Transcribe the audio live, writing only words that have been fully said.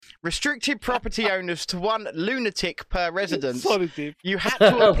restricted property owners to one lunatic per residence. Sorry, Dave. You had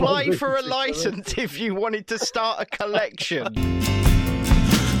to apply for a license if you wanted to start a collection.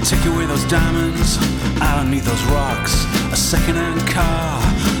 Take away those diamonds, I don't need those rocks. A second-hand car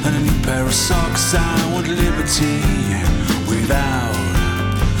and a new pair of socks. I want liberty without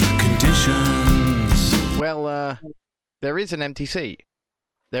conditions. Well, there is an empty seat.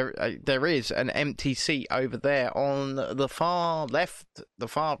 There is an empty seat over there on the far left,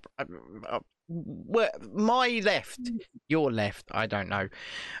 my left, your left, I don't know.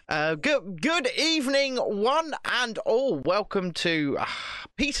 Good evening, one and all. Welcome to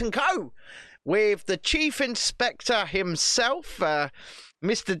Peace and Co. with the Chief Inspector himself,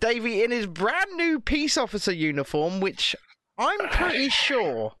 Mr. Davey, in his brand new peace officer uniform, which I'm pretty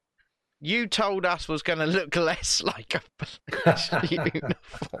sure you told us was going to look less like a police uniform.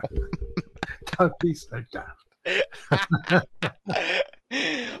 Don't be so daft.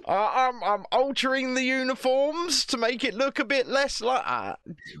 I'm altering the uniforms to make it look a bit less like.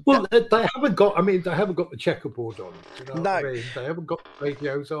 Well, they haven't got. I mean, they haven't got the checkerboard on. Do you know No. what I mean? They haven't got the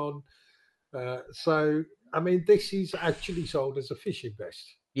radios on. So, I mean, this is actually sold as a fishing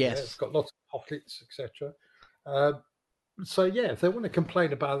vest. Yes. Yeah, it's got lots of pockets, etc. So, yeah, if they want to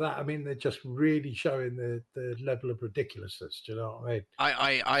complain about that, I mean, they're just really showing the level of ridiculousness. Do you know what I mean?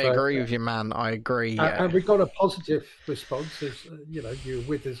 I So, agree with you, man. I agree. And we got a positive response, as you know, you were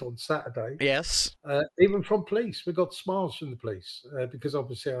with us on Saturday. Yes. Even from police, we got smiles from the police because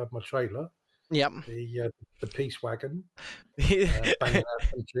obviously I had my trailer, Yep. the peace wagon, banging out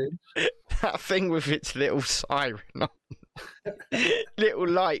some tunes. That thing with its little siren on. Little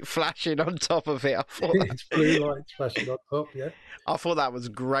light flashing on top of it. It's blue lights flashing on top. Yeah, I thought that was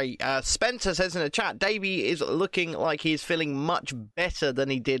great. Spencer says in the chat, Davey is looking like he's feeling much better than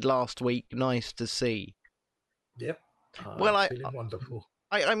he did last week. Nice to see. Yep. Well, I'm feeling wonderful.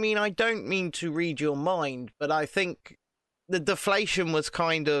 I mean, I don't mean to read your mind, but I think the deflation was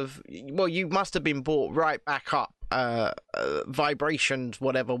kind of, well, you must have been brought right back up, vibrations,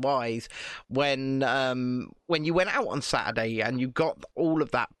 whatever wise, when you went out on Saturday and you got all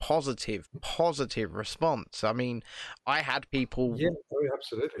of that positive response. I mean, I had people. Yeah,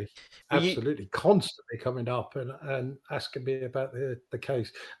 absolutely, constantly coming up and asking me about the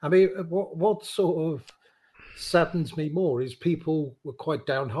case. I mean, what sort of saddens me more is people were quite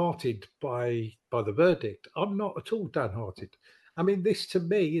downhearted by the verdict. I'm not at all downhearted. I mean, this to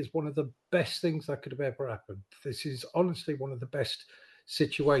me is one of the best things that could have ever happened. This is honestly one of the best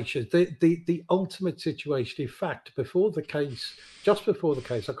situations, the ultimate situation. In fact, just before the case,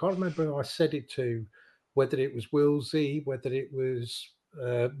 I can't remember who I said it to, whether it was Willsey, whether it was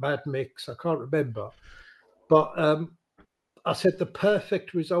Mad Mix, I can't remember. But I said the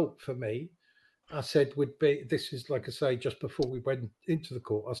perfect result for me, I said, would be, this is like I say, just before we went into the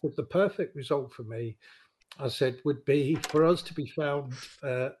court, I said the perfect result for me, I said, would be for us to be found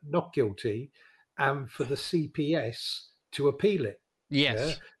not guilty and for the CPS to appeal it. Yes.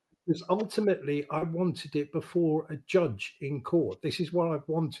 Yeah? Because ultimately I wanted it before a judge in court. This is what I've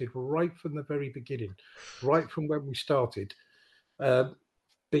wanted right from the very beginning, right from when we started,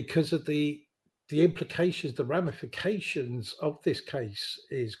 because of the implications, the ramifications of this case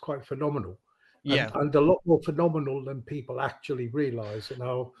is quite phenomenal. Yeah. And a lot more phenomenal than people actually realise. And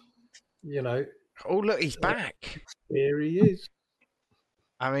how, you know. Oh, look, he's back. Here he is.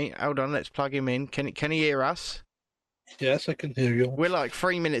 I mean, hold on, let's plug him in. Can he hear us? Yes, I can hear you. We're like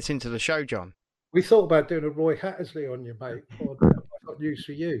 3 minutes into the show, John. We thought about doing a Roy Hattersley on you, mate. I've got news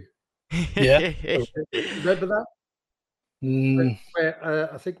for you. Yeah. Remember that? Mm.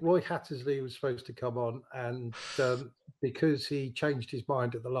 Where I think Roy Hattersley was supposed to come on, and because he changed his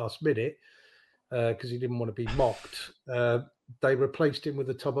mind at the last minute, because he didn't want to be mocked, they replaced him with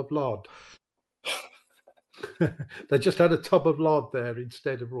a tub of lard. They just had a tub of lard there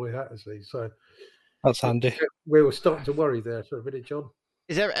instead of Roy Hattersley. So that's handy. We were starting to worry there for a minute, John.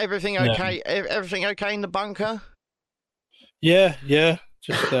 Is everything okay? Yeah. Everything okay in the bunker? Yeah.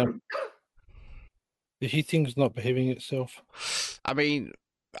 Just the heating's not behaving itself. I mean,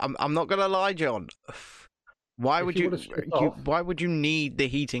 I'm not gonna lie, John. Why would you need the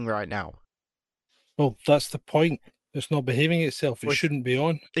heating right now? Well, that's the point. It's not behaving itself. It shouldn't be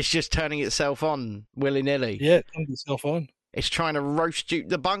on. It's just turning itself on willy-nilly. Yeah, it turns itself on. It's trying to roast you.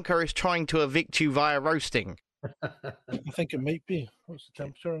 The bunker is trying to evict you via roasting. I think it might be. What's the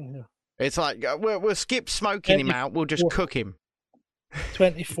temperature in here? It's like, we'll skip smoking him out. We'll just cook him.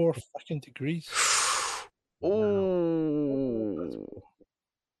 24 fucking degrees. Ooh.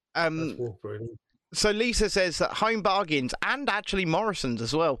 That's war, So Lisa says that Home Bargains and actually Morrison's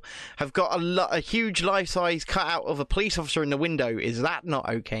as well have got a huge life-size cutout of a police officer in the window. Is that not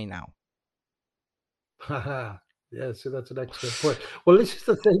okay now? Yeah, so that's an excellent point. Well, this is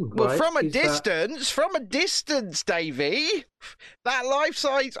the thing, Well, right? from a distance, Davey, that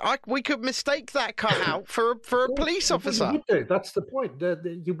life-size, we could mistake that cutout for a police officer. You would do. That's the point.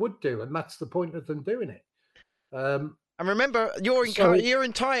 You would do, and that's the point of them doing it. And remember, your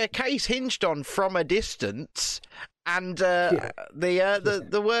entire case hinged on from a distance, and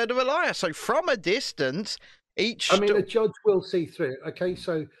the word of a liar. So from a distance, a judge will see through it. Okay,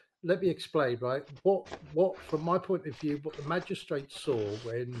 so let me explain. Right, what from my point of view, what the magistrate saw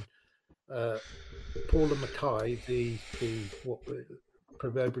when Paula Mackay, the what we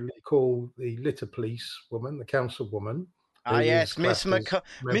proverbially call the litter police woman, the councilwoman. Yes, Miss Mackay.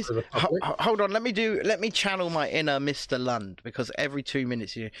 Hold on, let me channel my inner Mr. Lund, because every 2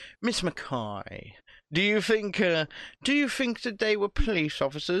 minutes you, Miss Mackay, do you think that they were police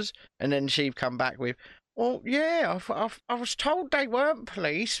officers? And then she'd come back with, well, yeah, I was told they weren't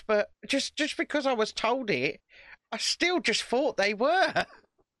police, but just because I was told it, I still just thought they were.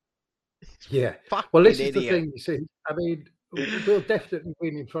 Yeah. Well, this is the thing, you see. I mean, we'll definitely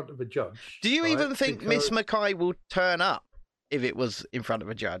win in front of a judge. Do you even think Miss Mackay will turn up if it was in front of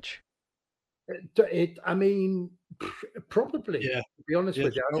a judge? I mean, probably. Yeah. To be honest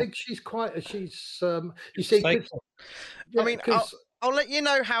with you, I think she's quite. You see, I mean, I'll let you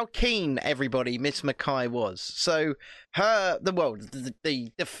know how keen everybody Miss Mackay was. So the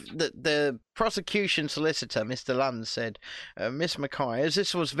prosecution solicitor, Mr. Lund, said, Miss Mackay, as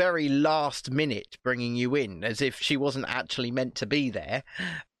this was very last minute bringing you in, as if she wasn't actually meant to be there.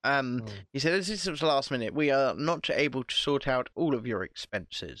 He said, as this was last minute, we are not able to sort out all of your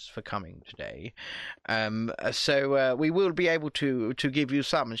expenses for coming today. So we will be able to give you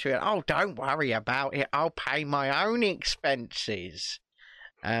some. And she went, oh, don't worry about it. I'll pay my own expenses.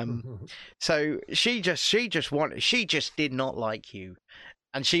 So she just did not like you.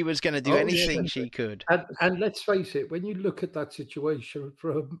 And she was going to do anything she could. And let's face it, when you look at that situation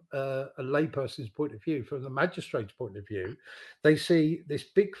from a layperson's point of view, from the magistrate's point of view, they see this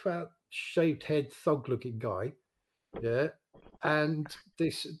big, fat, shaved head, thug-looking guy, yeah, and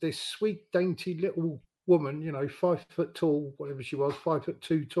this sweet, dainty little woman, 5 foot tall, whatever she was,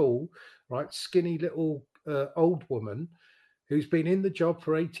 5'2" tall, right, skinny little old woman, who's been in the job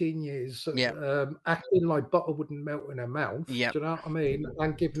for 18 years, acting like butter wouldn't melt in her mouth, do you know what I mean?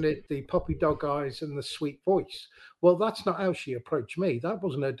 And giving it the puppy dog eyes and the sweet voice. Well, that's not how she approached me. That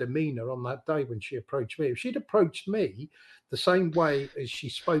wasn't her demeanour on that day when she approached me. If she'd approached me the same way as she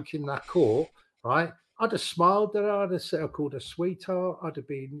spoke in that court, right, I'd have smiled at her, I'd have said I called her sweetheart, I'd have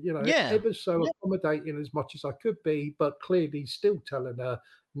been, ever so accommodating as much as I could be, but clearly still telling her,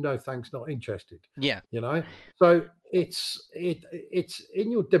 no thanks, not interested. Yeah. So it's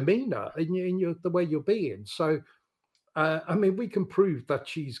in your demeanor, in your the way you're being. So I mean, we can prove that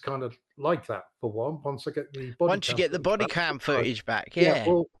she's kind of like that for one. Once I get the body you get the body cam footage back,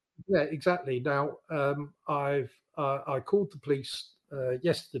 exactly. Now I called the police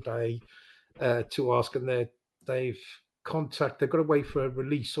yesterday to ask, and they've got to wait for a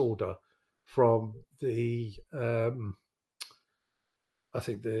release order from the I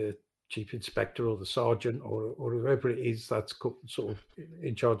think the chief inspector or the sergeant or whoever it is that's sort of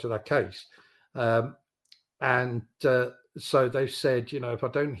in charge of that case. So they've said, if I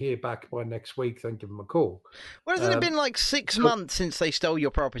don't hear back by next week, then give them a call. Well, hasn't it been like 6 months since they stole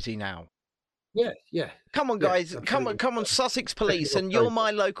your property now? Yeah. Come on, guys. Come on, Sussex Police, and you're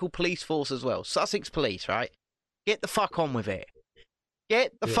my local police force as well. Sussex Police, right? Get the fuck on with it.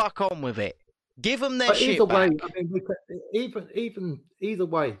 Fuck on with it. Give them their shit either back. Way, I mean, either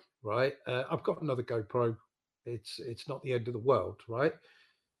way, right? I've got another GoPro. It's not the end of the world, right?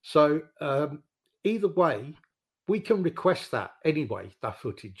 So either way, we can request that anyway. That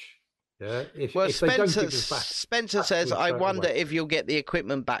footage. Yeah. If Spencer, they don't give us back, Spencer says, "I wonder if you'll get the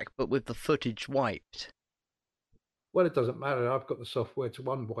equipment back, but with the footage wiped." Well, it doesn't matter. I've got the software to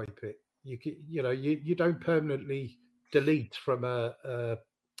unwipe it. You don't permanently delete from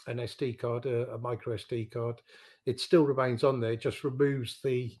an SD card, a micro SD card. It still remains on there. It just removes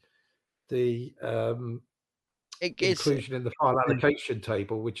the inclusion in the file allocation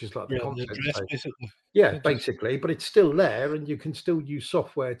table, which is like the content table. Basically. Yeah, basically, but it's still there, and you can still use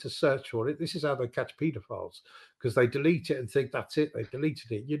software to search for it. This is how they catch paedophiles, because they delete it and think that's it. They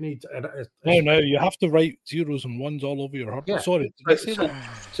deleted it. You need no. You have to write zeros and ones all over your hard. Yeah. Sorry.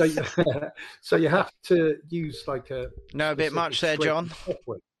 So you have to use like a bit much there, John.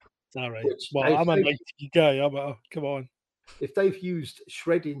 Software. All right. Well, I'm an IT guy. Come on. If they've used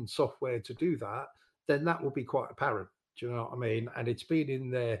shredding software to do that, then that will be quite apparent. Do you know what I mean? And it's been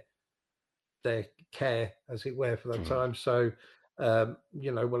in their care, as it were, for that time. So,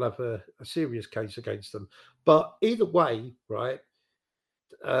 we'll have a serious case against them. But either way, right,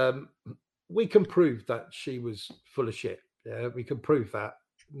 we can prove that she was full of shit. Yeah, we can prove that.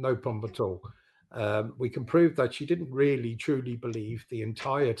 No problem at all. We can prove that she didn't really truly believe the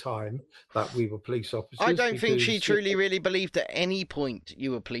entire time that we were police officers. I don't think she truly really believed at any point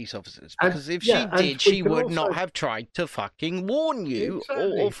you were police officers, because if she did, she would not have tried to fucking warn you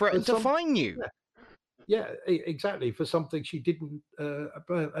or threaten to fine you. Yeah, exactly. For something she didn't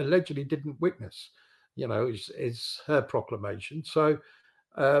allegedly didn't witness, is her proclamation. So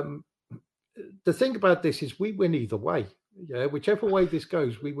the thing about this is we win either way. Yeah, whichever way this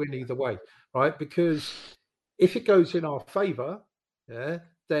goes, we win either way, right? Because if it goes in our favour,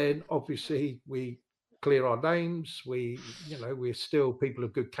 then obviously we clear our names. We're still people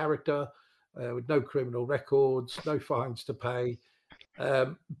of good character with no criminal records, no fines to pay,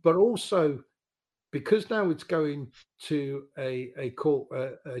 but also because now it's going to a court,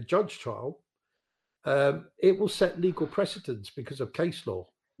 a judge trial, it will set legal precedents because of case law.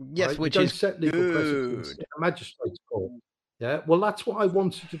 Yes, right? Which is set legal precedents in a magistrate's court. Yeah, well, that's what I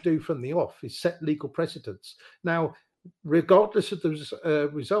wanted to do from the off, is set legal precedents. Now, regardless of the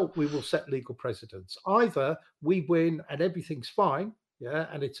result, we will set legal precedents. Either we win and everything's fine,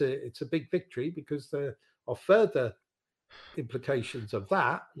 and it's a big victory because there are further implications of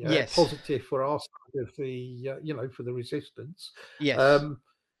that, yes, positive for our side of the, for the resistance. Yes.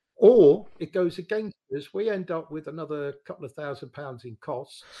 Or it goes against us. We end up with another couple of £1,000 in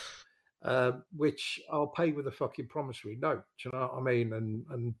costs, which I'll pay with a fucking promissory note. Do you know what I mean?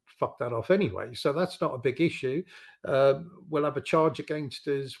 And fuck that off anyway. So that's not a big issue. We'll have a charge against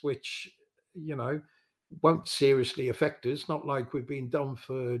us, which, won't seriously affect us. Not like we've been done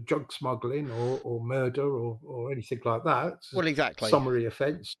for drug smuggling or murder or anything like that. Well, exactly. Summary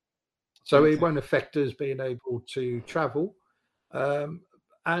offence. So it won't affect us being able to travel.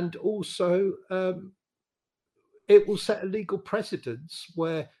 And also, it will set a legal precedence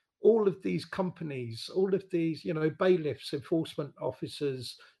where all of these companies, all of these, bailiffs, enforcement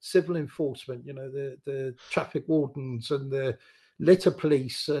officers, civil enforcement, the traffic wardens and the litter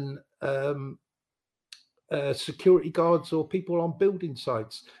police and security guards or people on building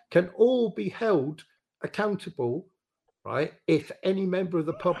sites can all be held accountable, right? If any member of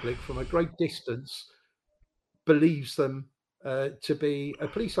the public from a great distance believes them to be a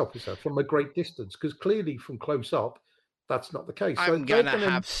police officer from a great distance, because clearly from close up, that's not the case. I'm going to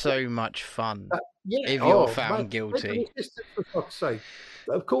have so much fun if you're found guilty. For fuck's sake.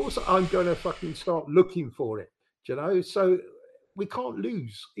 Of course, I'm going to fucking start looking for it, So we can't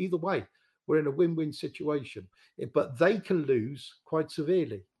lose either way. We're in a win-win situation, but they can lose quite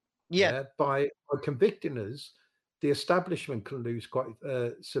severely. By convicting us. The establishment can lose quite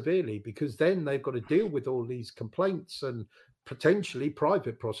severely, because then they've got to deal with all these complaints and potentially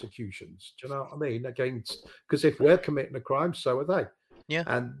private prosecutions. Do you know what I mean? Because if we're committing a crime, so are they. Yeah,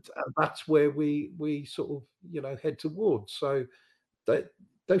 and that's where we sort of head towards. So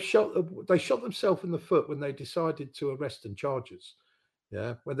they shot themselves in the foot when they decided to arrest and charge us.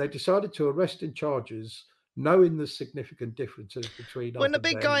 Yeah, when they decided to arrest and charge us, knowing the significant differences between when the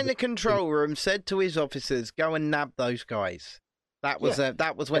big guy in the control room said to his officers, "Go and nab those guys," that was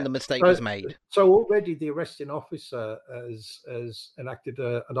when the mistake was made. So already the arresting officer has enacted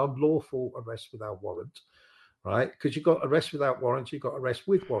an unlawful arrest without warrant, right? Because you've got arrest without warrant, you've got arrest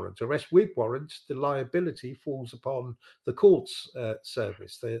with warrant. Arrest with warrant, the liability falls upon the court's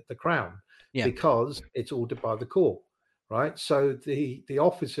service, the Crown, because it's ordered by the court. Right, so the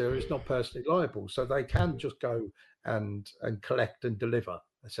officer is not personally liable, so they can just go and collect and deliver,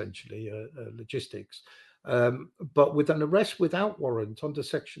 essentially, logistics. But with an arrest without warrant under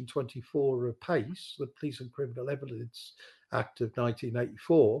Section 24 of PACE, the Police and Criminal Evidence Act of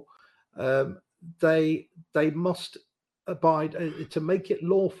 1984, they must abide to make it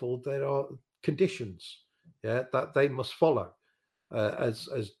lawful. There are conditions, that they must follow, as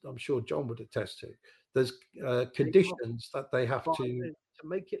I'm sure John would attest to. There's conditions that they have to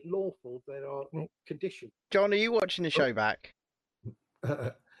make it lawful. There are conditions. John, are you watching the show back?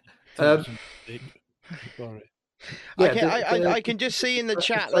 Sorry. I can just see in the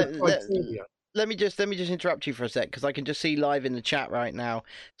chat. Let me just interrupt you for a sec, because I can just see live in the chat right now.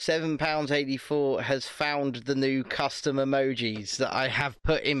 £7.84 has found the new custom emojis that I have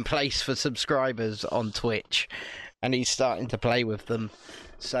put in place for subscribers on Twitch, and he's starting to play with them.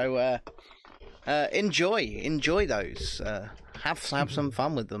 So. Enjoy those. Have some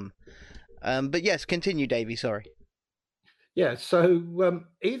fun with them. But yes, continue, Davey. Sorry. Yeah. So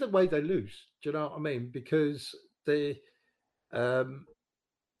either way, they lose. Do you know what I mean? Because they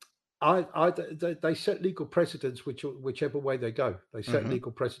set legal precedents whichever way they go. They set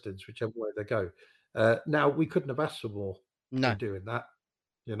legal precedents whichever way they go. Now we couldn't have asked for more in doing that.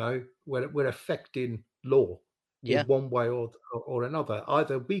 You know, we're affecting law in one way or another.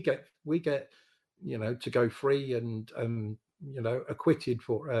 Either we get to go free and acquitted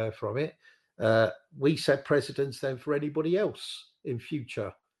from it. We set precedents then for anybody else in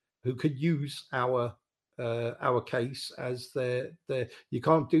future who could use our case as their. You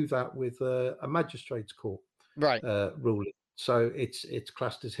can't do that with a magistrate's court ruling. So it's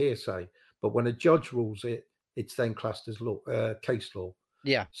classed as hearsay. But when a judge rules it, it's then classed as law, case law.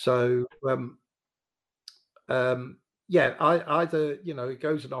 Yeah. So either it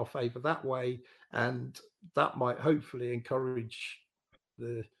goes in our favour that way, and that might hopefully encourage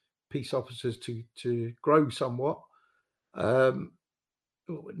the peace officers to grow somewhat, knowing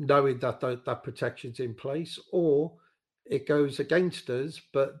that protection's in place, or it goes against us,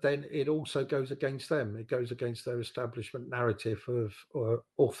 but then it also goes against them. It goes against their establishment narrative of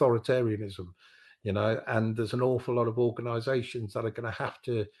authoritarianism, and there's an awful lot of organizations that are going to have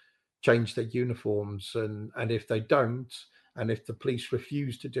to change their uniforms, and if they don't, and if the police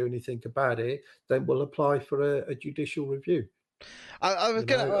refuse to do anything about it, then we'll apply for a judicial review. I was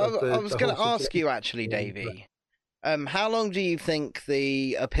going to ask you actually, Davey. How long do you think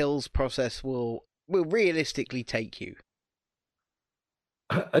the appeals process will realistically take you?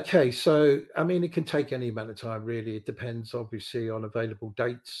 Okay, so I mean, it can take any amount of time. Really, it depends, obviously, on available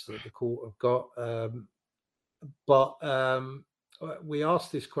dates that the court have got. But we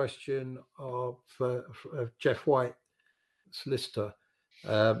asked this question of Jeff White, solicitor,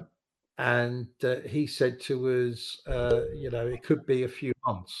 and he said to us, it could be a few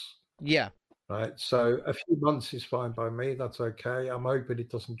months. Yeah. Right. So a few months is fine by me. That's okay. I'm hoping it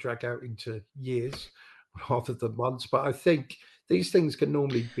doesn't drag out into years rather than months. But I think these things can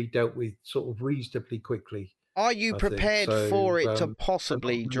normally be dealt with sort of reasonably quickly. Are you prepared for it to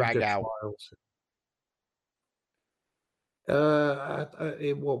possibly drag out?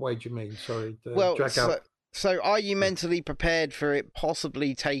 In what way do you mean? Sorry. Drag out. So are you mentally prepared for it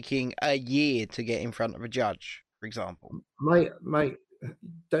possibly taking a year to get in front of a judge, for example? Mate,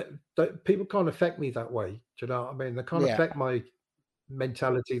 that people can't affect me that way. Do you know what I mean? They can't affect my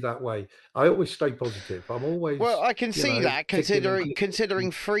mentality that way. I always stay positive. I'm always. Well, I can see that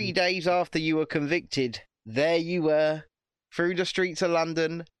considering 3 days after you were convicted, there you were through the streets of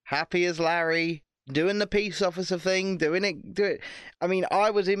London, happy as Larry, doing the peace officer thing, doing it. I mean,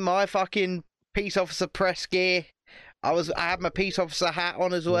 I was in my fucking peace officer press gear. I had my peace officer hat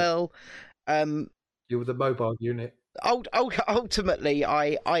on as well. You were the mobile unit. Ultimately,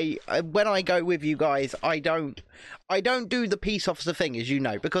 I when I go with you guys, I don't do the peace officer thing, as you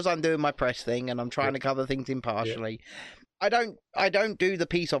know, because I'm doing my press thing and I'm trying to cover things impartially. Yeah. I don't do the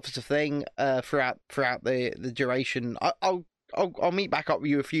peace officer thing throughout the duration. I'll meet back up with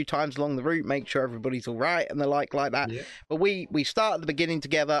you a few times along the route, make sure everybody's all right and the like that. Yeah. But we start at the beginning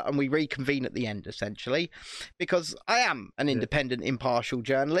together and we reconvene at the end, essentially, because I am an independent, impartial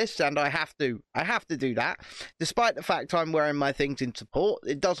journalist, and I have to do that. Despite the fact I'm wearing my things in support,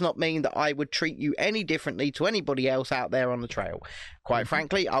 it does not mean that I would treat you any differently to anybody else out there on the trail. Quite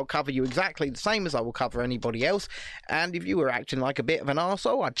frankly, I'll cover you exactly the same as I will cover anybody else. And if you were acting like a bit of an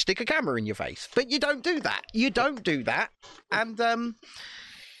arsehole, I'd stick a camera in your face. But you don't do that. And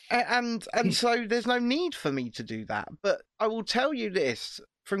so there's no need for me to do that. But I will tell you this,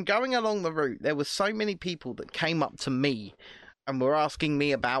 from going along the route, there were so many people that came up to me and were asking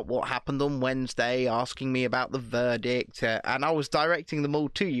me about what happened on Wednesday, asking me about the verdict, and I was directing them all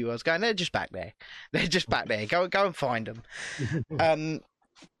to you. I was going, they're just back there. They're just back there. Go and find them.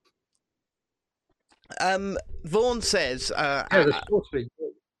 Vaughan says...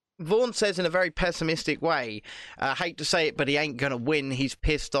 Vaughan says in a very pessimistic way, I hate to say it, but he ain't going to win. He's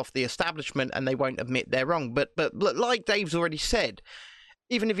pissed off the establishment and they won't admit they're wrong. But like Dave's already said,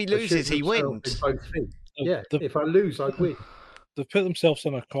 even if he loses, he wins. Yeah, if I lose, I win. They've put themselves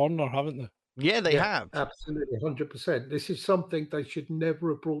in a corner, haven't they? Yeah, they have. Absolutely, 100%. This is something they should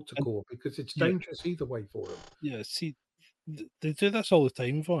never have brought to court because it's dangerous either way for them. Yeah, see, they do this all the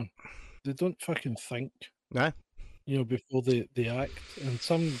time, Vaughan. They don't fucking think. No. Before they act, and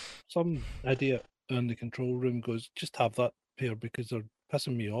some idiot in the control room goes, just have that pair because they're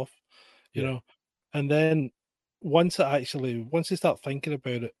pissing me off, you know. And then once they start thinking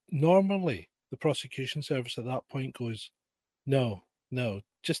about it, normally the prosecution service at that point goes, no,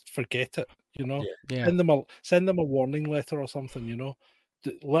 just forget it, Yeah. Send them a warning letter or something,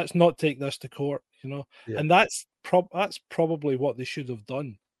 let's not take this to court, Yeah. And that's probably what they should have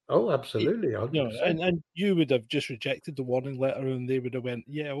done. Oh, absolutely, You know, 100%. and you would have just rejected the warning letter, and they would have went,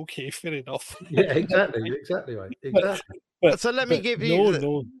 "Yeah, okay, fair enough." Yeah, exactly, right, But exactly. So let me but give no, you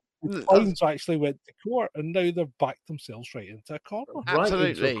no, the the clowns actually went to court, and now they've backed themselves right into a corner. Right into a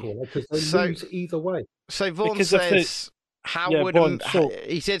absolutely. corner because they So lose either way. Vaughan Because if they, says, "How yeah, would Vaughn, so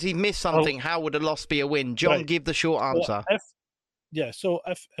he says he missed I'll, something? How would a loss be a win?" John, right, give the short so answer.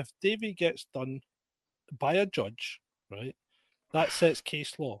 if Davy gets done by a judge, right, that sets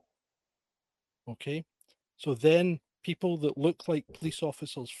case law. Okay, so then people that look like police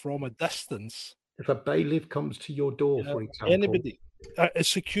officers from a distance, If a bailiff comes to your door, for example, anybody, a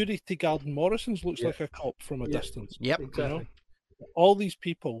security guard in Morrison's looks yeah, like a cop from a yeah, distance. Yep. You know, exactly, all these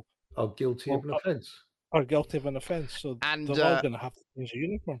people are guilty of an offence. are guilty of an offence, so And they're all going to have to change a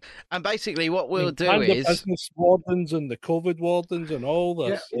uniform. and basically what I we'll mean, do and the is business wardens and the COVID wardens and all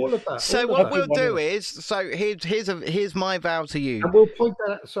Yeah, this. all of that. so all what of that. we'll Every one of do them. is so here's my vow to you. And we'll point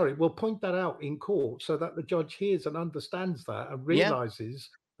that out. Sorry, we'll point that out in court so that the judge hears and understands that and Yeah. realizes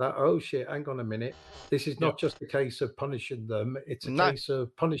that, oh shit, hang on a minute, this is not just a case of punishing them; it's a No. case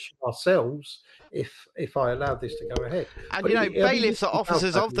of punishing ourselves if I allow this to go ahead. And But you know, I mean, bailiffs are this is how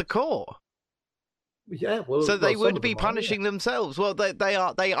officers of the bailiffs- court. Yeah, well, So they some would of be them are, yeah. punishing themselves. Well, they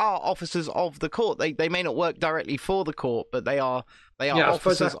are officers of the court. They may not work directly for the court, but they are Yeah, I suppose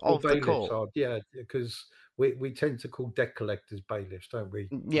officers that's what of the bailiffs court. are. Yeah, because we tend to call debt collectors bailiffs, don't we?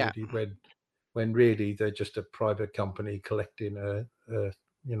 Yeah. Really, when really they're just a private company collecting a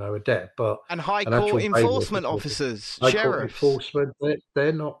debt. But And high an actual court bailiff enforcement is officers, high court sheriffs. enforcement.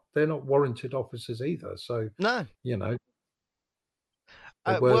 They're not warranted officers either. So No.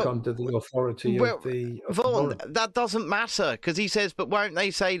 they work Well, under the authority well, of the Vaughan, warrant. that doesn't matter because he says, but won't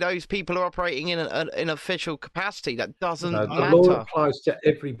they say those people are operating in an official capacity? That doesn't The matter. law applies to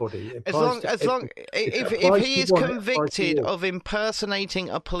everybody. It As applies long, to if applies he to is one, it applies to convicted all. of impersonating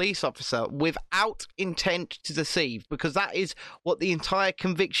a police officer without intent to deceive, because that is what the entire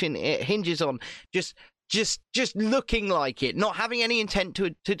conviction hinges on, just looking like it, not having any intent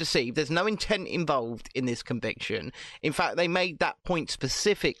to deceive. There's no intent involved in this conviction. In fact, they made that point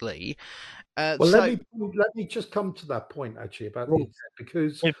specifically. Well, let me just come to that point actually about the intent,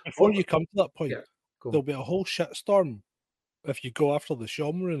 because before you come to that point, go there'll be a whole shitstorm if you go after the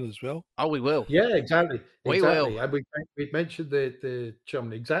Shomron as well. Oh, we will. Yeah, exactly. We will. And we mentioned the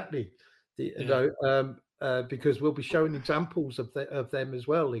Chumley, exactly. Because we'll be showing examples of them as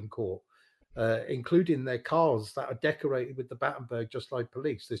well in court, including their cars that are decorated with the Battenberg, just like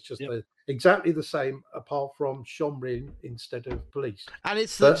police. It's just exactly the same, apart from Shomrin instead of police. And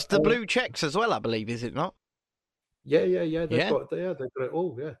it's the blue checks as well, I believe, is it not? Yeah. They've got it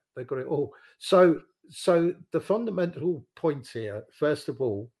all. Yeah, they've got it all. So the fundamental point here, first of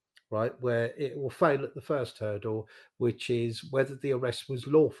all, right, where it will fail at the first hurdle, which is whether the arrest was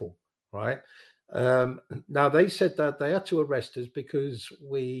lawful, right? Now they said that they had to arrest us because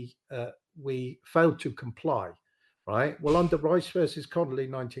we failed to comply, right? Well, under Rice versus Connolly,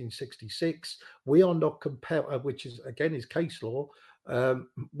 1966, we are not compelled, which is again is case law.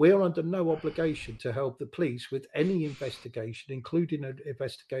 We are under no obligation to help the police with any investigation, including an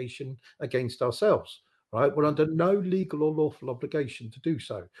investigation against ourselves. Right, we're under no legal or lawful obligation to do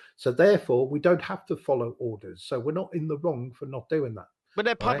so. So therefore, we don't have to follow orders. So we're not in the wrong for not doing that. But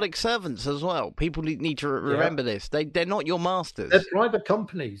they're public servants as well. People need to remember this. They're not your masters. They're private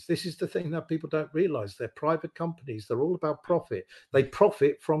companies. This is the thing that people don't realize. They're private companies. They're all about profit. They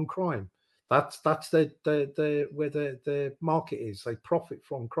profit from crime. That's where their market is. They profit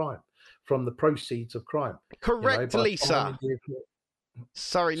from crime, from the proceeds of crime. Correct, Lisa.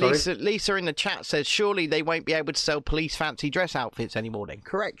 Sorry, Lisa in the chat says, surely they won't be able to sell police fancy dress outfits anymore then.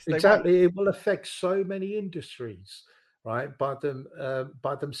 Correct. Exactly. It will affect so many industries, right? By them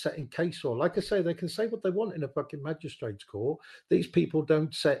setting case law. Like I say, they can say what they want in a fucking magistrate's court. These people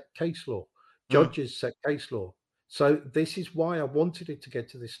don't set case law. Judges set case law. So this is why I wanted it to get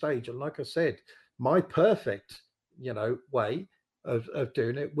to this stage. And like I said, my perfect, way of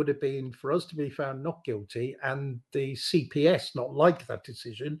doing it would have been for us to be found not guilty and the CPS not like that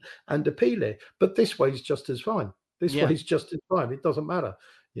decision and appeal it. But this way is just as fine. This way is just as fine. It doesn't matter.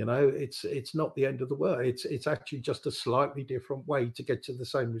 It's not the end of the world. It's actually just a slightly different way to get to the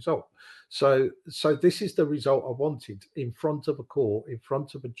same result. So this is the result I wanted in front of a court, in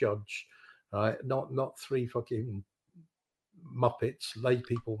front of a judge, right? Not three fucking muppets, lay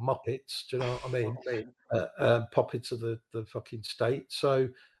people muppets. Do you know what I mean? Puppets of the fucking state. So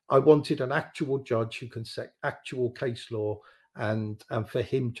I wanted an actual judge who can set actual case law and for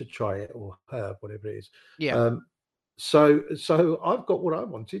him to try it, or her, whatever it is. Yeah. So I've got what I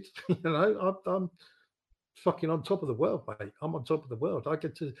wanted. fucking on top of the world, mate. I'm on top of the world. I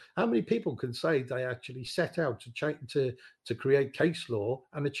get to. How many people can say they actually set out to create case law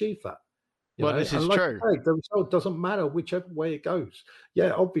and achieve that? Well, this is and like true. I say, the result doesn't matter whichever way it goes.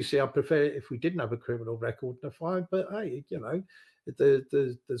 Yeah, obviously, I prefer it if we didn't have a criminal record in a fine, but hey,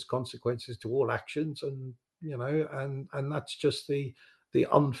 there's consequences to all actions, and and that's just the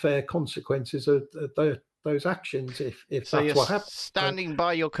unfair consequences of those actions. If So that's you're what happens, standing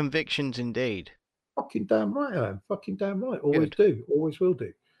by your convictions, indeed. fucking damn right I am. Fucking damn right. Always Good. do. Always will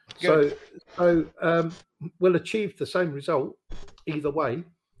do. Good. So we'll achieve the same result either way.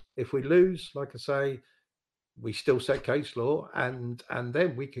 If we lose, like I say, we still set case law, and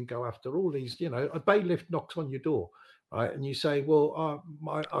then we can go after all these. A bailiff knocks on your door, right, and you say, "Well,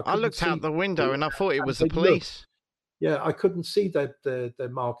 I looked out the window and I thought it was the they look. police. Yeah, I couldn't see their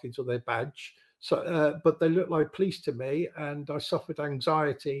markings or their badge, so but they look like police to me, and I suffered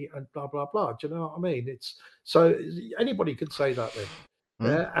anxiety and blah blah blah." Do you know what I mean? It's so anybody could say that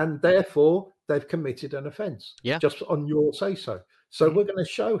then, and therefore they've committed an offence. Yeah. Just on your say so. So we're going to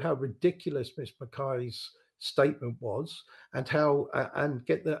show how ridiculous Miss Mackay's statement was, and how and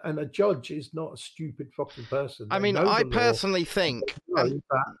a judge is not a stupid fucking person. I They mean, know I the law. personally think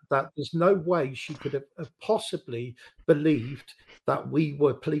That there's no way she could have possibly believed that we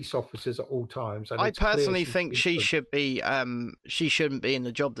were police officers at all times. And I it's clear personally she's think been she done. should be she shouldn't be in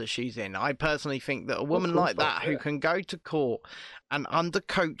the job that she's in. I personally think that a woman course like not, that who yeah. can go to court and under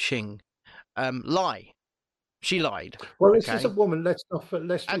coaching lie. She lied. Well, this is okay? a woman. Let's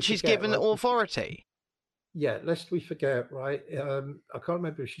And she's given authority. Yeah, lest we forget, right? I can't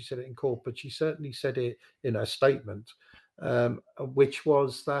remember if she said it in court, but she certainly said it in her statement, which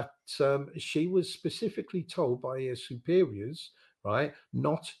was that she was specifically told by her superiors, right,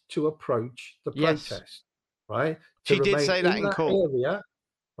 not to approach the Yes. protest, right? She To did remain say that in court. area,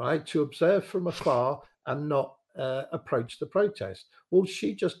 right, to observe from afar and not approach the protest. Well,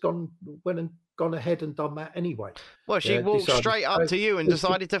 she just went and gone ahead and done that anyway. Well, she walked decided straight up to you and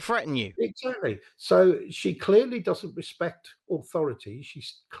decided to threaten you. Exactly. So she clearly doesn't respect authority. She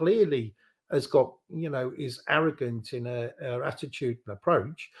clearly has got, is arrogant in her attitude and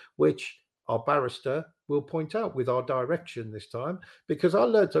approach, which our barrister will point out with our direction this time, because I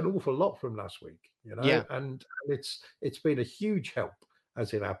learned an awful lot from last week, Yeah. and it's been a huge help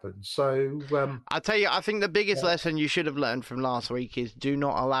as it happens. So I tell you, I think the biggest lesson you should have learned from last week is do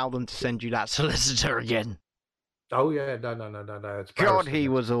not allow them to send you that solicitor again. Oh yeah, no. It's God, he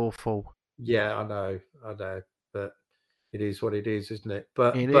embarrassing. was awful. Yeah, I know, but it is what it is, isn't it?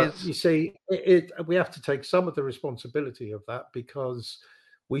 But It but is. you see, we have to take some of the responsibility of that, because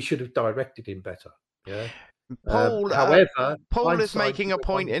we should have directed him better. Yeah. Paul, however, Paul is hindsight making is a a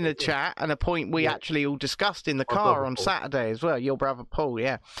point in the wonderful thing. chat, and a point we Yeah. actually all discussed in the My car brother on Paul. Saturday as well. Your brother Paul,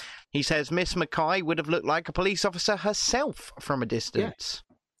 yeah. He says Miss Mackay would have looked like a police officer herself from a distance.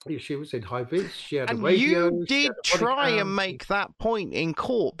 She was in high vis. She had a And radio. you she did had a body try cam. and make that point in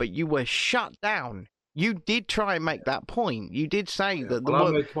court, but you were shut down. You did try and make that point. You did say that the Well, I'll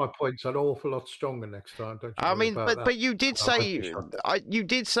wo- make my points an awful lot stronger next time. Don't you I worry mean, about that. but you did I won't say be shut down. you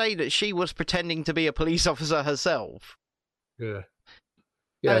did say that she was pretending to be a police officer herself.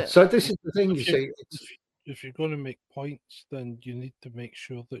 Yeah. So this is the thing, you see. If you're going to make points, then you need to make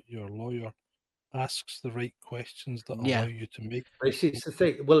sure that your lawyer asks the right questions that Yeah. allow you to make. This is the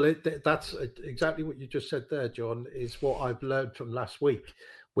thing. Well, that's exactly what you just said there, John, is what I've learned from last week,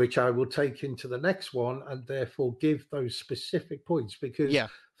 which I will take into the next one, and therefore give those specific points. Because Yeah.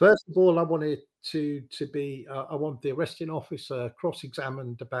 first of all, I wanted to be, I want the arresting officer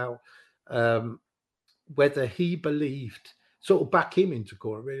cross-examined about whether he believed, sort of back him into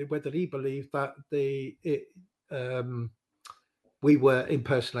court, really, whether he believed that we were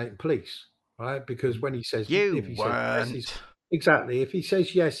impersonating police, right? Because when he says, You if he says yes, weren't. exactly. If he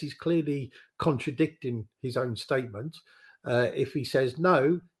says yes, he's clearly contradicting his own statement. If he says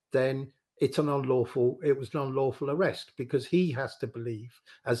no, then it was an unlawful arrest, because he has to believe,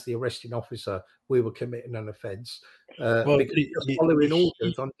 as the arresting officer, we were committing an offence. Because just following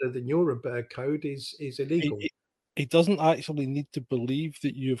orders under the Nuremberg Code is illegal. He doesn't actually need to believe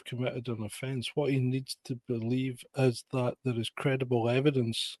that you've committed an offence. What he needs to believe is that there is credible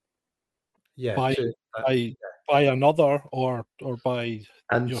evidence by another or by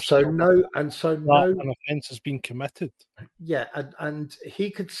yourself, an offence has been committed. Yeah, and he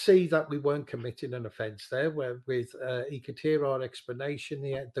could see that we weren't committing an offence there. He could hear our explanation.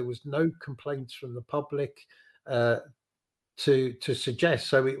 There was no complaints from the public. to suggest.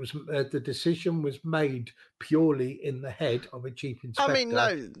 So it was the decision was made purely in the head of a chief inspector. I mean,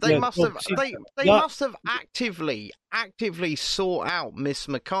 no, they must have must have actively sought out Miss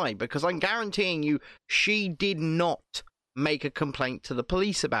Mackay, because I'm guaranteeing you she did not make a complaint to the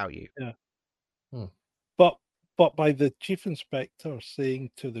police about you. Yeah. But by the chief inspector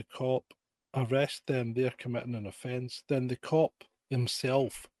saying to the cop, arrest them, they're committing an offence, then the cop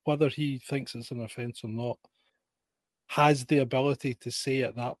himself, whether he thinks it's an offence or not, has the ability to say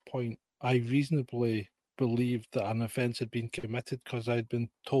at that point, I reasonably believed that an offence had been committed because I'd been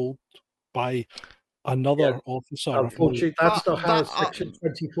told by another officer. Unfortunately, that's not how Section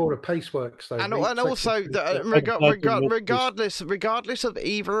 24 of PACE works, though. And also, regardless of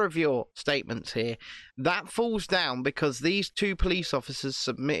either of your statements here, that falls down because these two police officers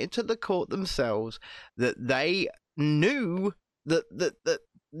submitted to the court themselves that they knew that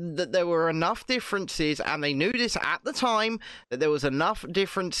there were enough differences, and they knew this at the time, that there was enough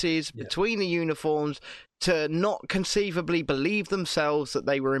differences between the uniforms to not conceivably believe themselves that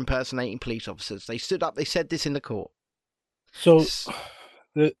they were impersonating police officers. They stood up, they said this in the court. So,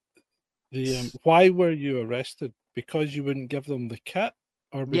 why were you arrested? Because you wouldn't give them the kit?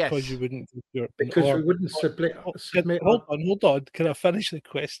 Or because you wouldn't give your... Because we wouldn't submit... Hold on. Can I finish the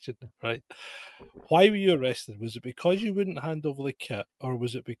question? Right. Why were you arrested? Was it because you wouldn't hand over the kit, or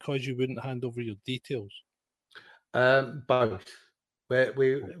was it because you wouldn't hand over your details? Both.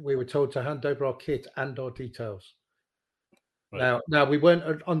 We were told to hand over our kit and our details. Right. Now we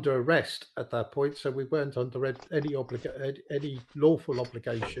weren't under arrest at that point, so we weren't under any lawful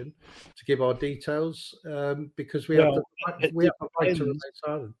obligation to give our details because we have the right to remain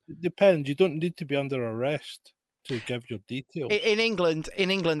silent. It depends. You don't need to be under arrest to give your details. In England,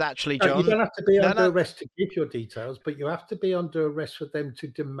 actually, John, you don't have to be under arrest to give your details, but you have to be under arrest for them to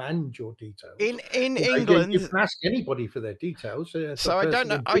demand your details. In England, you can ask anybody for their details. So I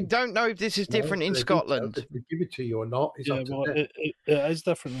don't know if this is different in Scotland. If they give it to you or not, it is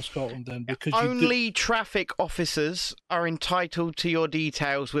different in Scotland then, because only traffic officers are entitled to your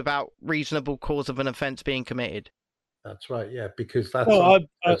details without reasonable cause of an offence being committed. That's right, yeah, because that's. Well,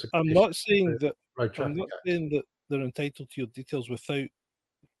 I'm not saying that. I'm not saying that they're entitled to your details without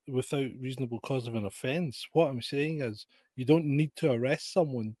reasonable cause of an offence. What I'm saying is you don't need to arrest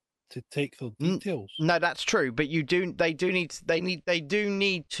someone to take their details. No, that's true, but you do. They do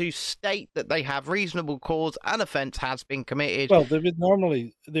need to state that they have reasonable cause an offence has been committed. Well, they would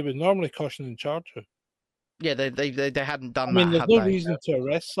normally caution and charge you. Yeah, they hadn't done that. I mean, there's no reason to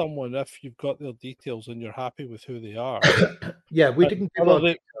arrest someone if you've got their details and you're happy with who they are. Yeah, we didn't give our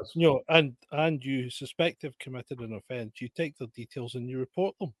details. And you suspect they've committed an offence, you take their details and you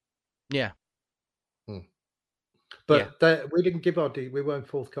report them. Yeah. But we didn't give we weren't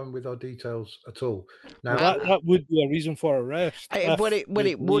forthcoming with our details at all. Now that would be a reason for arrest. It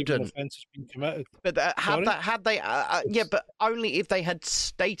wouldn't. An offence has been committed. But but only if they had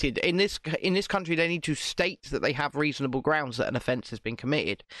stated in this country they need to state that they have reasonable grounds that an offence has been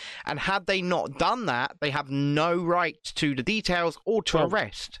committed, and had they not done that, they have no right to the details or to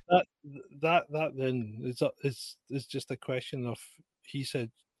arrest. That then is just a question of he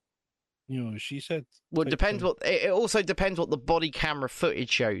said. She said. Well, it also depends what the body camera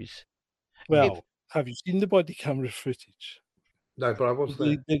footage shows. Well, have you seen the body camera footage? No, but I was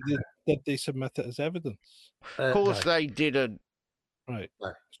there. Did they submit it as evidence? Of course they didn't. Right.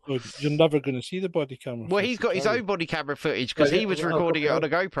 No. So you're never going to see the body camera. Well, he's got his own body camera footage because he was recording it on a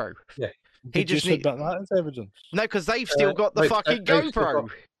GoPro. Yeah. He just submit that as evidence. No, because they've still got the fucking GoPro.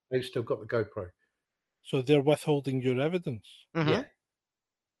 They've still got the GoPro. So they're withholding your evidence. Mm-hmm. Yeah.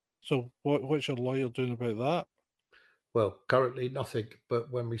 So what's your lawyer doing about that? Well, currently nothing.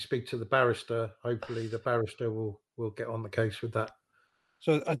 But when we speak to the barrister, hopefully the barrister will get on the case with that.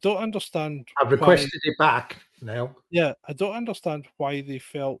 So I don't understand. I've requested it back now. Yeah, I don't understand why they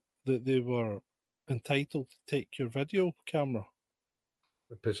felt that they were entitled to take your video camera.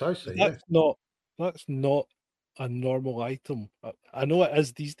 Precisely. That's not a normal item. I know it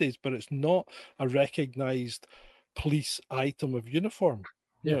is these days, but it's not a recognised police item of uniform.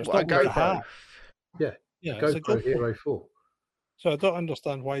 Yeah, it's not a hat. Yeah, GoPro Hero 4. So I don't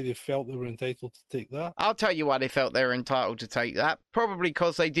understand why they felt they were entitled to take that. I'll tell you why they felt they were entitled to take that. Probably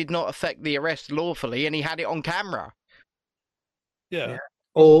because they did not effect the arrest lawfully and he had it on camera. Yeah.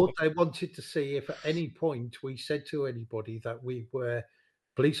 Or they wanted to see if at any point we said to anybody that we were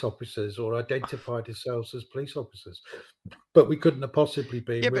police officers or identified ourselves as police officers, but we couldn't have possibly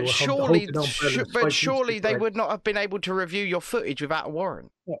been. Yeah, but surely they would not have been able to review your footage without a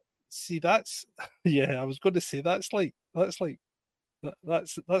warrant. See, I was going to say that's like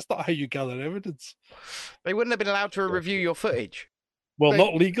That's not how you gather evidence. They wouldn't have been allowed to review your footage. Well,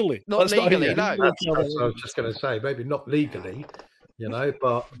 not legally. Not legally, how no. That's what I was just going to say. Maybe not legally,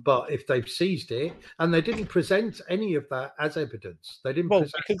 but if they've seized it, and they didn't present any of that as evidence, they didn't. Well,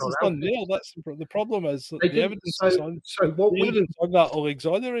 present because it's not there. That's the problem. Is that the evidence is on. So what the evidence on that will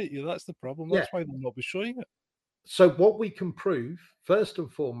exonerate you. That's the problem. That's why they'll not be showing it. So what we can prove, first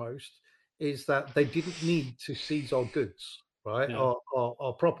and foremost, is that they didn't need to seize our goods, right,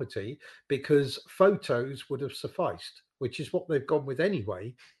 our property, because photos would have sufficed, which is what they've gone with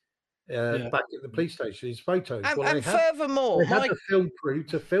anyway. Back at the police station, is photos. And furthermore, they had the film crew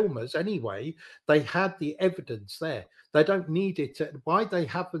to film us anyway. They had the evidence there. They don't need it. Why they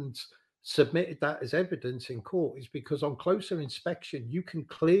haven't submitted that as evidence in court is because on closer inspection, you can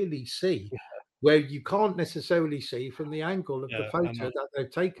clearly see where you can't necessarily see from the angle of the photo that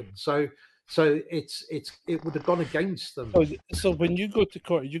they've taken. So it would have gone against them. So when you go to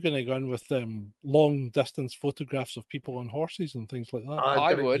court, you're going to go in with long distance photographs of people on horses and things like that.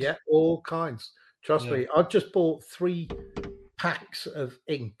 I would, all kinds. Trust me, I've just bought 3 packs of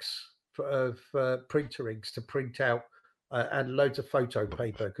inks of printer inks to print out and loads of photo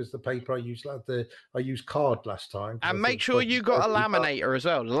paper, because the paper I used card last time. And make sure you got a laminator as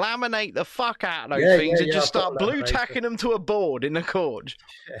well. Laminate the fuck out of those things and just start blue tacking them to a board in the court.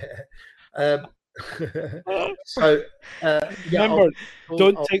 So remember,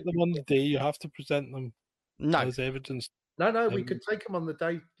 don't take them on the day. You have to present them as evidence. No, we could take them on the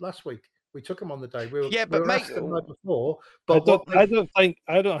day last week. We took them on the day. We were asked them the night before. But I don't think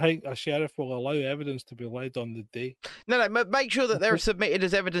a sheriff will allow evidence to be laid on the day. No, but make sure that they're submitted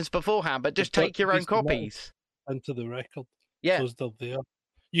as evidence beforehand. But just take your own copies into the record. Yeah, so they're there.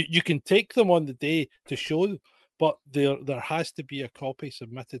 You can take them on the day to show, but there has to be a copy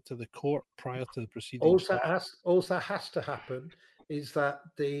submitted to the court prior to the proceedings. Also has to happen is that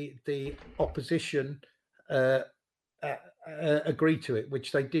the opposition agree to it,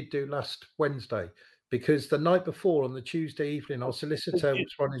 which they did do last Wednesday, because the night before on the Tuesday evening, our solicitor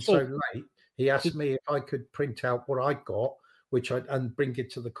was running so late. He asked me if I could print out what I got, and bring it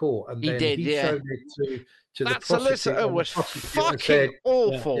to the court, and then he showed it to that the solicitor was fucking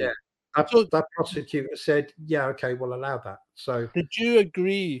awful. Yeah. That prosecutor said, "Yeah, okay, we'll allow that." So, did you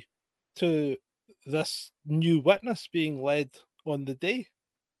agree to this new witness being led on the day?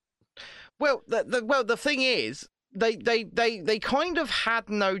 Well, the thing is, they kind of had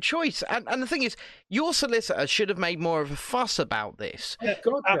no choice, and the thing is, your solicitor should have made more of a fuss about this.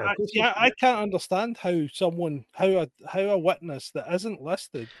 I can't understand how a witness that isn't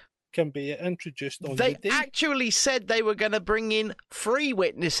listed can be introduced on the day. They actually said they were going to bring in 3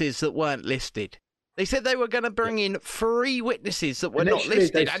 witnesses that weren't listed. They said they were going to bring in 3 witnesses that were not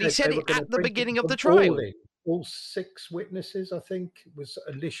listed, and he said it at the beginning of the trial. All 6 witnesses, I think, was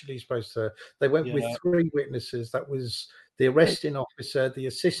initially supposed to. They went with 3 witnesses. That was the arresting officer, the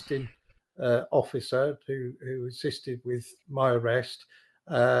assisting officer who assisted with my arrest,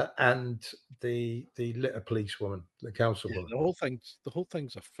 and the litter policewoman, the councilwoman. The whole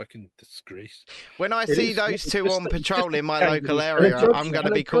thing's a fucking disgrace. When I see those 2 on patrol in my local area, I'm going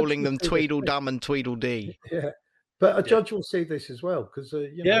to be calling them Tweedledum and Tweedledee. Yeah. But a judge will see this as well, because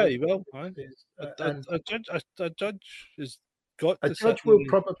he will. Right? A judge has got. A judge will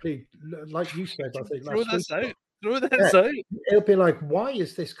probably, like you said, I think throw this out. Throw this out. It'll be like, why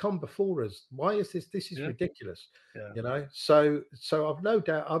has this come before us? Why is this? This is ridiculous. Yeah. So I've no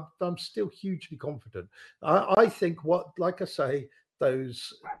doubt. I'm still hugely confident. I think like I say,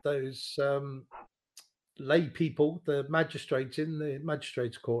 those lay people, the magistrates in the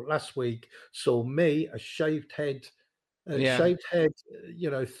magistrates court last week saw me, a shaved head,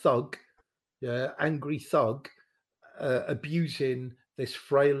 thug, angry thug, abusing this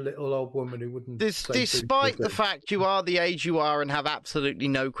frail little old woman who wouldn't. Despite the fact you are the age you are and have absolutely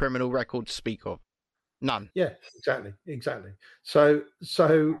no criminal record to speak of, none. Yeah, exactly. So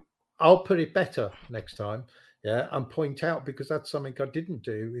I'll put it better next time. Yeah, and point out, because that's something I didn't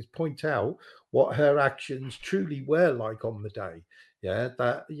do, is point out what her actions truly were like on the day. Yeah,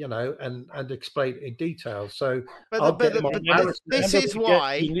 that and explain it in detail. So this is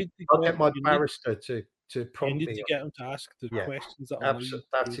why I'll get my barrister to prompt me. You need to get him to ask the questions that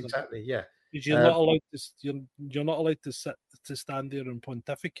that's exactly Because you're not allowed to. You're not allowed to stand there and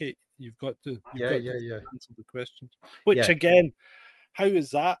pontificate. You've got to. Answer the questions. Which again. How is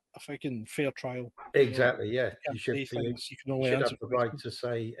that a fucking fair trial? Exactly, you should have the right to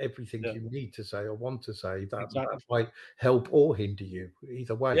say everything you need to say or want to say. That might help or hinder you,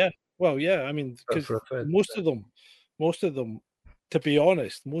 either way. Yeah, well, I mean, because most of them, to be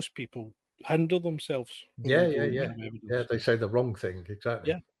honest, most people handle themselves. Yeah. They say the wrong thing.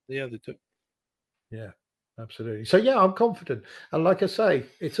 Exactly. Yeah, they do. Yeah, absolutely. So yeah, I'm confident, and like I say,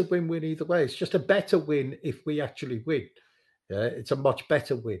 it's a win-win either way. It's just a better win if we actually win. Yeah, it's a much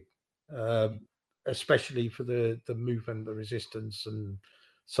better win, especially for the movement, the resistance, and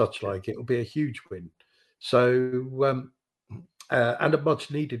such like. It'll be a huge win. So and a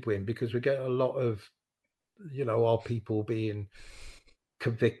much needed win, because we get a lot of our people being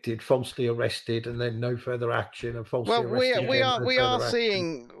convicted, falsely arrested, and then no further action, and falsely arrested.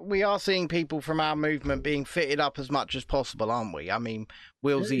 We are seeing people from our movement being fitted up as much as possible, aren't we? I mean,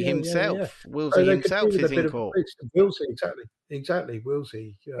 Willsey himself is in court. Willsey, exactly.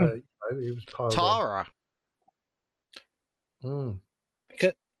 Willsey, he was piled Tara. On.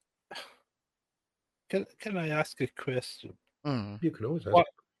 Can I ask a question? You can always ask.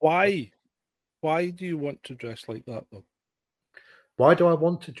 Why do you want to dress like that, though? Why do I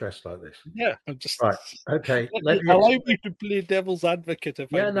want to dress like this? Yeah, I'm just right. Okay, allow me to play devil's advocate.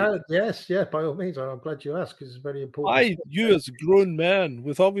 By all means. I'm glad you asked, because it's very important. Why, you as a grown man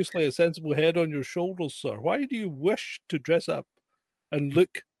with obviously a sensible head on your shoulders, sir? Why do you wish to dress up and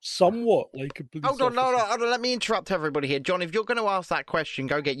look somewhat like a police officer? Hold on. Let me interrupt everybody here, John. If you're going to ask that question,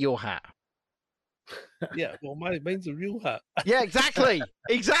 go get your hat. Yeah, well, mine's a real hat. Yeah, exactly.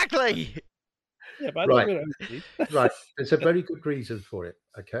 Yeah, but right. There's a very good reason for it.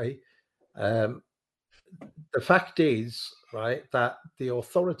 Okay. The fact is, right, that the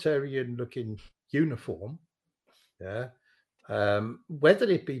authoritarian-looking uniform, whether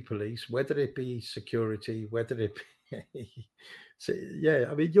it be police, whether it be security, whether it be,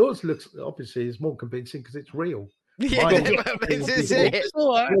 I mean, yours looks obviously is more convincing because it's real. Yours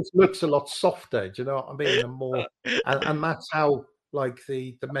looks a lot softer. Do you know what I mean? And more, and that's how. Like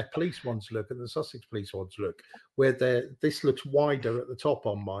the Met Police ones look and the Sussex Police ones look, where this looks wider at the top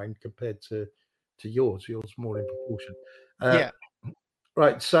on mine compared to yours. Yours more in proportion.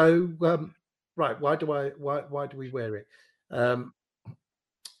 Right. So why do we wear it?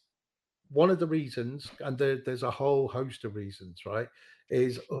 One of the reasons, and there's a whole host of reasons, right,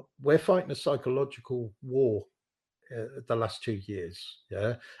 is we're fighting a psychological war the last 2 years.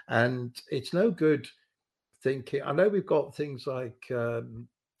 Yeah, and it's no good thinking. I know we've got things like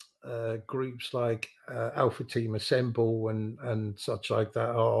groups like Alpha Team Assemble and such like that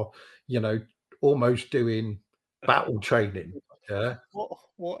are almost doing battle training. Yeah.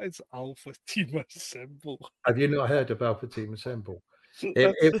 What is Alpha Team Assemble? Have you not heard of Alpha Team Assemble?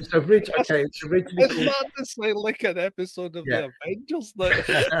 It was originally. Okay, it's originally. It's not just like an episode of the Avengers.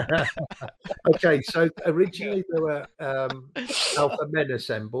 Okay, so originally there were Alpha Men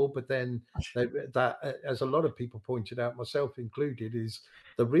Assemble, but then that, as a lot of people pointed out, myself included, is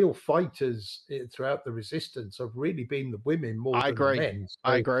the real fighters throughout the resistance have really been the women more than the men. So,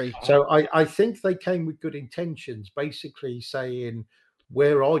 I agree. So I think they came with good intentions, basically saying,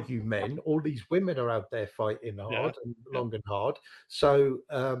 where are you men? All these women are out there fighting hard and long and hard. So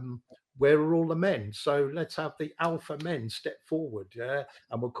where are all the men? So let's have the alpha men step forward,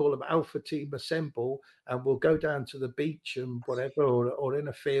 and we'll call them Alpha Team Assemble, and we'll go down to the beach and whatever, or in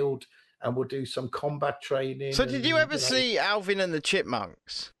a field, and we'll do some combat training. So did you ever see Alvin and the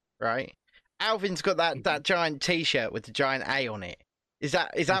Chipmunks? Right, Alvin's got that giant T-shirt with the giant A on it. Is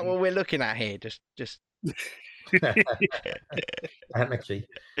that what we're looking at here? Just. Anarchy.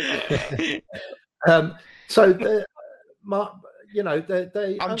 So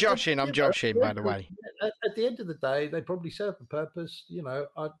I'm joshing, by the way. At the end of the day, they probably serve a purpose.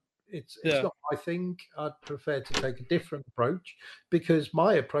 It's not my thing. I'd prefer to take a different approach, because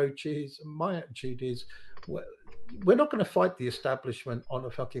my attitude is, we're not going to fight the establishment on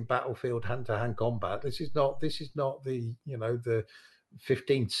a fucking battlefield, hand-to-hand combat. This is not the the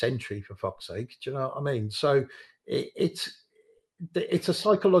 15th century, for fuck's sake. Do you know what I mean? So it's a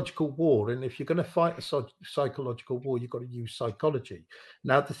psychological war, and if you're going to fight a psychological war, you've got to use psychology.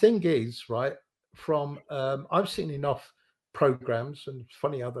 Now the thing is, right, from I've seen enough programs, and it's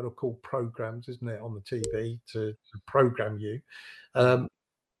funny how they're called programs, isn't it, on the TV to program you,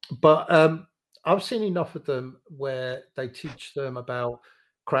 but I've seen enough of them where they teach them about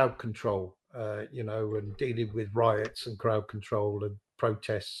crowd control, and dealing with riots and crowd control and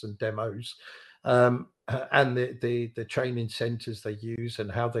protests and demos, and the training centers they use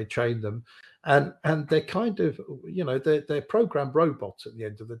and how they train them, and they're kind of, they're programmed robots at the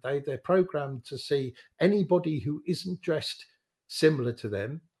end of the day. They're programmed to see anybody who isn't dressed similar to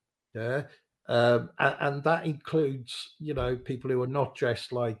them, and that includes people who are not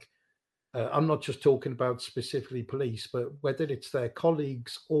dressed like. I'm not just talking about specifically police, but whether it's their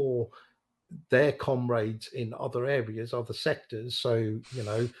colleagues or their comrades in other areas, other sectors. So,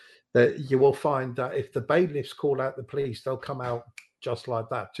 that you will find that if the bailiffs call out the police, they'll come out just like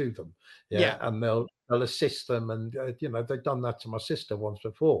that to them. Yeah. And they'll assist them. And they've done that to my sister once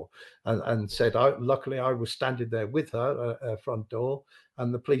before, and said, luckily I was standing there with her at her front door,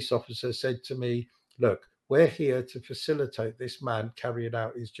 and the police officer said to me, look, we're here to facilitate this man carrying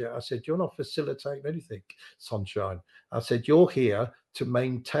out his job. I said, you're not facilitating anything, Sunshine. I said, you're here to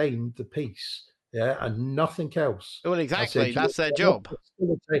maintain the peace. Yeah, and nothing else. Well, exactly. That's their job.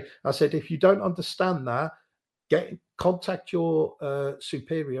 I said, if you don't understand that, contact your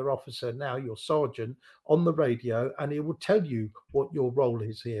superior officer now, your sergeant, on the radio, and he will tell you what your role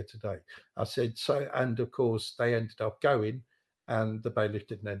is here today. I said, so, and of course, they ended up going, and the bailiff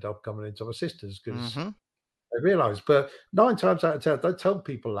didn't end up coming into my sister's because they realised. But 9 times out of 10, they tell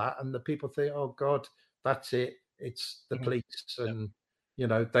people that, and the people think, oh, God, that's it. It's the police. And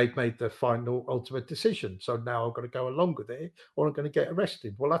they've made the final ultimate decision. So now I've got to go along with it or I'm going to get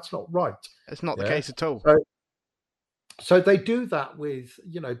arrested. Well, that's not right. It's not the case at all. So they do that with,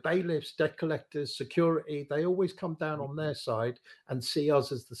 bailiffs, debt collectors, security. They always come down on their side and see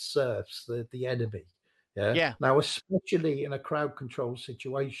us as the serfs, the enemy. Yeah. Now, especially in a crowd control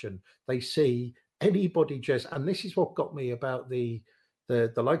situation, they see anybody and this is what got me about the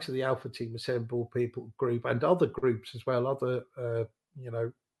likes of the Alpha Team Assemble people group and other groups as well, other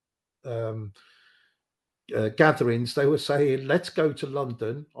gatherings. They were saying, let's go to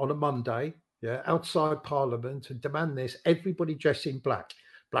London on a Monday, outside Parliament, and demand this. Everybody dressed in black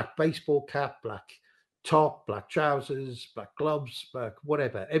baseball cap, black top, black trousers, black gloves, black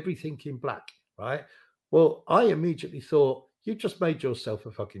whatever, everything in black, right? Well, I immediately thought, you just made yourself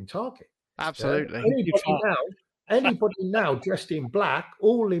a fucking target. Absolutely. Anybody now dressed in black,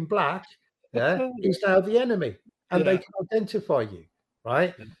 all in black, is now the enemy, and they can identify you,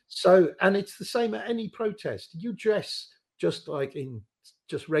 right? So, and it's the same at any protest. You dress just like in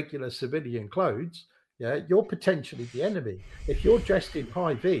just regular civilian clothes, you're potentially the enemy. If you're dressed in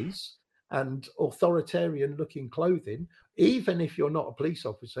high vis and authoritarian looking clothing, even if you're not a police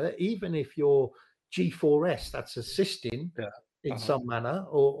officer, even if you're G4S, that's assisting in some manner,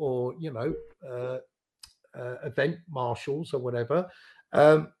 or event marshals or whatever,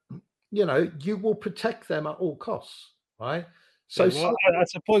 you will protect them at all costs, right? So, I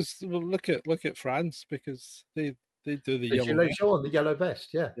suppose we'll look at France, because they do the yellow vest. The yellow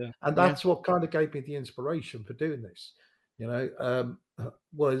vest, and that's what kind of gave me the inspiration for doing this.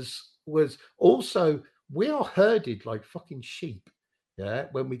 Was also, we are herded like fucking sheep.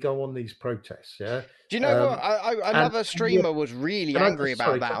 When we go on these protests, Do you know what? Another streamer was really angry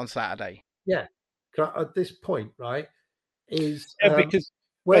about that on Saturday. Yeah, at this point, right, is because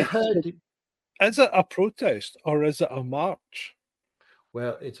we're herded. Is it a protest or is it a march?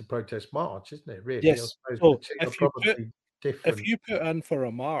 Well, it's a protest march, isn't it? Really? Yes. So if you put in for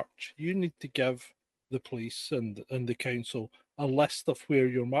a march, you need to give the police and the council a list of where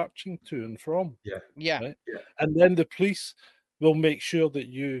you're marching to and from. Yeah. And then the police will make sure that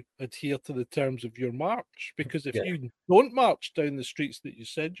you adhere to the terms of your march, because if you don't march down the streets that you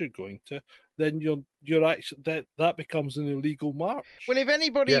said you're going to, then you're actually that becomes an illegal march. Well, if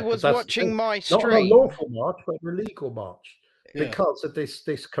anybody was watching my stream, not a lawful march, but an illegal march, because of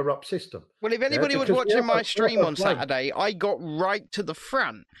this corrupt system. Well, if anybody was watching my stream on Saturday, I got right to the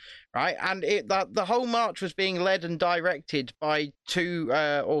front, right, and the whole march was being led and directed by 2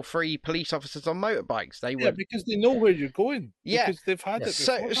 or 3 police officers on motorbikes. They were because they know where you're going. Because they've had it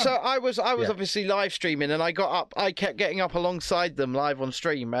before. So I was obviously live streaming, and I kept getting up alongside them live on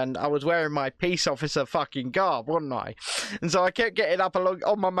stream, and I was wearing my peace officer fucking garb, wasn't I? And so I kept getting up along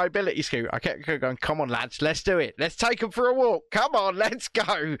on my mobility scooter. I kept going, come on, lads, let's do it. Let's take them for a walk. Come on, let's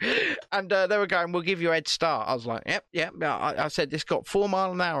go. And they were going, we'll give you a head start. I was like, yep. I said, this got 4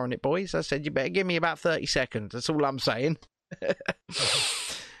 miles an hour on it, boys. I said, you better give me about 30 seconds. That's all I'm saying.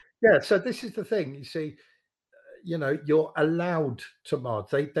 So this is the thing. You see, you're allowed to march.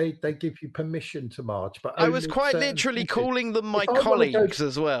 They give you permission to march. But I was quite literally calling them my colleagues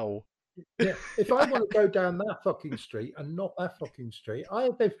as well. Yeah, if I want to go down that fucking street and not that fucking street, I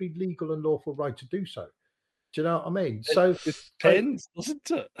have every legal and lawful right to do so. Do you know what I mean? So it depends,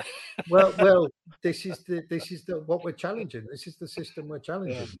 doesn't it? Well, this is what we're challenging. This is the system we're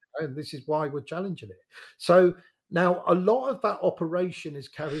challenging, and this is why we're challenging it. So now a lot of that operation is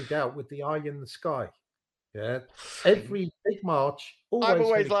carried out with the eye in the sky. Yeah, every big march. I'm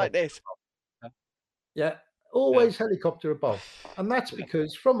always like this. Yeah, always helicopter above, and that's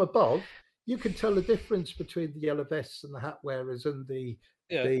because from above you can tell the difference between the yellow vests and the hat wearers and the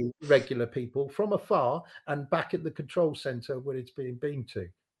regular people from afar and back at the control center where it's being beamed to.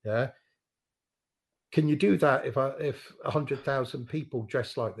 Can you do that if 100,000 people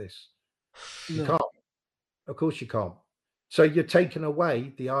dress like this? You can't. Of course you can't. So you're taking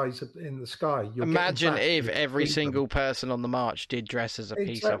away the eyes in the sky. Imagine if every single person on the march did dress as a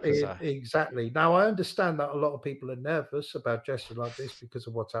peace officer. Exactly. Now, I understand that a lot of people are nervous about dressing like this because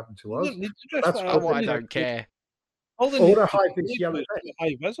of what's happened to us. I don't care. Or a high-vis yellow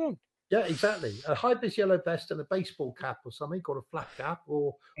vest. Yeah, exactly. A high-vis yellow vest and a baseball cap or something, or a flat cap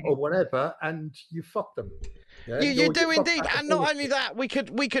or whatever, and you fuck them. Yeah? You do indeed. And not only that, we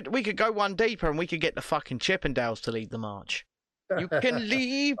could go one deeper and we could get the fucking Chippendales to lead the march. You can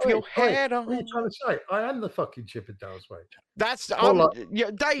leave your head on. What are you trying to say? I am the fucking Chippendales, mate. That's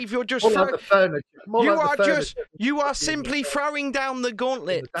Dave. You're just you are simply throwing down the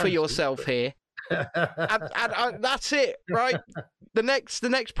gauntlet for yourself here. and that's it, right? The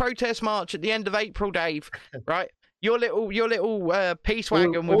next protest march at the end of April, Dave. Right, your little peace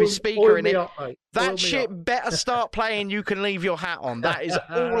wagon with his speaker in it. That shit better start playing. You can leave your hat on. That is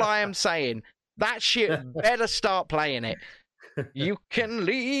all I am saying. That shit better start playing it. You can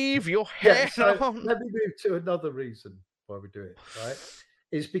leave your head on. Let me move to another reason why we do it. Right,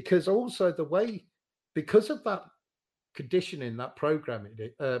 is because also because of that conditioning, that programming,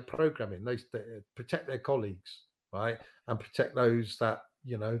 they protect their colleagues, right, and protect those that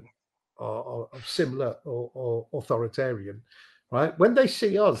are similar or authoritarian, right. When they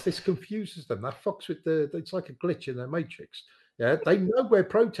see us, this confuses them. That fucks with it's like a glitch in their matrix. Yeah, they know we're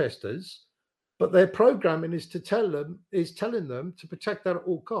protesters, but their programming is telling them to protect that at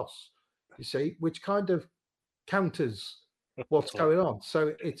all costs. You see, which kind of counters what's going on.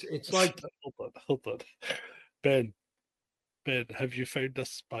 So it's like hold on. Ben, have you found a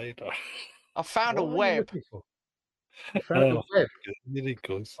spider? I found a web. A web. There it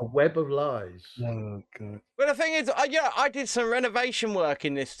goes. A web of lies. Oh god. Well, the thing is, I did some renovation work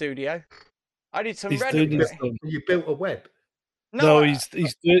in this studio. I did some renovation. You built a web. No, he's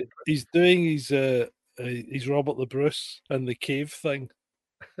doing his Robert the Bruce and the cave thing.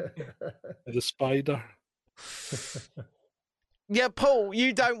 The spider. Yeah, Paul,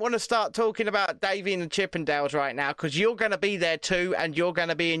 you don't want to start talking about Davey and the Chippendales right now because you're going to be there too, and you're going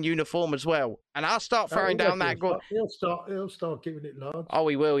to be in uniform as well. And I'll start throwing down that. He'll start giving it large. Oh,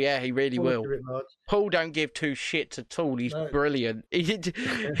 he will. Yeah, he really will. Paul don't give two shits at all. He's brilliant. He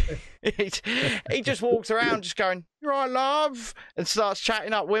just walks around just going, "You're right, love," and starts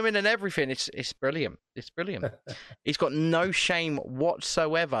chatting up women and everything. It's brilliant. It's brilliant. He's got no shame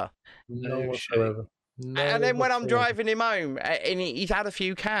whatsoever. No whatsoever. And then when I'm driving him home, and he's had a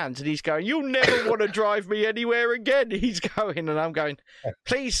few cans, and he's going, "You'll never want to drive me anywhere again." He's going, and I'm going,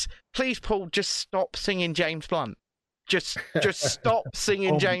 "Please, Paul, just stop singing James Blunt. Just stop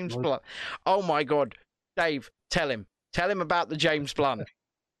singing James Blunt." Oh my God, Dave, tell him about the James Blunt.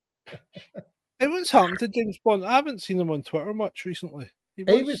 Hey, what's happened to James Blunt? I haven't seen him on Twitter much recently.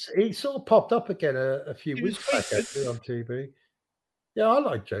 He sort of popped up again a few weeks back actually on TV. Yeah, I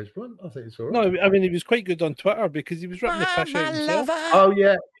like James Blunt. I think it's all right. No, I mean, he was quite good on Twitter because he was ripping the piss out himself. Oh,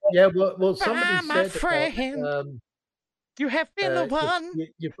 yeah. Well, somebody said about, you have been the one.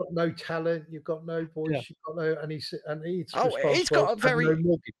 You've got no talent. You've got no voice. Yeah. You've got no... And he's got a very... No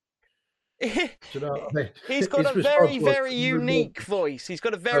mortgage. Do you know what I mean? He's got a very, very unique voice. He's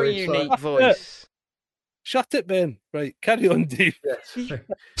got a very unique voice. Shut it, Ben. Right, carry on, Dave. Yes.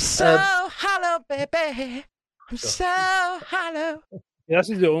 So, hello, baby. I'm so hollow. Yeah,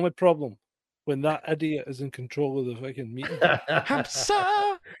 this is the only problem when that idiot is in control of the fucking meeting. I'm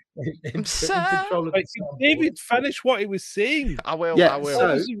so. Right, David, finish what he was saying. I will. Yeah, I will.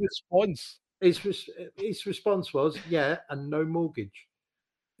 What was his response? His response was, "Yeah, and no mortgage."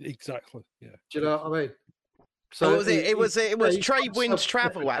 Exactly. Yeah. Do you know what I mean? So it was Trade Winds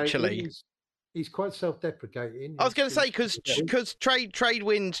Travel actually. He's quite self-deprecating. I was going to say because Trade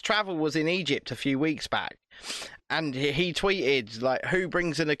Winds Travel was in Egypt a few weeks back, and he tweeted like, "Who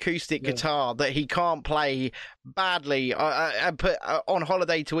brings an acoustic guitar that he can't play badly and put on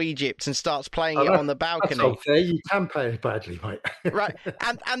holiday to Egypt and starts playing it on the balcony?" That's unfair. You can play it badly, mate. Right,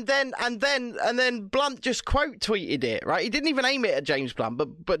 and then Blunt just quote tweeted it. Right, he didn't even aim it at James Blunt,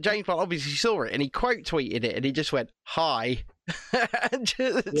 but James Blunt obviously saw it and he quote tweeted it and he just went, "Hi."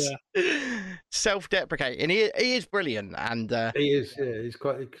 Just self-deprecating. He is brilliant, and he is. Yeah, he's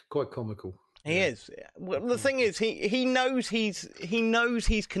quite comical. He is. Well, the thing is, he knows he's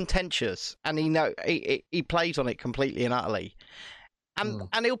contentious, and he plays on it completely and utterly,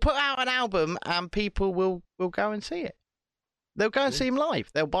 and he'll put out an album, and people will go and see it. They'll go and see him live.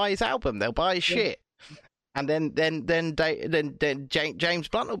 They'll buy his album. They'll buy his shit, and then James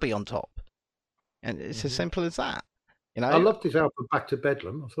Blunt will be on top, and it's as simple as that. You know, I loved his album Back to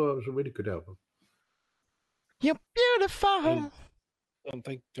Bedlam. I thought it was a really good album. You're beautiful. I don't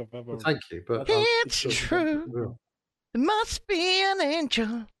think I've ever. Well, thank you, but It's true. Well, There must be an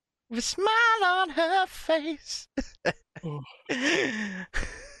angel with a smile on her face. Oh,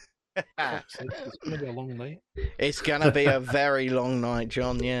 fuck's sake, it's gonna be a long night. It's gonna be a very long night,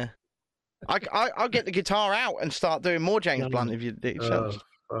 John. Yeah, I'll get the guitar out and start doing more James Yeah, Blunt no. if you do.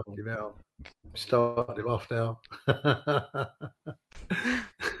 fucking hell. Start him off now.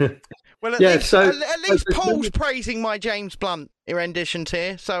 Well, Yeah, at so- least there's Paul's many- praising my James Blunt renditions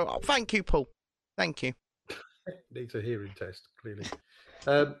here. So thank you, Paul. Thank you. Needs a hearing test, clearly.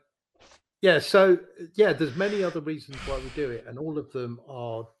 There's many other reasons why we do it, and all of them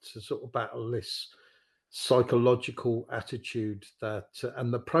are to sort of battle this psychological attitude that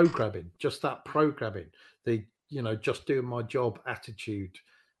and the programming, just that programming, the just doing my job attitude,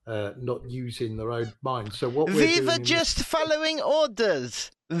 not using their own mind. So what we're Viva doing just following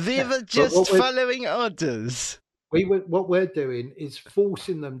orders. Viva but just what we're- following orders. what we're doing is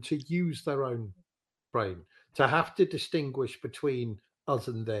forcing them to use their own brain, to have to distinguish between us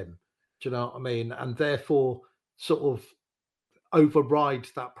and them. Do you know what I mean? And therefore sort of override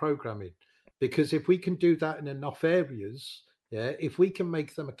that programming. Because if we can do that in enough areas, if we can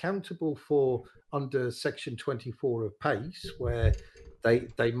make them accountable for under Section 24 of PACE, where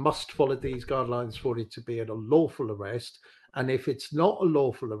they must follow these guidelines for it to be a lawful arrest, and if it's not a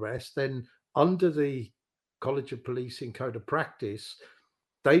lawful arrest, then under the College of Policing Code of Practice,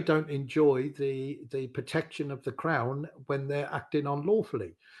 they don't enjoy the protection of the Crown when they're acting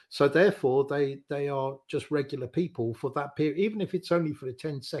unlawfully. So therefore, they are just regular people for that period, even if it's only for a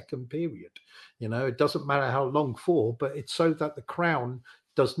 10-second period. It doesn't matter how long for, but it's so that the Crown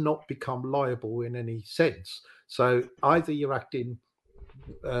does not become liable in any sense. So either you're acting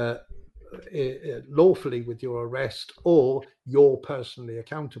lawfully with your arrest, or you're personally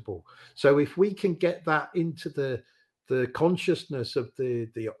accountable. So if we can get that into the consciousness of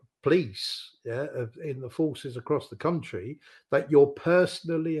the police, in the forces across the country, that you're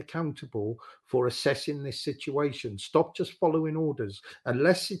personally accountable for assessing this situation. Stop just following orders,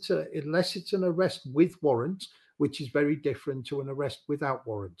 unless it's an arrest with warrant, which is very different to an arrest without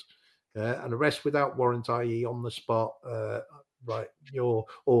warrant. An arrest without warrant, i.e., on the spot, right?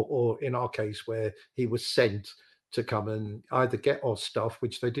 Or in our case, where he was sent to come and either get our stuff,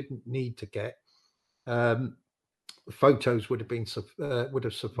 which they didn't need to get. Photos would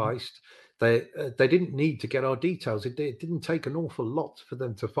have sufficed. They didn't need to get our details. It didn't take an awful lot for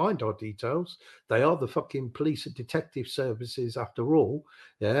them to find our details. They are the fucking police and detective services after all.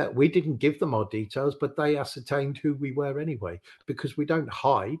 We didn't give them our details, but they ascertained who we were anyway, because we don't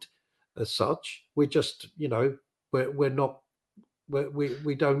hide as such. We're just we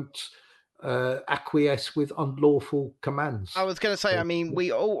don't acquiesce with unlawful commands. I was going to say, I mean,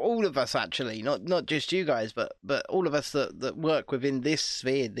 we all of us actually, not just you guys, but all of us that work within this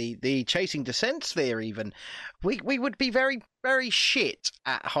sphere, the chasing dissent sphere, even we would be very, very shit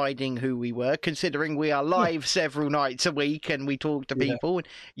at hiding who we were, considering we are live several nights a week and we talk to people. And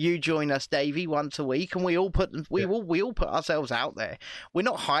you join us, Davey, once a week, and we all put ourselves out there. We're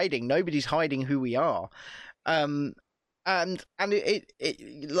not hiding. Nobody's hiding who we are. And it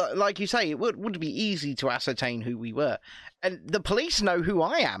like you say, it would be easy to ascertain who we were. And the police know who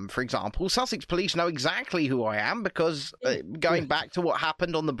I am, for example. Sussex police know exactly who I am because going back to what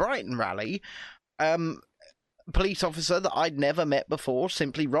happened on the Brighton rally, a police officer that I'd never met before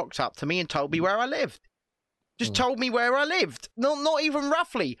simply rocked up to me and told me where I lived. Just told me where I lived. Not even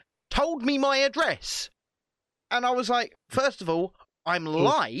roughly. Told me my address. And I was like, first of all, I'm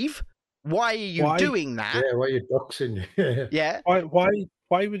live. Why are you doing that? Yeah, why are you doxing? Yeah.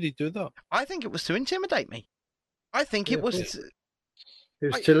 Why would he do that? I think it was to intimidate me. I think it was.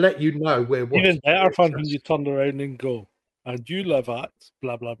 It was to let you know where. Even better fun when you turn around and go, and you live at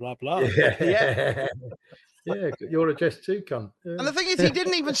blah blah blah blah. Yeah. Yeah, your address too, cunt. Yeah. And the thing is, he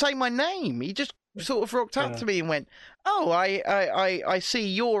didn't even say my name. He just sort of rocked up to me and went, "Oh, I see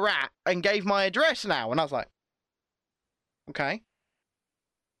you're at," and gave my address now. And I was like, "Okay,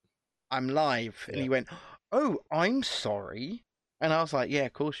 I'm live." And he went, "Oh, I'm sorry." And I was like, "Yeah,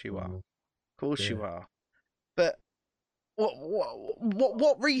 of course you are. Of course you are." But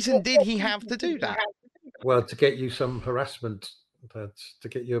what reason did he have to do that? Well, to get you some harassment, to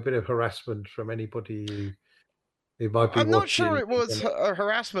get you a bit of harassment from anybody who might be I'm watching. not sure it was a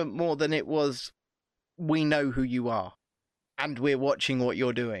harassment more than it was, we know who you are, and we're watching what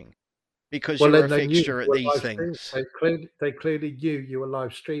you're doing. Because you're a fixture at these things. They clearly knew you were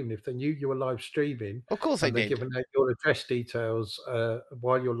live streaming. If they knew you were live streaming, of course they did. Given out your address details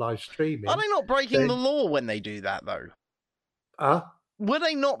while you're live streaming. Are they not breaking the law when they do that, though? Were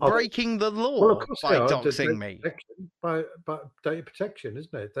they not Are they? breaking the Well, law of course by they are. doxing me? By data protection,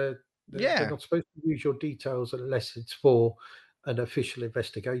 isn't it? They're Yeah. not supposed to use your details unless it's for an official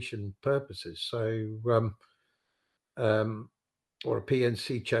investigation purposes. So, or a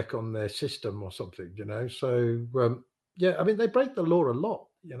PNC check on their system or something, you know. So, yeah, I mean, they break the law a lot,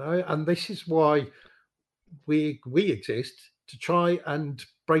 you know, and this is why we exist, to try and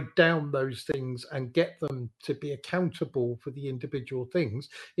break down those things and get them to be accountable for the individual things,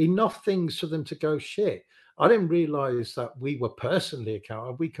 enough things for them to go, shit, I didn't realize that we were personally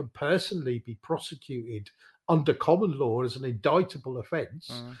accountable. We can personally be prosecuted under common law as an indictable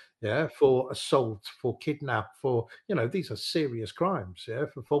offense, yeah, for assault, for kidnap, for, you know, these are serious crimes, yeah,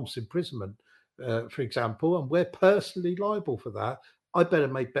 for false imprisonment, for example, and we're personally liable for that. I better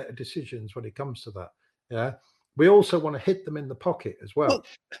make better decisions when it comes to that. Yeah. We also want to hit them in the pocket as well,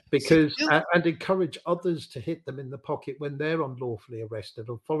 because and encourage others to hit them in the pocket when they're unlawfully arrested,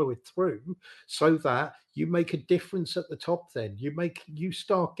 or follow it through, so that you make a difference at the top. Then you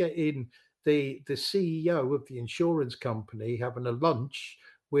start getting the CEO of the insurance company having a lunch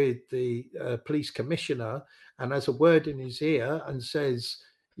with the police commissioner, and has a word in his ear and says,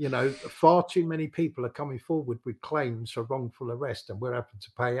 you know, far too many people are coming forward with claims for wrongful arrest and we're having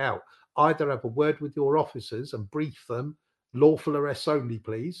to pay out. Either have a word with your officers and brief them, lawful arrests only,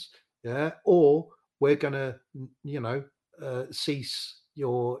 please. Yeah. Or we're going to, you know, cease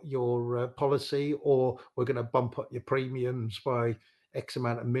your policy, or we're going to bump up your premiums by X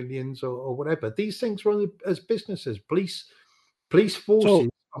amount of millions, or whatever. These things run as businesses. Police forces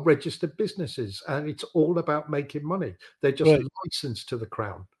are registered businesses, and it's all about making money. They're just licensed to the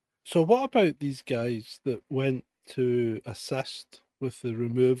crown. So what about these guys that went to assist with the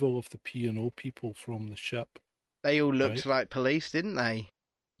removal of the P&O people from the ship? They all looked like police, didn't they?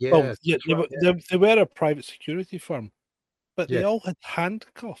 Yeah, well, yeah, they were a private security firm, but they all had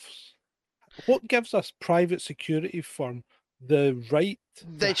handcuffs. What gives us private security firm the right?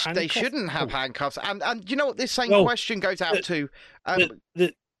 They shouldn't have handcuffs. And you know what? This same question goes out to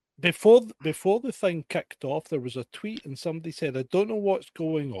before the thing kicked off, there was a tweet and somebody said, I don't know what's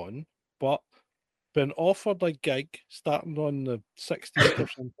going on, but been offered a gig starting on the 16th or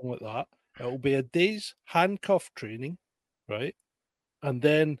something like that. It'll be a day's handcuff training, right? And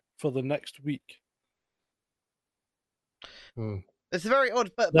then for the next week. It's very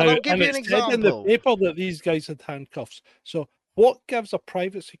odd, but I'll give you an example. Said in the paper that these guys had handcuffs. So what gives a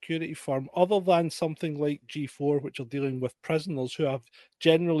private security firm, other than something like G4, which are dealing with prisoners who have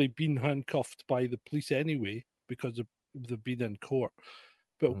generally been handcuffed by the police anyway because they've been in court,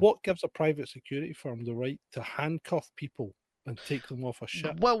 but what gives a private security firm the right to handcuff people and take them off a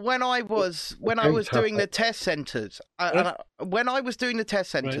ship? Well, when I was doing the test centres,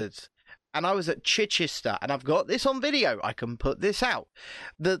 and I was at Chichester, and I've got this on video, I can put this out.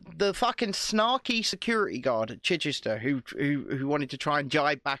 The fucking snarky security guard at Chichester who wanted to try and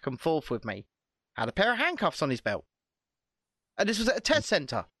jibe back and forth with me had a pair of handcuffs on his belt. And this was at a test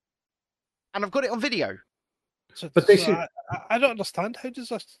centre. And I've got it on video. I don't understand. How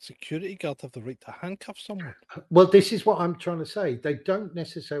does a security guard have the right to handcuff someone? Well, this is what I'm trying to say. They don't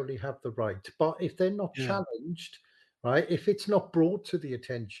necessarily have the right, but if they're not challenged, right, if it's not brought to the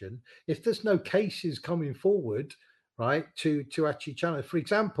attention, if there's no cases coming forward, right, to actually challenge. For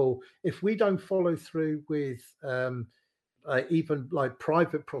example, if we don't follow through with even like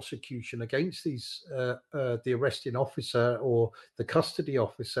private prosecution against these the arresting officer or the custody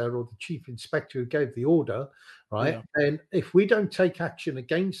officer or the chief inspector who gave the order, right, and if we don't take action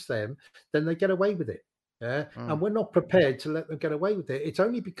against them, then they get away with it. Yeah. And we're not prepared to let them get away with it. It's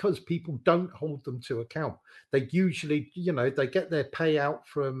only because people don't hold them to account. They usually, you know, they get their payout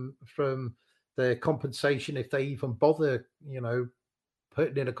from their compensation if they even bother, you know,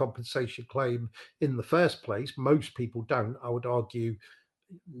 putting in a compensation claim in the first place. Most people don't. I would argue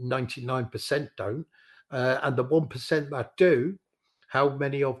 99% don't. And the 1% that do, how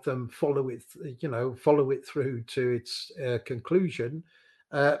many of them follow it through to its conclusion?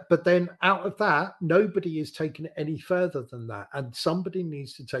 But then out of that, nobody is taking it any further than that. And somebody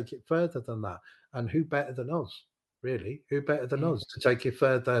needs to take it further than that. And who better than us? Really, who better than us to take it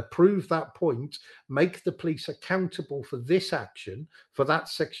further, prove that point, make the police accountable for this action, for that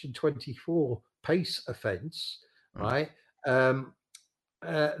Section 24 PACE offence, right? Then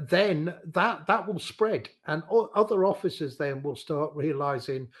that will spread, and other officers then will start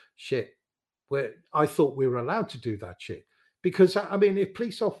realising, shit, I thought we were allowed to do that shit. Because, I mean, if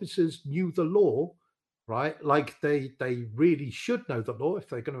police officers knew the law, right, like they really should know the law if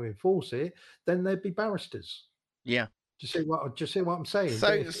they're going to enforce it, then they'd be barristers. Yeah. Do you see what I'm saying?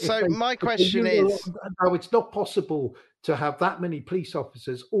 So my question is, no, it's not possible to have that many police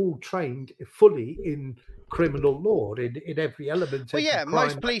officers all trained fully in criminal law in every element. Well, yeah, crime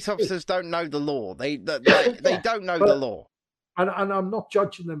most police officers don't know the law. They don't know the law. And I'm not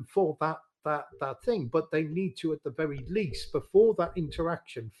judging them for that thing, but they need to, at the very least, before that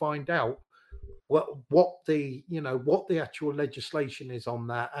interaction, find out what the actual legislation is on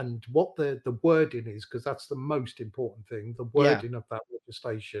that, and what the wording is, because that's the most important thing, the wording of that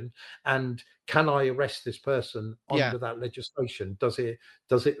legislation. And can I arrest this person under that legislation? Does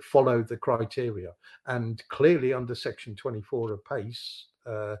it follow the criteria? And clearly under section 24 of PACE,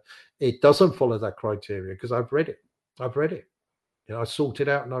 it doesn't follow that criteria, because I've read it. I sorted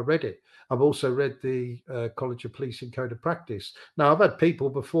out and I read it. I've also read the College of Policing Code of Practice. Now, I've had people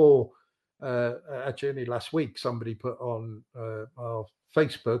before, actually only last week, somebody put on our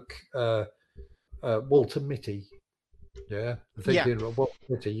Facebook, Walter Mitty. Walter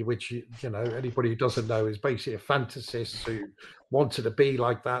Mitty, which, anybody who doesn't know, is basically a fantasist who wanted to be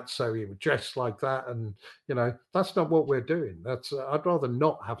like that, so he would dress like that. And, that's not what we're doing. I'd rather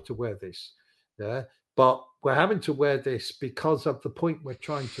not have to wear this. Yeah. But we're having to wear this because of the point we're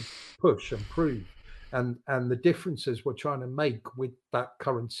trying to push and prove, and the differences we're trying to make with that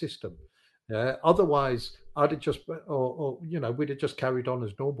current system. Otherwise, I'd have just, we'd have just carried on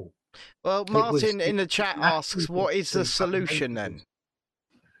as normal. Well, Martin in the chat asks, what is the solution then?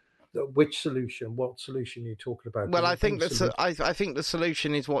 Which solution? What solution are you talking about? Well, I think I think the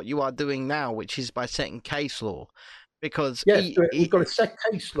solution is what you are doing now, which is by setting case law. Because we've got to set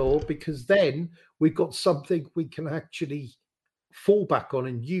case law, because then we've got something we can actually fall back on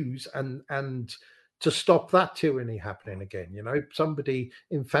and use, and to stop that tyranny happening again. Somebody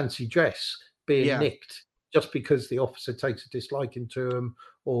in fancy dress being nicked just because the officer takes a disliking to them,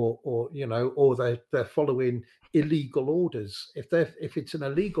 or they're following illegal orders. If it's an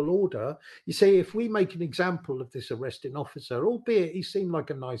illegal order, you say, if we make an example of this arresting officer, albeit he seemed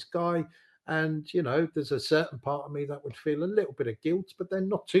like a nice guy, and, there's a certain part of me that would feel a little bit of guilt, but then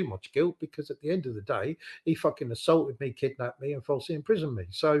not too much guilt, because at the end of the day, he fucking assaulted me, kidnapped me, and falsely imprisoned me.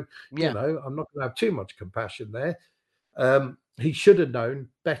 So, I'm not going to have too much compassion there. He should have known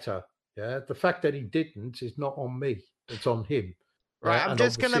better. Yeah. The fact that he didn't is not on me. It's on him. Right. I'm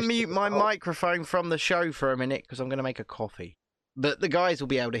just going to mute my microphone from the show for a minute, because I'm going to make a coffee. The guys will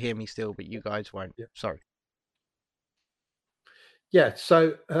be able to hear me still, but you guys won't. Yeah. Sorry. Yeah.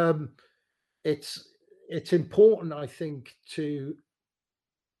 So, it's important, I think, to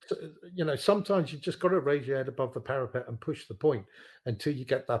sometimes you just got to raise your head above the parapet and push the point until you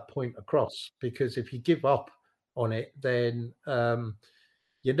get that point across, because if you give up on it, then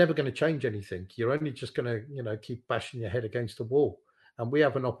you're never going to change anything. You're only just going to keep bashing your head against the wall. And we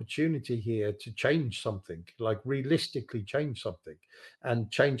have an opportunity here to change something, like realistically change something, and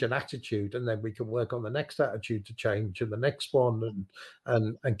change an attitude. And then we can work on the next attitude to change, and the next one,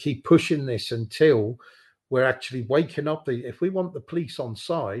 and keep pushing this until we're actually waking up. If we want the police on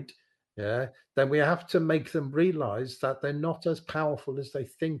side, then we have to make them realize that they're not as powerful as they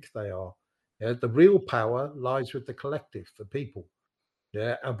think they are. The real power lies with the collective, the people.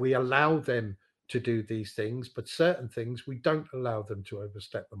 And we allow them to do these things, but certain things we don't allow them to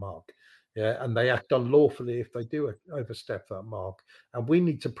overstep the mark. And they act unlawfully if they do overstep that mark. And we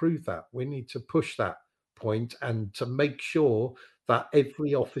need to prove that. We need to push that point, and to make sure that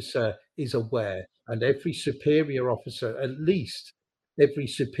every officer is aware, and every superior officer, at least every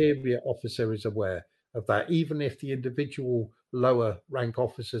superior officer, is aware of that, even if the individual lower rank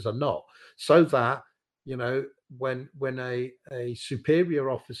officers are not, so that when a superior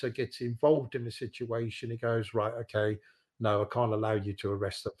officer gets involved in a situation, he goes, right, okay, no, I can't allow you to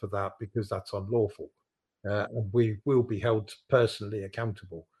arrest them for that, because that's unlawful, and we will be held personally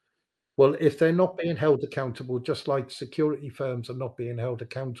accountable. Well, if they're not being held accountable, just like security firms are not being held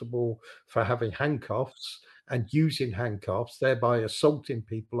accountable for having handcuffs and using handcuffs, thereby assaulting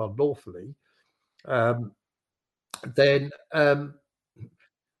people unlawfully, then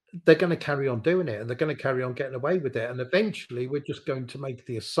they're going to carry on doing it, and they're going to carry on getting away with it. And eventually we're just going to make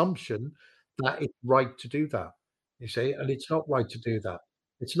the assumption that it's right to do that, you see, and it's not right to do that.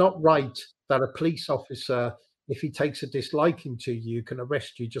 It's not right that a police officer, if he takes a disliking to you, can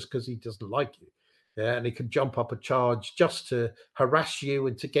arrest you just because he doesn't like you. And he can jump up a charge just to harass you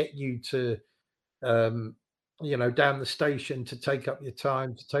and to get you to, down the station, to take up your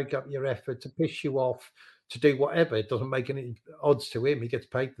time, to take up your effort, to piss you off, to do whatever. It doesn't make any odds to him. He gets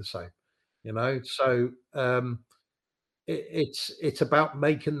paid the same, So it's about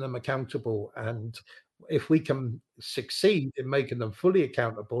making them accountable. And if we can succeed in making them fully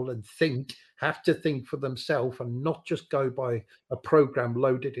accountable and have to think for themselves and not just go by a program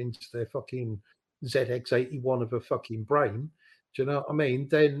loaded into their fucking ZX81 of a fucking brain, do you know what I mean?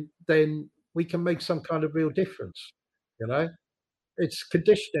 Then we can make some kind of real difference. You know, it's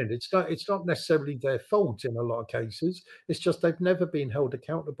conditioning. It's not necessarily their fault in a lot of cases. It's just they've never been held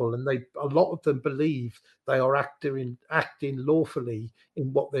accountable, and a lot of them believe they are acting lawfully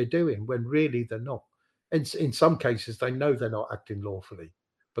in what they're doing when really they're not. And in some cases, they know they're not acting lawfully,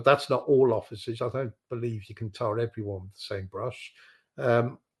 but that's not all officers. I don't believe you can tar everyone with the same brush.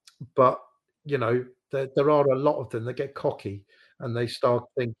 But you know, there are a lot of them that get cocky and they start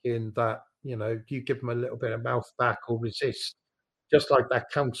thinking that you give them a little bit of mouth back or resist, just like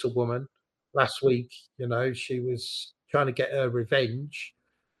that councilwoman last week. She was trying to get her revenge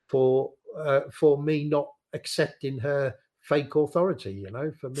for me not accepting her fake authority.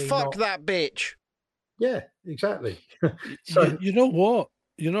 For me Fuck that bitch. Yeah, exactly. So you know what?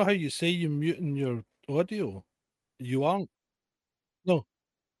 You know how you say you're muting your audio? You aren't. No.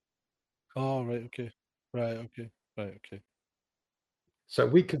 Oh, right. Okay. Right. Okay. Right. Okay. So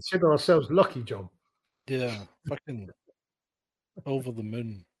we consider ourselves lucky, John. Yeah. Fucking over the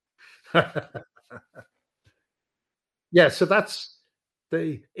moon. Yeah. So that's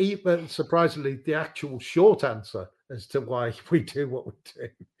even surprisingly the actual short answer as to why we do what we do.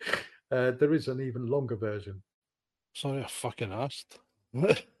 There is an even longer version. Sorry, I fucking asked.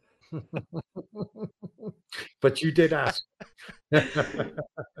 But you did ask.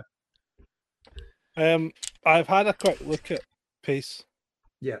 I've had a quick look at Pace.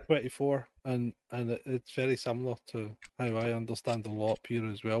 Yeah. 24, and it's very similar to how I understand the law up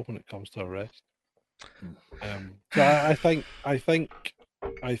here as well when it comes to arrest. So I think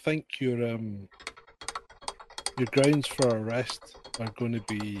your grounds for arrest are going to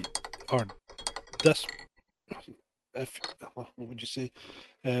be, or this, what would you say,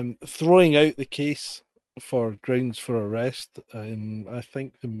 throwing out the case for grounds for arrest. I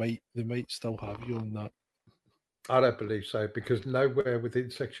think they might still have you on that. I don't believe so, because nowhere within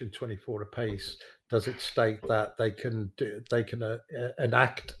Section 24 of PACE does it state that they can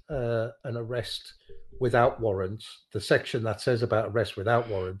enact an arrest without warrants. The section that says about arrest without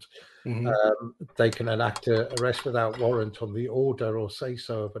warrant, they can enact an arrest without warrant on the order or say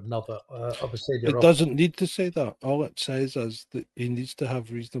so of another of a senior officer. It doesn't need to say that. All it says is that he needs to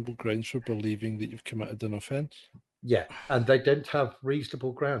have reasonable grounds for believing that you've committed an offence. Yeah, and they didn't have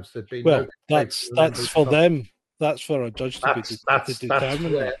reasonable grounds. There'd be that's for them. That's for a judge to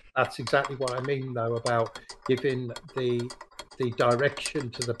determine. That's exactly what I mean, though, about giving the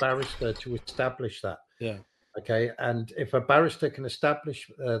direction to the barrister to establish that. Yeah. Okay, and if a barrister can establish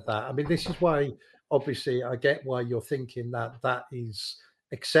that, I mean, this is why, obviously, I get why you're thinking that is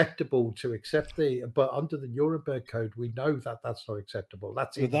acceptable to accept but under the Nuremberg Code, we know that that's not acceptable.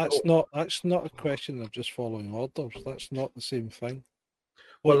 That's not a question of just following orders. That's not the same thing.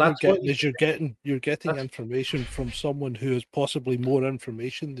 Well, you're getting information from someone who has possibly more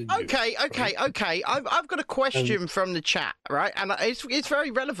information than you. Okay. I've got a question from the chat, right? And it's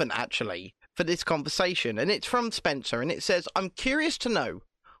very relevant actually for this conversation, and it's from Spencer, and it says, "I'm curious to know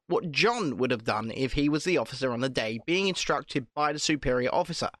what John would have done if he was the officer on the day being instructed by the superior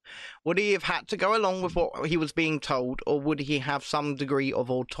officer. Would he have had to go along with what he was being told, or would he have some degree of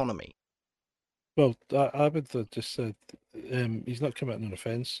autonomy?" Well, I would have just said he's not committing an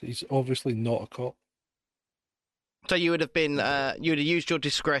offence. He's obviously not a cop. So you would have been, you would have used your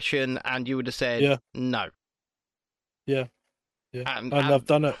discretion, and you would have said no. Yeah. And I've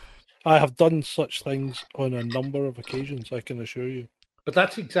done it. I have done such things on a number of occasions, I can assure you. But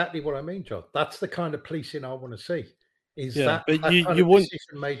that's exactly what I mean, John. That's the kind of policing I want to see. Is that but that you kind of won't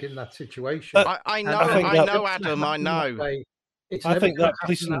decision made in that situation? I know, Adam. I know. It's I never think that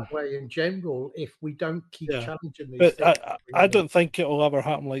happen that way in general if we don't keep challenging these but things. I don't think it will ever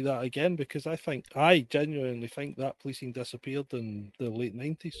happen like that again, because I genuinely think that policing disappeared in the late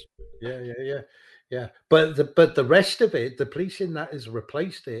 90s. Yeah. But the rest of it, the policing that has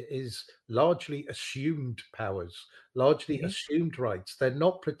replaced it, is largely assumed powers, largely assumed rights. They're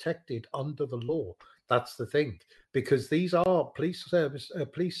not protected under the law. That's the thing, because these are police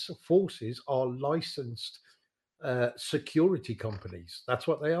forces are licensed security companies. That's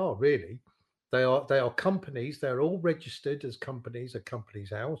what they are, really. They are companies. They're all registered as companies at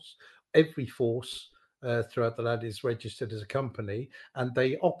Companies House. Every force throughout the land is registered as a company, and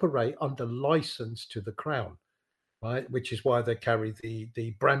they operate under license to the Crown, right? Which is why they carry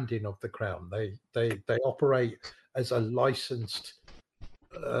the branding of the Crown. They operate as a licensed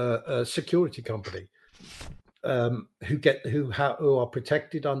security company. who are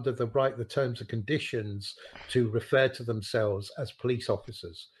protected under the terms and conditions to refer to themselves as police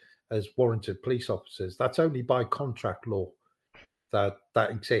officers, as warranted police officers. That's only by contract law that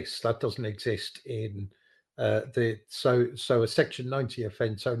exists. That doesn't exist in so a Section 90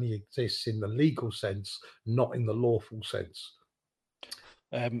 offence only exists in the legal sense, not in the lawful sense.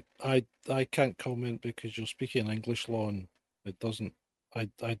 I can't comment because you're speaking English law, and it doesn't. I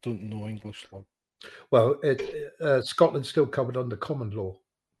don't know English law. Well, Scotland's still covered under common law.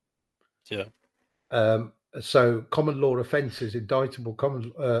 Yeah. So common law offences, indictable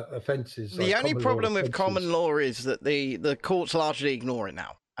common offences. The only problem with common law is that the courts largely ignore it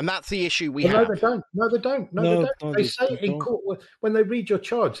now. And that's the issue we have. No, they don't. No, they don't. No, they don't. They say in court, when they read your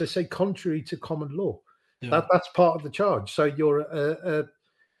charge, they say contrary to common law. Yeah. That's part of the charge. So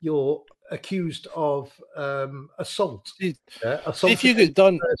you're accused of assault. Assault if you get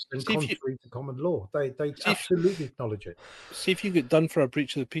done contrary to common law, they absolutely acknowledge it. See if you get done for a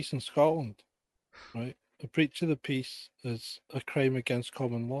breach of the peace in Scotland, right? A breach of the peace is a crime against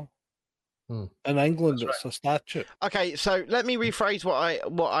common law. In England, it's a statute. Okay, so let me rephrase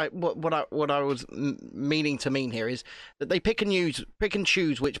what I was meaning to mean here is that they pick and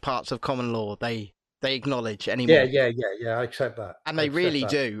choose which parts of common law they acknowledge anymore. Yeah. I accept that, and they really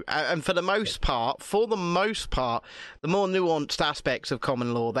do. And for the most part, the more nuanced aspects of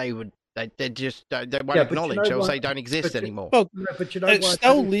common law, they won't acknowledge or say don't exist anymore. Well, but it's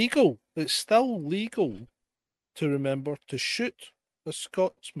still legal. It's still legal to remember to shoot a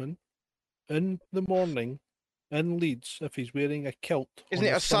Scotsman in the morning in Leeds if he's wearing a kilt. Isn't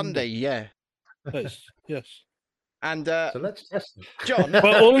it a Sunday? Yeah. Yes. And so let's test it, John.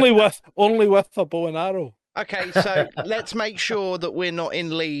 But only with a bow and arrow. Okay, so let's make sure that we're not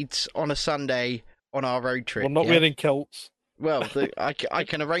in Leeds on a Sunday on our road trip. We're not wearing kilts. Well, I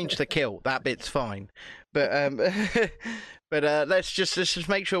can arrange the kilt. That bit's fine. But let's just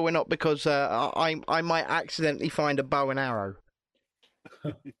make sure we're not, because I might accidentally find a bow and arrow.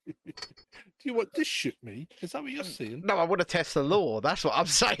 Do you want to shoot me? Is that what you're saying? No, I want to test the law. That's what I'm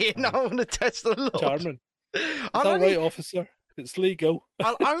saying. I want to test the law. Charming. Is that right, officer? It's legal.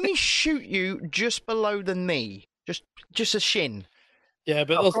 I'll only shoot you just below the knee, just a shin. Yeah,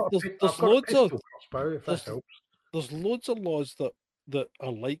 but there's loads of there's loads of laws that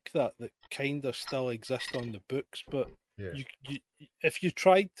are like that kind of still exist on the books, but you if you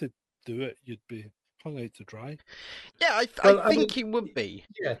tried to do it, you'd be hung out to dry. Yeah, I think it would be.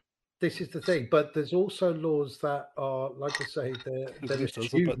 Yeah, this is the thing. But there's also laws that are, like I say,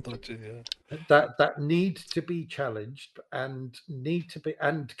 that need to be challenged and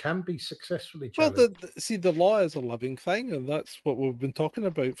can be successfully challenged. Well, the law is a living thing, and that's what we've been talking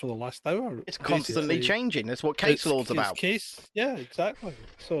about for the last hour. It's constantly changing. That's what case law's about. Yeah, exactly.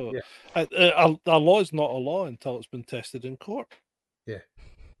 So a law is not a law until it's been tested in court. Yeah.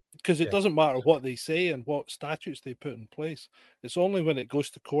 Because it doesn't matter what they say and what statutes they put in place. It's only when it goes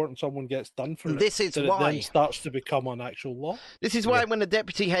to court and someone gets done for it that it then starts to become an actual law. This is why when the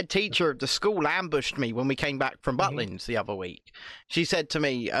deputy head teacher of the school ambushed me when we came back from Butlins the other week, she said to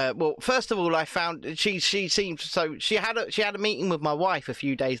me, well, first of all, I found she seemed so she had a meeting with my wife a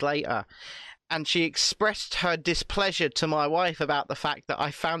few days later. And she expressed her displeasure to my wife about the fact that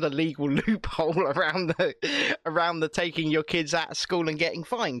I found a legal loophole around the taking your kids out of school and getting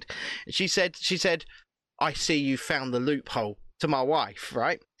fined. She said, I see you found the loophole, to my wife,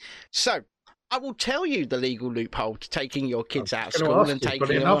 right? So I will tell you the legal loophole to taking your kids out of school and taking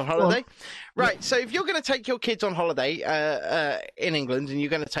them on holiday. Right. So if you're going to take your kids on holiday in England and you're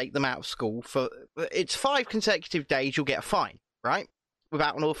going to take them out of school it's 5 consecutive days, you'll get a fine, right?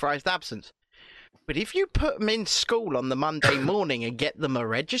 Without an authorised absence. But if you put them in school on the Monday morning and get them a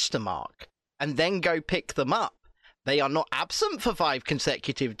register mark and then go pick them up, they are not absent for 5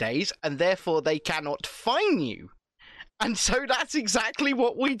 consecutive days and therefore they cannot fine you. And so that's exactly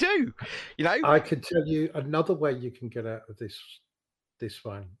what we do. You know, I can tell you another way you can get out of this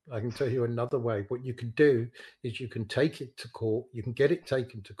fine. I can tell you another way. What you can do is you can take it to court. You can get it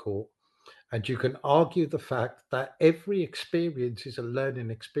taken to court. And you can argue the fact that every experience is a learning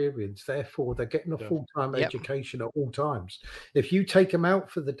experience. Therefore, they're getting a full-time education at all times. If you take them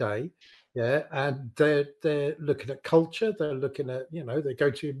out for the day, and they're looking at culture, they're looking at, they go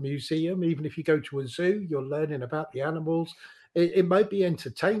to a museum. Even if you go to a zoo, you're learning about the animals. It might be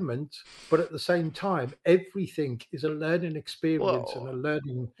entertainment, but at the same time, everything is a learning experience and a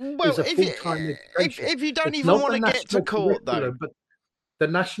learning is a full-time education. If you don't even want to get to court, though. But the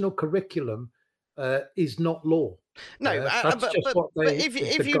national curriculum is not law. No, but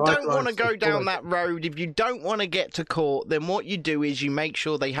if you don't want to go down that road, if you don't want to get to court, then what you do is you make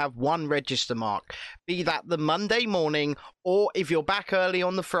sure they have one register mark, be that the Monday morning, or if you're back early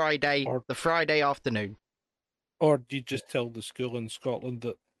on the Friday, the Friday afternoon. Or do you just tell the school in Scotland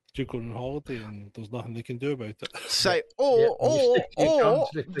that you're going on holiday and there's nothing they can do about it? So, or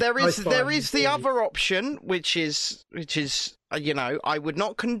there is the other option, which is I would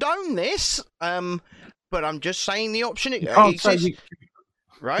not condone this, but I'm just saying the option exists.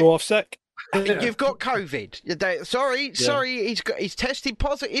 Right? Go off sick. You've got COVID. Sorry, he's tested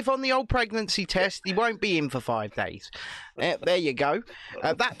positive on the old pregnancy test. He won't be in for 5 days. There you go.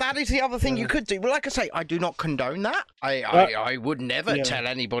 That is the other thing you could do. Well, like I say, I do not condone that. I would never tell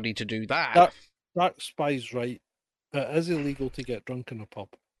anybody to do that. That Spy's right. It is illegal to get drunk in a pub.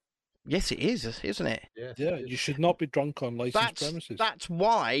 Yes, it is, isn't it? Yeah, you should not be drunk on licensed premises. That's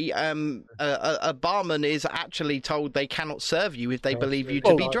why a barman is actually told they cannot serve you if they believe you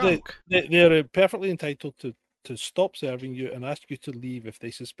to be drunk. They're perfectly entitled to stop serving you and ask you to leave if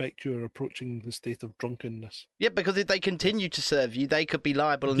they suspect you are approaching the state of drunkenness. Yeah, because if they continue to serve you, they could be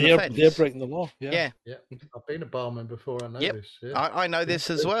liable in offence. They're breaking the law. Yeah. I've been a barman before. I know this. Yeah. I know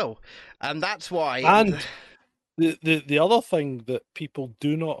this as well, and that's why. And the other thing that people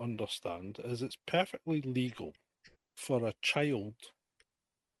do not understand is it's perfectly legal for a child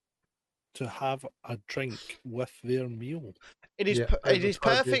to have a drink with their meal. It is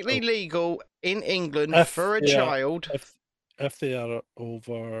perfectly legal in England for a child if they are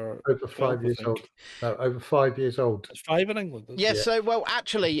over 5 years old. No, over 5 years old. It's 5 in England. Yes, so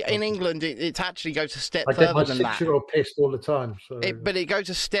actually in England it actually goes a step further than that. I get my 6-year-old pissed all the time. So. But it goes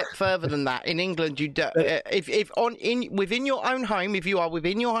a step further than that. In England, you do, within your own home, if you are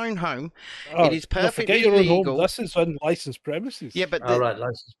within your own home, it is perfectly legal. This is unlicensed premises. Yeah, but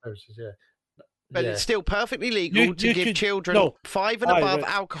licensed premises. Yeah. But it's still perfectly legal to give children 5 and above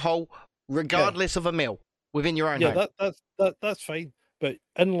alcohol, regardless of a meal. Within your own home. That's fine. But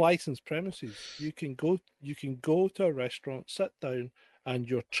in licensed premises, you can go to a restaurant, sit down, and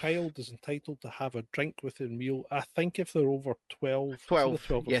your child is entitled to have a drink with their meal. I think if they're over 12. 12.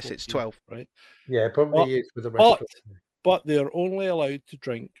 12 yes, 14, it's 12. Right? Yeah, probably is with a restaurant. But they're only allowed to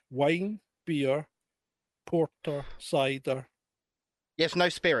drink wine, beer, porter, cider. Yes, no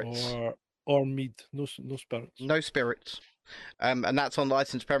spirits. Or mead. No spirits. No spirits. And that's on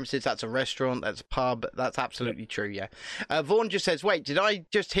licensed premises. That's a restaurant. That's a pub. That's absolutely true. Yeah. Vaughan just says, "Wait, did I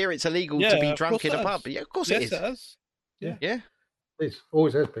just hear it's illegal to be drunk in a pub?" Yeah, of course it is. Yes, it is. Yeah. It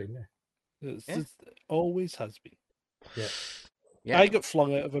always has been. It always has been. Yeah. I got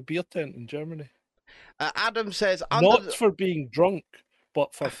flung out of a beer tent in Germany. Adam says, not for being drunk,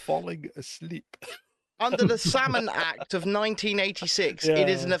 but for falling asleep. Under the Salmon Act of 1986, it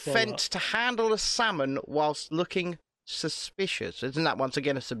is an offence to handle a salmon whilst looking suspicious. Isn't that once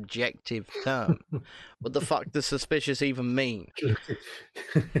again a subjective term? What the fuck does suspicious even mean?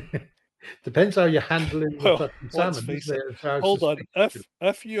 Depends how you're handling the fucking salmon. Hold on.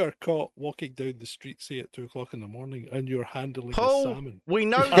 If you are caught walking down the street, say at 2 o'clock in the morning, and you're handling a salmon, we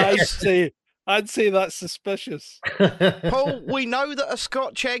know this. I'd say that's suspicious. Paul, we know that a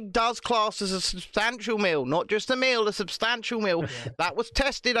Scotch egg does class as a substantial meal, not just a meal, a substantial meal. That was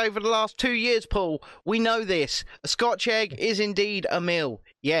tested over the last 2 years, Paul. We know this. A Scotch egg is indeed a meal.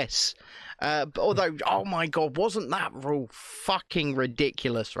 Yes. Although, oh my God, wasn't that rule fucking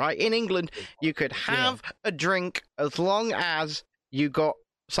ridiculous, right? In England, you could have a drink as long as you got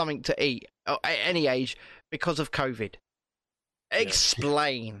something to eat at any age because of COVID.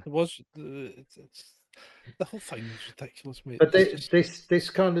 Explain. It was the whole thing was ridiculous, mate. But this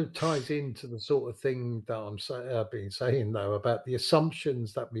kind of ties into the sort of thing that I've been saying though about the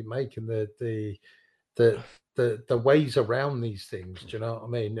assumptions that we make and the ways around these things. Do you know what I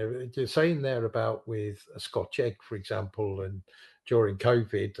mean? You're saying there about with a Scotch egg, for example, and during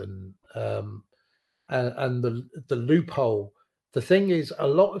COVID and the loophole. The thing is, a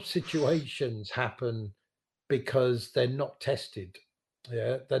lot of situations happen because they're not tested.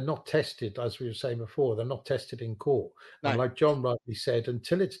 Yeah, they're not tested, as we were saying before. They're not tested in court. No. And like John rightly said,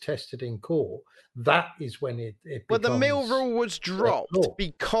 until it's tested in court, that is when it becomes... the meal rule was dropped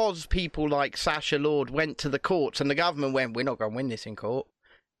because people like Sacha Lord went to the courts and the government went, we're not going to win this in court.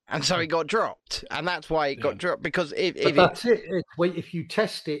 And so it got dropped. And that's why it got dropped. Because that's it. If you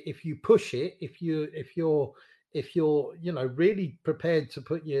test it, if you push it, if you're really prepared to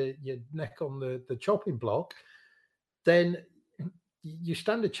put your neck on the chopping block, then you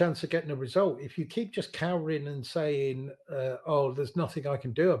stand a chance of getting a result. If you keep just cowering and saying, there's nothing I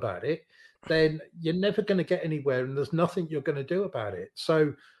can do about it, then you're never going to get anywhere and there's nothing you're going to do about it.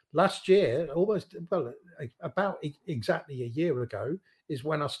 So last year, about exactly a year ago, is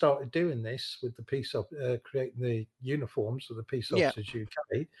when I started doing this with the peace of creating the uniforms for the Peace Officers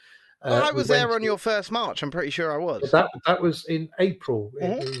UK. Well, I was there on your first march. I'm pretty sure I was. That was in April.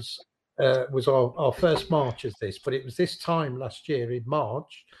 Mhm. It was our first march as this, but it was this time last year in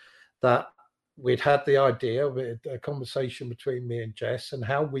March that we'd had the idea of a conversation between me and Jess and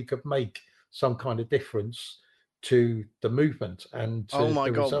how we could make some kind of difference to the movement. And Oh my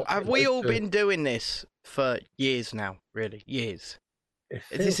the God, result, have we all been doing this for years now? Really, years.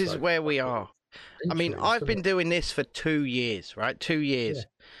 This is where we are. I mean, I've been doing this for 2 years, right? 2 years,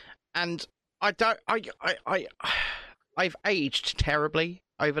 and I've aged terribly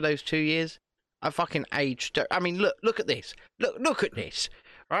over those 2 years. I fucking aged. I mean, look at this. Look at this.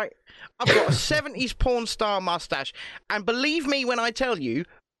 Right? I've got a 70s porn star mustache, and believe me when I tell you,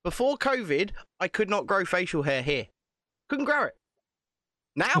 before COVID, I could not grow facial hair here. Couldn't grow it.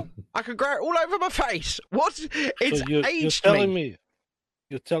 Now I could grow it all over my face. What? It's So you're aged telling me.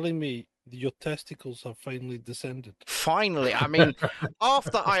 You're telling me your testicles have finally descended. Finally, I mean,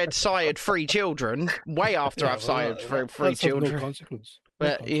 after I had sired 3 children, way after I've sired three children. No consequence.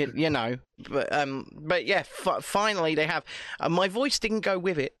 But you know, but yeah, finally they have. My voice didn't go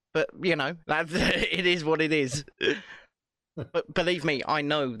with it, but you know, it is what it is. But believe me, I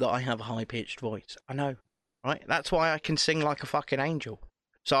know that I have a high-pitched voice. I know, right? That's why I can sing like a fucking angel.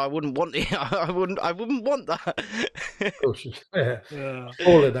 So I wouldn't want the, I wouldn't want that. Of course, yeah.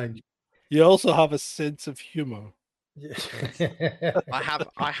 All an angel. You also have a sense of humor. I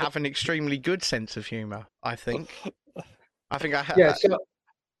have an extremely good sense of humor. I think I have. Yeah, so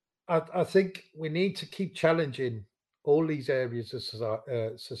I think we need to keep challenging all these areas of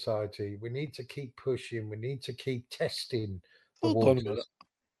society. We need to keep pushing. We need to keep testing the waters.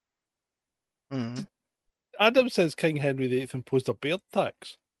 Adam says King Henry VIII imposed a beard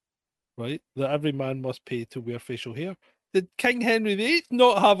tax, right? That every man must pay to wear facial hair. Did King Henry VIII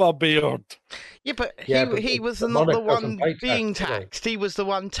not have a beard? Yeah, but he was not the one being taxed. He was the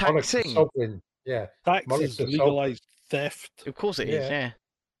one taxing. Sovereign. Yeah, taxes legalized theft. Of course it is. Yeah,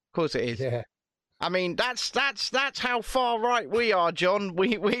 of course it is. Yeah. I mean, that's how far right we are, John.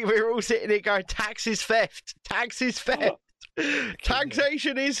 We're all sitting here going, tax is theft. Tax is theft.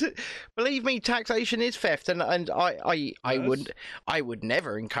 Taxation is, believe me, taxation is theft, and I would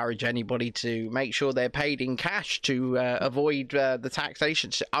never encourage anybody to make sure they're paid in cash to avoid the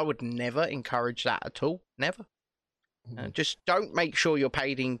taxation. I would never encourage that at all. Never. Just don't make sure you're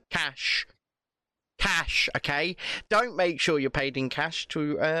paid in cash. Okay? Don't make sure you're paid in cash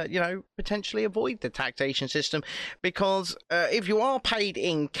to, potentially avoid the taxation system, because if you are paid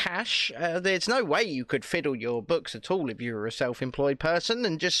in cash, there's no way you could fiddle your books at all if you were a self-employed person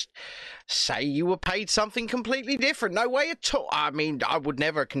and just say you were paid something completely different. No way at all. I mean, I would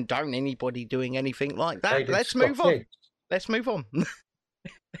never condone anybody doing anything like that. Let's move on. Let's move on.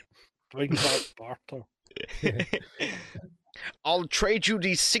 Bring back barter. I'll trade you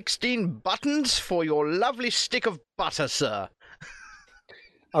these 16 buttons for your lovely stick of butter, sir.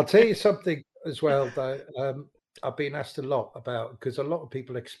 I'll tell you something as well, though. I've been asked a lot about, because a lot of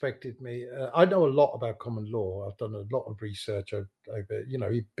people expected me. I know a lot about common law. I've done a lot of research over,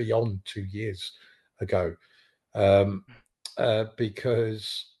 beyond 2 years ago,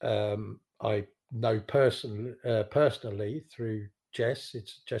 because I know personally through Jess.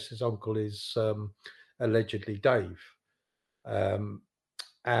 Jess's uncle is allegedly Dave.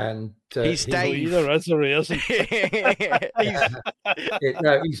 And he's Dave. Either is or he isn't.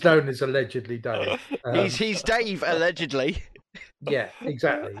 He's known as allegedly Dave. He's Dave allegedly. Yeah,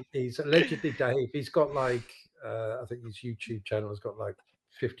 exactly. He's allegedly Dave. He's got I think his YouTube channel has got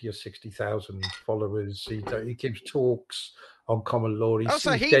 50 or 60,000 followers. He gives talks on common law.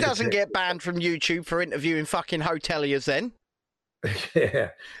 So he doesn't get banned from YouTube for interviewing fucking hoteliers then? Yeah,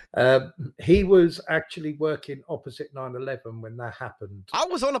 he was actually working opposite 9/11 when that happened. I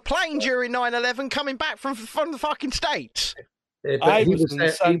was on a plane during 9/11 coming back from the fucking States. I was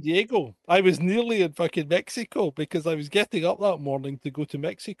in San Diego. I was nearly in fucking Mexico because I was getting up that morning to go to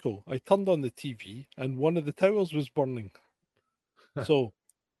Mexico. I turned on the TV and one of the towers was burning. So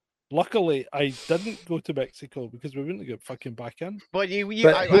luckily I didn't go to Mexico because we wouldn't get fucking back in. But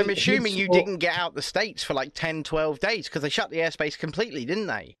I'm assuming you didn't get out the States for 10, 12 days because they shut the airspace completely, didn't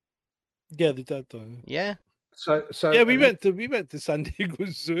they? Yeah, they did. Yeah. So yeah, we went to San Diego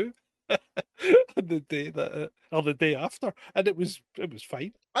Zoo on the day after, and it was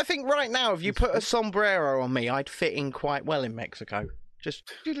fine. I think right now, if you put a sombrero on me, I'd fit in quite well in Mexico.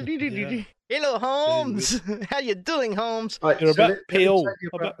 Just yeah. Hello, Holmes. How you doing, Holmes? Right, you're a bit pale.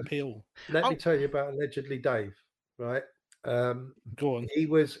 Let me tell you about allegedly Dave. Right, Go on. He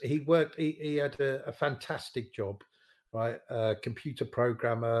had a fantastic job, right? Computer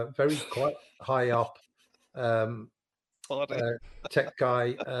programmer, quite high up, tech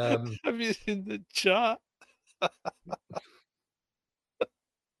guy. Have you seen the chat?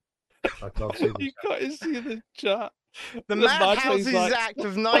 I can't see the You got to see the chat. The Madhouses Act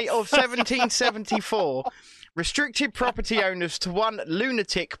of 1774 restricted property owners to one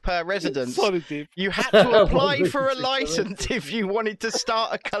lunatic per residence. Sorry, Dave. You had to apply for a license if you wanted to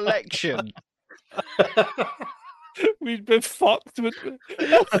start a collection. We'd been fucked with.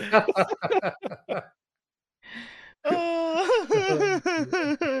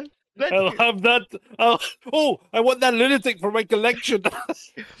 I'll have that. I want that lunatic for my collection.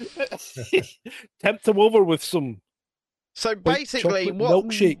 Tempt him over with some. So basically,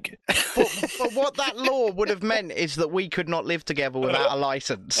 milkshake. But what that law would have meant is that we could not live together without a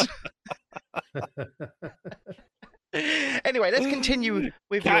license. Anyway, let's continue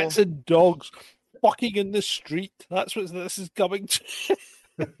with cats and dogs fucking in the street. That's what this is coming to.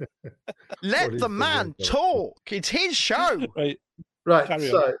 Let the man talk. It's his show. Right.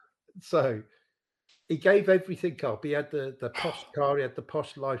 So he gave everything up. He had the posh car. He had the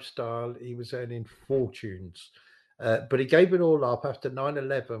posh lifestyle. He was earning fortunes. But he gave it all up after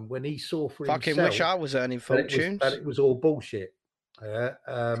 9/11 when he saw for himself. Fucking wish I was earning fortunes. That it was all bullshit.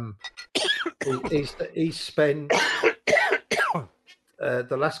 He spent the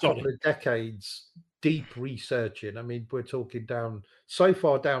last couple of decades deep researching. I mean, we're talking so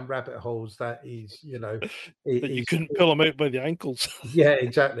far down rabbit holes that he's, that you couldn't pull him out by the ankles. Yeah,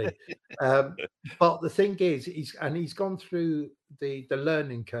 exactly. But the thing is, he's gone through the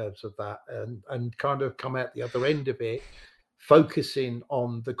learning curves of that and kind of come out the other end of it, focusing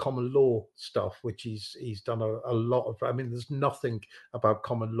on the common law stuff, which he's done a lot of. I mean, there's nothing about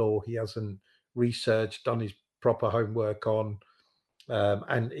common law he hasn't researched, done his proper homework on.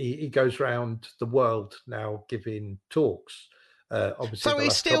 And he goes around the world now giving talks. Obviously, so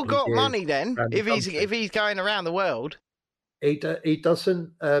he's still got money then. If he's going around the world, he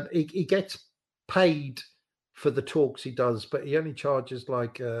doesn't. He gets paid for the talks he does, but he only charges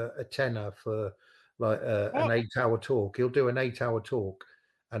like a tenner for like an 8-hour talk. He'll do an 8-hour talk,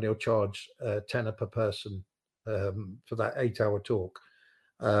 and he'll charge a tenner per person for that 8-hour talk.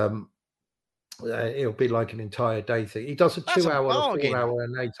 It'll be like an entire day thing. He does a 2-hour, a 4-hour,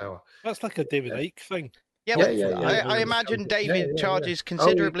 and 8-hour. That's like a David Icke thing. Yeah, I imagine David charges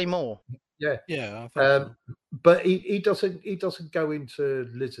considerably more. Yeah. But he doesn't go into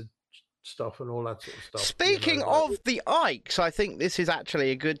lizard stuff and all that sort of stuff. Speaking of the Ikes, I think this is actually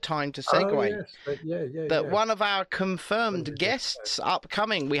a good time to segue. That one of our confirmed guests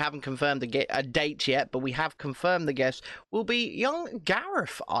upcoming, we haven't confirmed a date yet, but we have confirmed the guest, will be young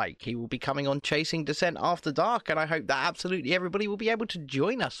Gareth Ike. He will be coming on Chasing Descent After Dark, and I hope that absolutely everybody will be able to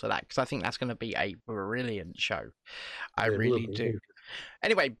join us for that, because I think that's going to be a brilliant show. I really do.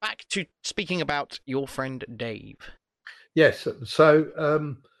 Anyway, back to speaking about your friend Dave. Yes,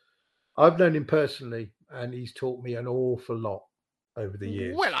 so I've known him personally, and he's taught me an awful lot over the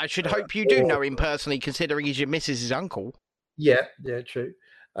years. Well, I should hope you do know him personally, considering he's your missus' uncle. Yeah, true.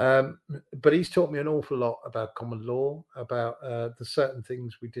 But he's taught me an awful lot about common law, about the certain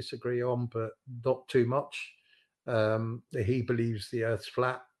things we disagree on, but not too much. He believes the Earth's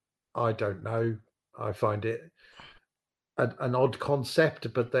flat. I don't know. I find it an odd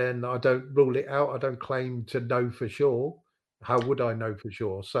concept, but then I don't rule it out. I don't claim to know for sure. How would I know for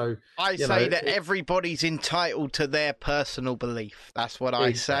sure? So I say that everybody's entitled to their personal belief. That's what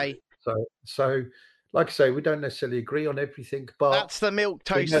I say. So, like I say, we don't necessarily agree on everything, but that's the milk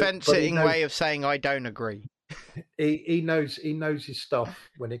toast fence-sitting way of saying I don't agree. He knows his stuff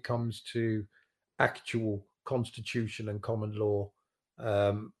when it comes to actual constitution and common law.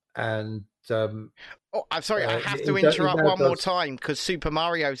 I'm sorry, I have to interrupt one more time because Super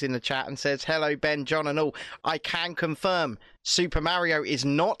Mario's in the chat and says, hello, Ben, John and all. I can confirm Super Mario is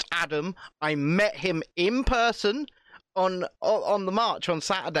not Adam. I met him in person on the march on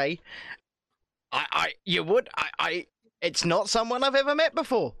Saturday. It's not someone I've ever met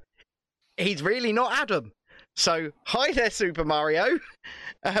before. He's really not Adam. So, hi there, Super Mario.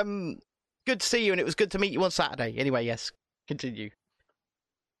 Good to see you, and it was good to meet you on Saturday. Anyway, yes, continue.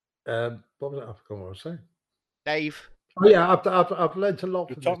 What was it? I forgot what I was saying. Dave. Oh, yeah, I've learned a lot.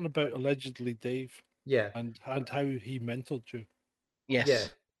 You're talking about allegedly Dave. Yeah. And how he mentored you.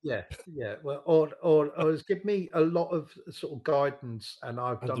 Yes. Yeah. Well, or has given me a lot of sort of guidance, and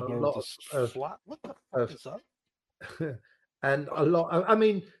I've done a lot of flat. What the fuck is that? And a lot. I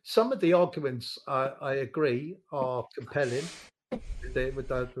mean, some of the arguments I agree are compelling, with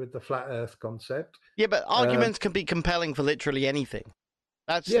the flat Earth concept. Yeah, but arguments can be compelling for literally anything.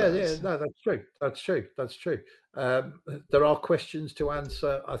 No, that's true. There are questions to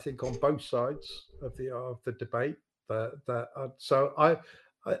answer, I think, on both sides of the debate.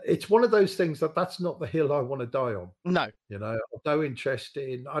 It's one of those things that's not the hill I want to die on. No, I've no interest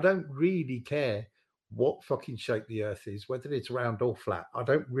in. I don't really care what fucking shape the Earth is, whether it's round or flat. I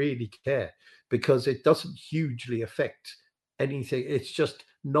don't really care because it doesn't hugely affect anything. It's just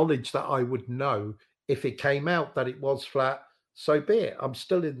knowledge that I would know if it came out that it was flat. So be it. I'm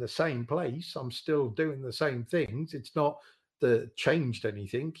still in the same place. I'm still doing the same things. It's not changed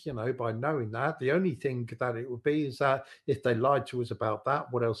anything, by knowing that. The only thing that it would be is that if they lied to us about that,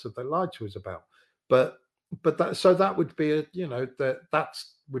 what else have they lied to us about? But that would be that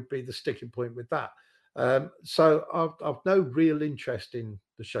would be the sticking point with that. So I've no real interest in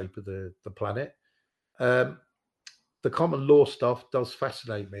the shape of the planet. The common law stuff does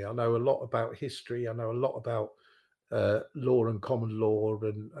fascinate me. I know a lot about history. I know a lot about law and common law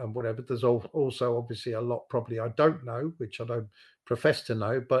and whatever. There's also obviously a lot probably I don't know, which I don't profess to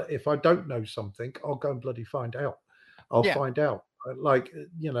know. But if I don't know something, I'll go and bloody find out. I'll find out. Like,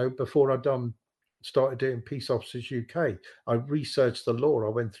 before I started doing Peace Officers UK, I researched the law. I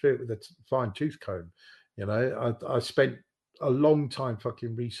went through it with a fine tooth comb. I spent a long time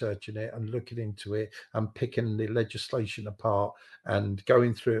fucking researching it and looking into it and picking the legislation apart and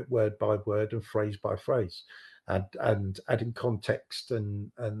going through it word by word and phrase by phrase. And adding context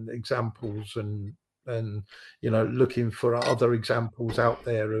and examples and looking for other examples out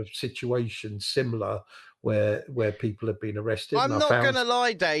there of situations similar where people have been arrested. I'm not going to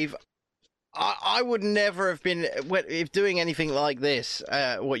lie, Dave. I would never have been, if doing anything like this,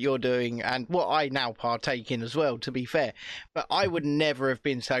 what you're doing and what I now partake in as well, to be fair, but I would never have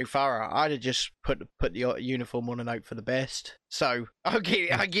been so thorough. I'd have just put your uniform on a note for the best. So I'll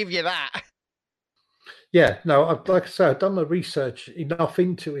give you that. Yeah, no, like I say, I've done the research enough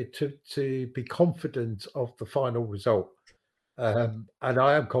into it to be confident of the final result. And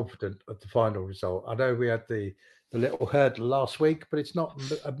I am confident of the final result. I know we had the little hurdle last week, but it's not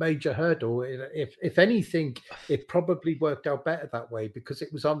a major hurdle. If anything, it probably worked out better that way because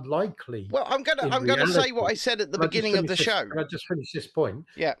it was unlikely. Well, I'm gonna say what I said at the beginning of the show. Can I just finish this point?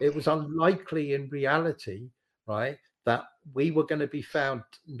 Yeah. It was unlikely in reality, right, that we were going to be found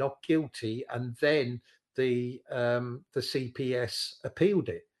not guilty and then the CPS appealed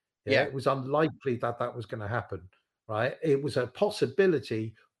it. Yeah. It was unlikely that was going to happen, right? It was a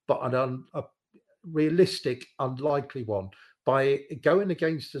possibility, but a realistic, unlikely one. By going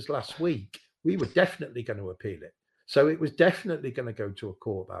against us last week, we were definitely going to appeal it. So it was definitely going to go to a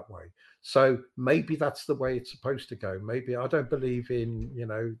court that way. So maybe that's the way it's supposed to go. Maybe I don't believe in,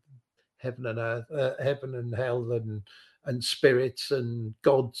 heaven and earth, heaven and hell and spirits and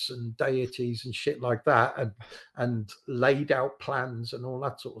gods and deities and shit like that and laid out plans and all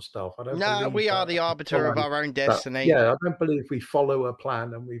that sort of stuff. I don't. No, we are the arbiter of our own destiny. I don't believe we follow a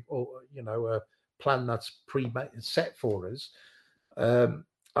plan and a plan that's set for us.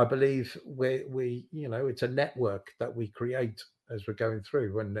 I believe we it's a network that we create as we're going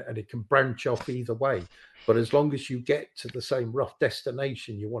through, and it can branch off either way. But as long as you get to the same rough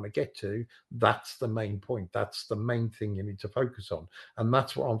destination you want to get to, that's the main point. That's the main thing you need to focus on. And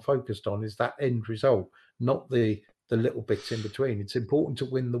that's what I'm focused on, is that end result, not the little bits in between. It's important to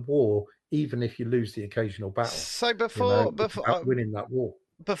win the war, even if you lose the occasional battle. So before winning that war.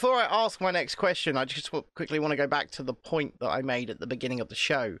 Before I ask my next question, I just quickly want to go back to the point that I made at the beginning of the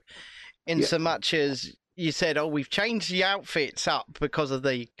show. So much as you said, we've changed the outfits up because of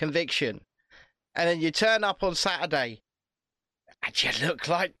the conviction. And then you turn up on Saturday and you look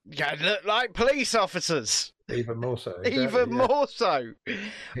like police officers. Even more so. Exactly, more so.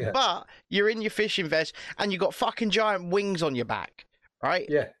 Yeah. But you're in your fishing vest and you've got fucking giant wings on your back, right?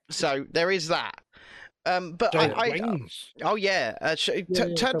 Yeah. So there is that. But wings. Oh yeah. I was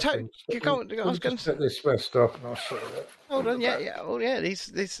going to set this vest up and I'll show you that. Hold on, yeah. Oh yeah,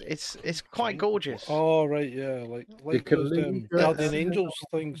 it's quite gorgeous. Oh right, yeah, like those Guardian Angels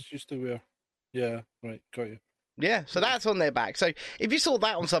things used to wear. Yeah, right, got you. Yeah, so that's on their back. So if you saw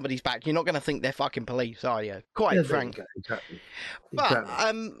that on somebody's back, you're not going to think they're fucking police, are you? Quite frank. Exactly.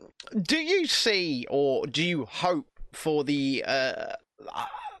 But do you see or do you hope for the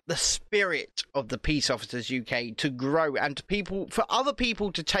spirit of the Peace Officers UK to grow and for other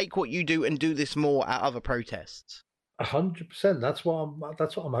people to take what you do and do this more at other protests? 100%. That's what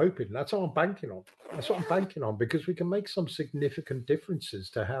I'm hoping. That's what I'm banking on. That's what I'm banking on, because we can make some significant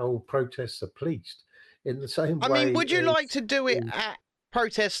differences to how protests are policed. In the same way, I mean, would you like to do it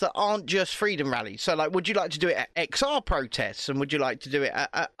protests that aren't just freedom rallies? So, like, would you like to do it at XR protests, and would you like to do it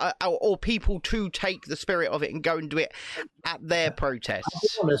or people to take the spirit of it and go and do it at their protests? I'll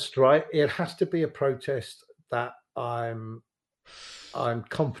be honest, right? It has to be a protest that I'm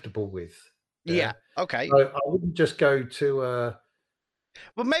comfortable with. Yeah. Okay. So I wouldn't just go to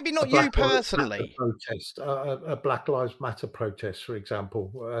Well, maybe not you personally. A Black Lives Matter protest, for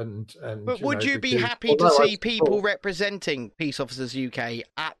example, and but would you be happy to see people representing Peace Officers UK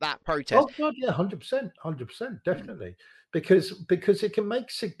at that protest? Oh God, yeah, 100%, definitely, because it can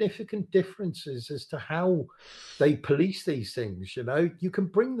make significant differences as to how they police these things. You know, you can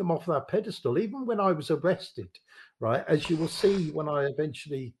bring them off that pedestal. Even when I was arrested, right, as you will see when I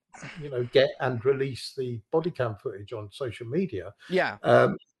eventually, get and release the body cam footage on social media. Yeah.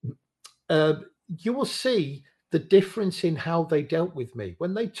 You will see the difference in how they dealt with me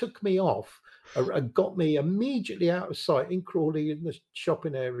when they took me off and got me immediately out of sight in Crawley, in the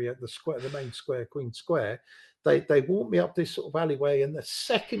shopping area, the main square, Queen Square. They walked me up this sort of alleyway, and the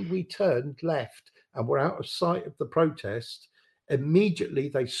second we turned left and were out of sight of the protest, immediately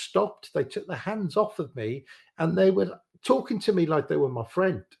they stopped. They took their hands off of me, and they were talking to me like they were my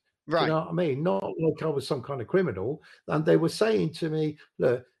friend. Right. You know what I mean? Not like I was some kind of criminal. And they were saying to me,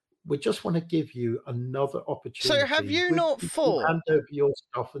 look, we just want to give you another opportunity. So have you not thought... hand over your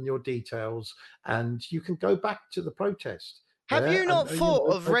stuff and your details, and you can go back to the protest. Have you not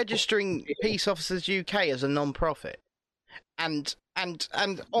thought of registering Peace Officers UK as a non-profit? And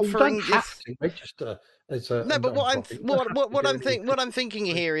offering you don't have to register as a no, but what I'm I'm thinking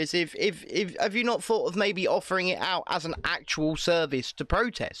here is if have you not thought of maybe offering it out as an actual service to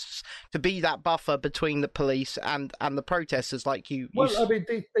protests, to be that buffer between the police and the protesters, like you? I mean,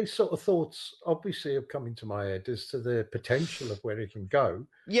 these sort of thoughts obviously have come into my head as to the potential of where it can go,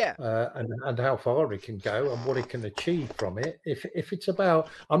 yeah, and how far it can go and what it can achieve from it. If it's about,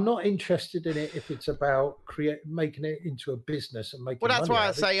 I'm not interested in it. If it's about making it into a business and making, well, that's why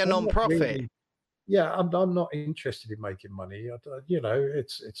I say a non-profit. Yeah, I'm not interested in making money.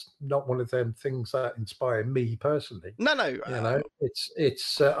 It's not one of them things that inspire me personally. No.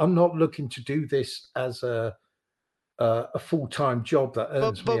 It's I'm not looking to do this as a full-time job that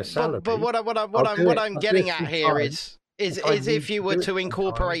earns me a salary. But what I'm getting at here is if you were to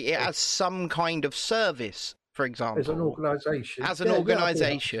incorporate it as some kind of service, for example, as an organisation. At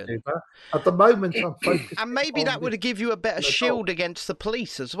the moment, I'm focused, and maybe that would give you a better shield against the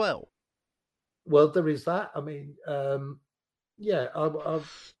police as well. Well, there is that. I mean, I've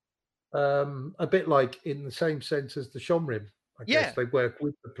a bit like in the same sense as the Shomrim. I guess they work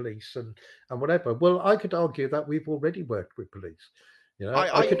with the police and whatever. Well, I could argue that we've already worked with police.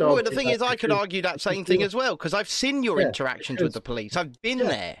 The thing is, I could argue that same thing as well, because I've seen your interactions with the police. I've been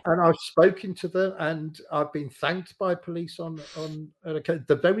there, and I've spoken to them, and I've been thanked by police on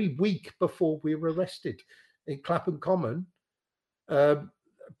the very week before we were arrested in Clapham Common.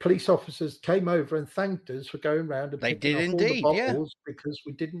 Police officers came over and thanked us for going around and picking up all the bottles, because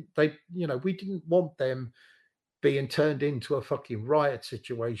we didn't want them being turned into a fucking riot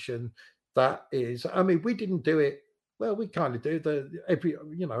situation. That is, I mean, we didn't do it. Well, we kind of do. I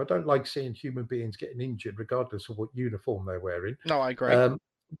don't like seeing human beings getting injured, regardless of what uniform they're wearing. No, I agree.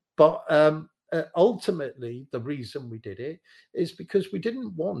 But ultimately, the reason we did it is because we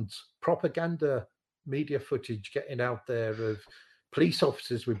didn't want propaganda media footage getting out there of police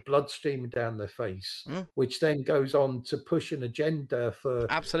officers with blood streaming down their face, which then goes on to push an agenda for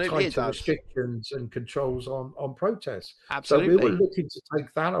tighter restrictions and controls on protests. Absolutely. So we were looking to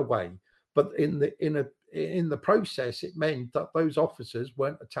take that away, but in the process, it meant that those officers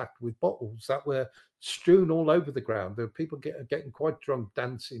weren't attacked with bottles that were strewn all over the ground. There were people getting quite drunk,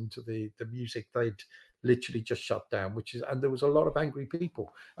 dancing to the music they'd literally just shut down, and there was a lot of angry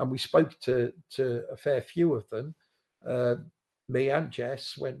people, and we spoke to a fair few of them. Me and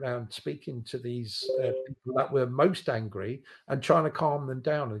Jess went round speaking to these people that were most angry and trying to calm them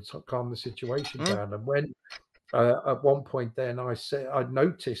down and calm the situation down. And when at one point then I said, I'd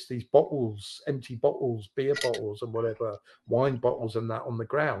noticed these bottles, empty bottles, beer bottles and whatever, wine bottles and that on the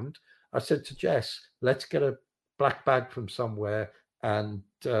ground, I said to Jess, let's get a black bag from somewhere and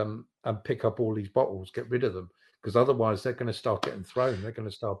pick up all these bottles, get rid of them. Because otherwise they're going to start getting thrown. They're going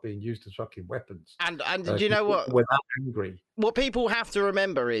to start being used as fucking weapons. And do you know what? We're that angry. What people have to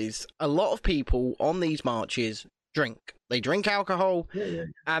remember is a lot of people on these marches drink. They drink alcohol,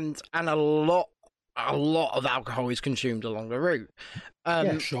 and a lot of alcohol is consumed along the route.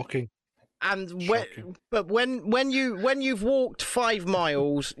 Shocking. And Shocking. when you've walked 5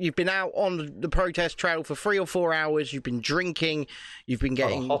 miles, you've been out on the protest trail for 3 or 4 hours, you've been drinking, you've been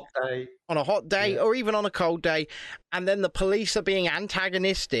getting on a hot day, or even on a cold day, and then the police are being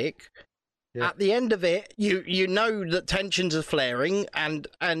antagonistic. Yeah. At the end of it, you know that tensions are flaring and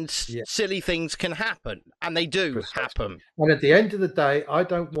silly things can happen, and they do happen. And at the end of the day, I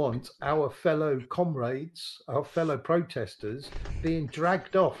don't want our fellow comrades, our fellow protesters, being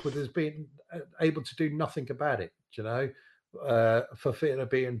dragged off with us being able to do nothing about it, you know, for fear of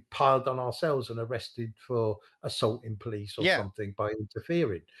being piled on ourselves and arrested for assaulting police or something by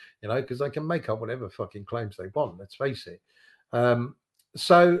interfering, you know, because they can make up whatever fucking claims they want, let's face it.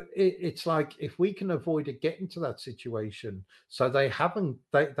 So it's like, if we can avoid it getting to that situation, so they haven't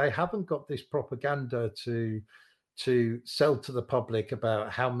got this propaganda to sell to the public about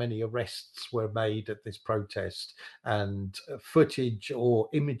how many arrests were made at this protest, and footage or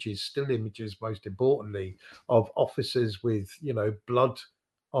images, still images most importantly, of officers with, you know, blood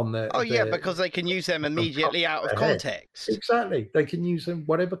on their because they can use them immediately out of context. Exactly, they can use them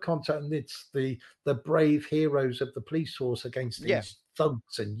whatever context, and it's the brave heroes of the police force against these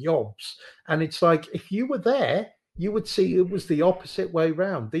thugs and yobs. And it's like, if you were there, you would see it was the opposite way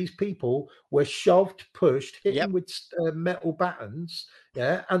round. These people were shoved, pushed, hitting with metal batons,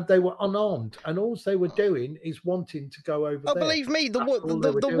 and they were unarmed, and all they were doing is wanting to go over there. Believe me, the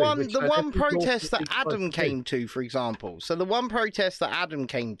one protest that Adam came to, for example. So the one protest that Adam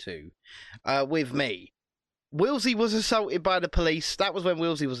came to with me, Wilsey was assaulted by the police. That was when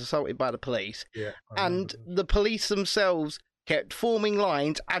Wilsey was assaulted by the police, and the police themselves kept forming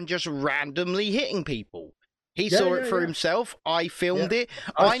lines and just randomly hitting people. He saw it for himself. I filmed it.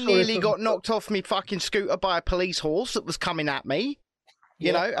 I nearly got knocked off my fucking scooter by a police horse that was coming at me.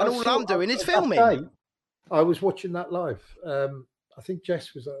 You know, and all I'm doing is filming. I was watching that live. I think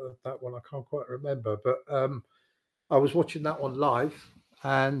Jess was at that one. I can't quite remember, but I was watching that one live,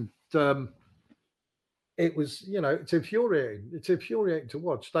 and it was, you know, it's infuriating. It's infuriating to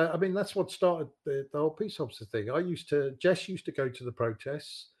watch. I mean, that's what started the whole peace officer thing. Jess used to go to the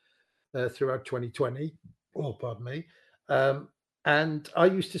protests throughout 2020. Oh, pardon me. And I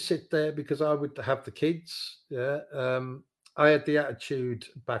used to sit there because I would have the kids. I had the attitude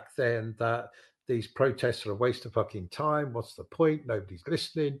back then that these protests are a waste of fucking time. What's the point? Nobody's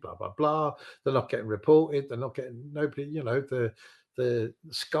listening, blah, blah, blah. They're not getting reported. They're not getting, nobody, you know, the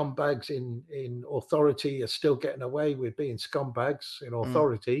scumbags in authority are still getting away with being scumbags in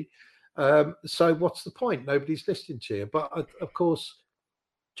authority. So what's the point? Nobody's listening to you. But of course,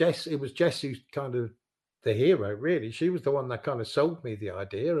 it was Jess who's kind of the hero, really. She was the one that kind of sold me the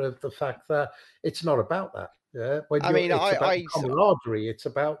idea of the fact that it's not about that. Yeah, it's about camaraderie. It's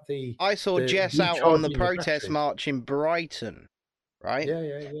about I saw Jess out on the protest march in Brighton, right?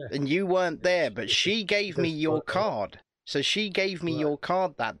 Yeah. And you weren't there, but she gave me your card. So she gave me your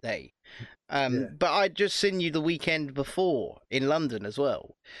card that day. But I'd just seen you the weekend before in London as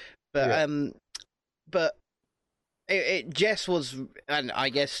well. But Jess was, and I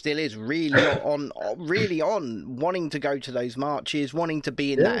guess still is, really on wanting to go to those marches, wanting to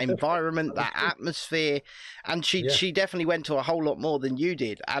be in that environment, that atmosphere, and she definitely went to a whole lot more than you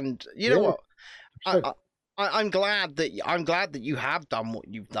did. And you know what? I'm glad that you have done what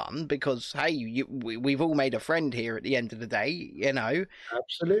you've done, because hey, we've all made a friend here at the end of the day, you know.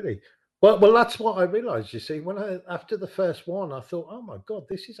 Absolutely. Well, that's what I realised. You see, after the first one, I thought, oh my God,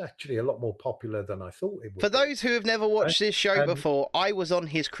 this is actually a lot more popular than I thought it would. For those who have never watched this show before, I was on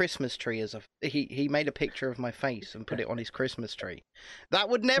his Christmas tree he made a picture of my face and put it on his Christmas tree. That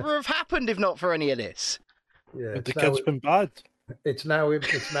would never have happened if not for any of this. Yeah, the kid's been bad. It's now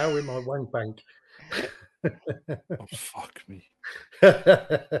in my wank bank. Oh, fuck me.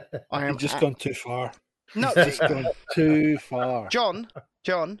 I am just gone too far. No, just gone too far. John,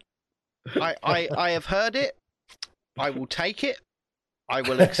 I have heard it. I will take it. I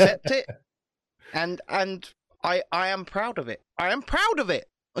will accept it. And I am proud of it. I am proud of it.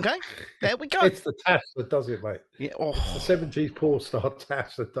 Okay? There we go. It's the task that does it, mate. Yeah. It's the 70s Paul Star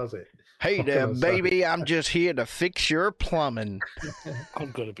task that does it. Hey there, baby. I'm just here to fix your plumbing.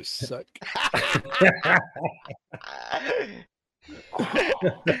 I'm going to be sick.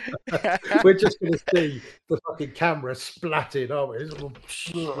 We're just going to see the fucking camera splatting, aren't we?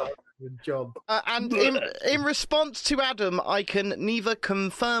 John. And in response to Adam, I can neither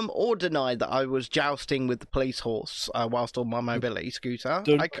confirm or deny that I was jousting with the police horse whilst on my mobility scooter.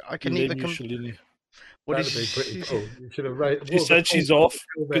 I can neither confirm. That'd be pretty cool. You should have She said she's off.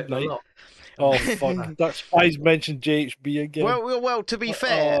 Good night. Oh fuck! That Spies mentioned JHB again. Well. To be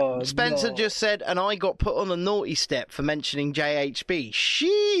fair, Spencer no. just said, and I got put on a naughty step for mentioning JHB.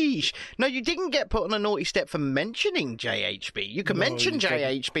 Sheesh! No, you didn't get put on a naughty step for mentioning JHB. You can No, mention you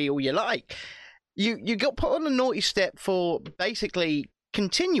didn't. JHB all you like. You got put on a naughty step for basically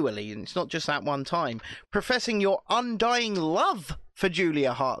continually, and it's not just that one time, professing your undying love for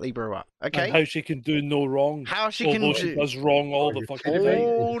Julia Hartley Brewer. Okay, And how she can do no wrong. How she although can she do- does wrong all the fucking time.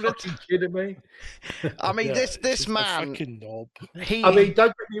 All the fucking kidding me? I mean, Yeah, this she's a man, fucking knob. he. I mean,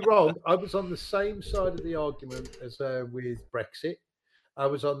 don't get me wrong. I was on the same side of the argument as with Brexit. I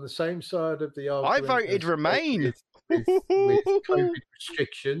was on the same side of the argument. voted as, Remain. with COVID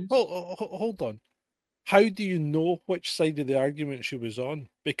restrictions. Hold on. How do you know which side of the argument she was on?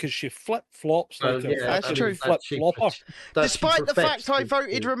 Because she flip flops like a that's fucking true. flip flopper. Despite the fact I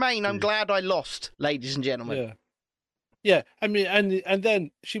voted Remain, I'm glad I lost, ladies and gentlemen. Yeah. I mean, and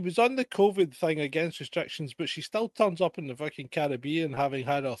then she was on the COVID thing against restrictions, but she still turns up in the fucking Caribbean having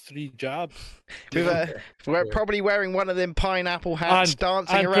had her 3 jabs. We're probably wearing one of them pineapple hats,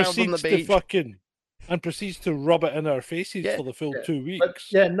 dancing around on the beach. And proceeds to rub it in our faces for the full 2 weeks.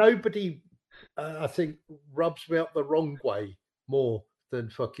 But, nobody, I think, rubs me up the wrong way more than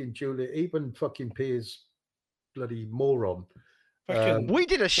fucking Julia. Even fucking Piers, bloody moron. We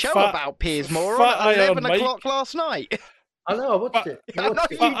did a show about Piers Moron at 11 o'clock last night. I know, I watched it. I know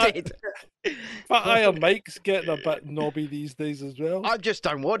you did. Fat Iron Mike's getting a bit knobby these days as well. I just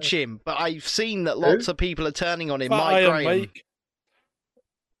don't watch him, but I've seen that lots of people are turning on him. Mike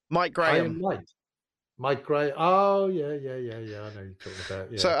Graham. Mike Gray. Oh yeah. I know you're talking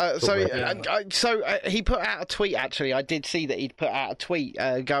about. So he put out a tweet. Actually, I did see that he'd put out a tweet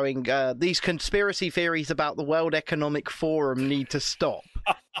going, "These conspiracy theories about the World Economic Forum need to stop."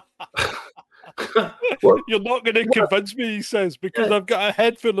 You're not going to convince me, he says, because I've got a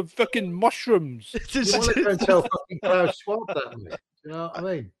head full of fucking mushrooms. You want to go and tell fucking Klaus Schwab that, mate? You know what I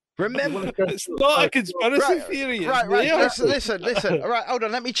mean? Remember, it's not a conspiracy theory. Right. Listen. All right, hold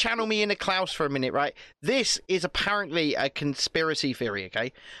on. Let me channel me into Klaus for a minute. Right, this is apparently a conspiracy theory.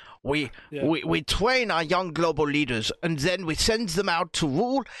 Okay, we train our young global leaders, and then we send them out to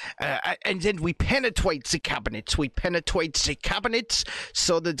rule, and then we penetrate the cabinets. We penetrate the cabinets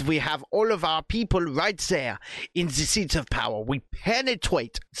so that we have all of our people right there in the seats of power. We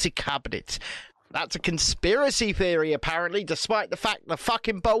penetrate the cabinets. That's a conspiracy theory, apparently, despite the fact the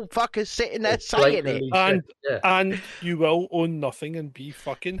fucking bold fucker's sitting there saying it. And you will own nothing and be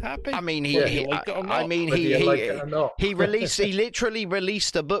fucking happy. I mean, he literally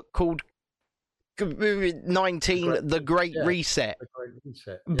released a book called COVID-19: The Great Reset.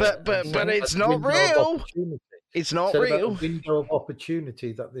 But it's not real. It's not real. The window of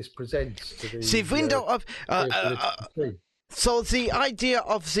opportunity that this presents to the window of. So the idea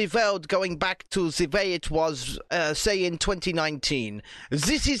of the world going back to the way it was, say, in 2019,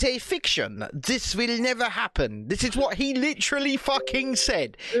 this is a fiction. This will never happen. This is what he literally fucking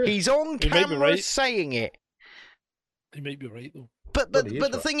said. He's on camera saying it. He may be right, though. But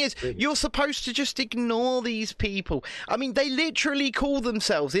the thing is, you're supposed to just ignore these people. I mean, they literally call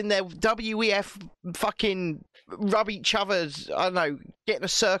themselves in their WEF fucking rub each other's, I don't know, get in a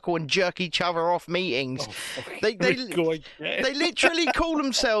circle and jerk each other off meetings. They literally call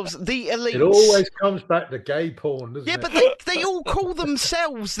themselves the elites. It always comes back to gay porn, doesn't it? Yeah, but they all call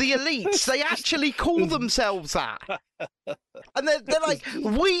themselves the elites. They actually call themselves that. And they're like,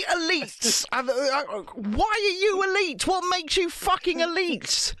 we elites. Why are you elite? What makes you fucking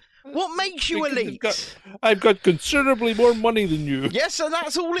elites? What makes you elite? I've got considerably more money than you. Yes, and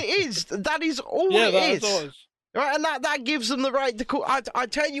that's all it is. That is all it is. Right, and that gives them the right to call. I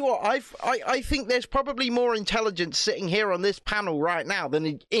tell you what, I think there's probably more intelligence sitting here on this panel right now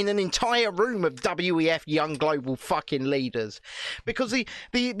than in an entire room of WEF young global fucking leaders, because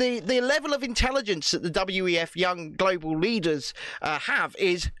the level of intelligence that the WEF young global leaders have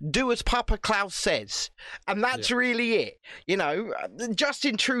is do as Papa Klaus says, and that's really it. You know,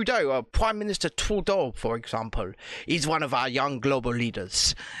 Justin Trudeau, Prime Minister Trudeau, for example, is one of our young global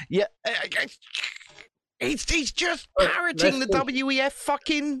leaders. Yeah. He's just parroting the WEF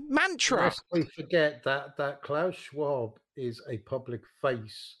fucking mantra. Lest we forget that Klaus Schwab is a public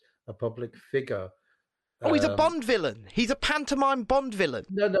face, a public figure. Oh, he's a Bond villain. He's a pantomime Bond villain.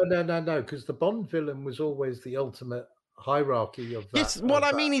 No, because the Bond villain was always the ultimate hierarchy of that. Yes, what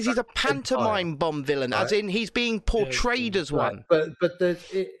I mean is he's a pantomime Bond villain, as in he's being portrayed as one. But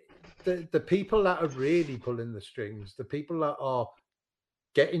the people that are really pulling the strings, the people that are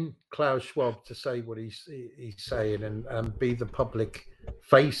getting Klaus Schwab to say what he's saying and be the public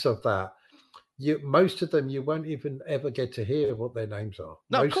face of that, most of them you won't even ever get to hear what their names are.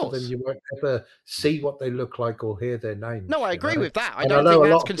 No, Most of them you won't ever see what they look like or hear their names. No, I agree with that. I And don't know think a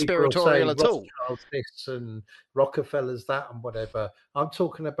that's lot of people will say conspiratorial at all. Rothschilds this and Rockefellers that and whatever. I'm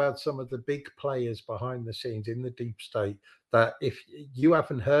talking about some of the big players behind the scenes in the deep state that if you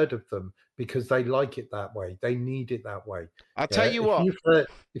haven't heard of them because they like it that way, they need it that way. I'll tell you what.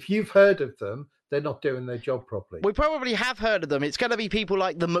 If you've heard of them, they're not doing their job properly. We probably have heard of them. It's going to be people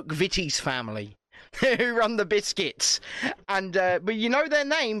like the McVitie's family who run the biscuits. And but you know their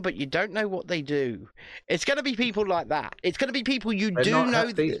name, but you don't know what they do. It's going to be people like that. It's going to be people you do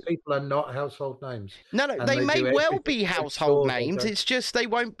know. These people are not household names. No, they may well be household names. It's just they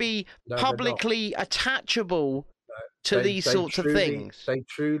won't be publicly attachable to these sorts of things. They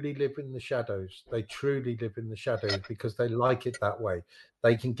truly live in the shadows. They truly live in the shadows because they like it that way.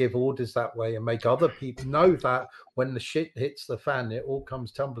 They can give orders that way and make other people know that when the shit hits the fan, it all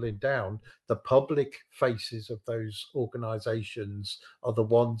comes tumbling down. The public faces of those organizations are the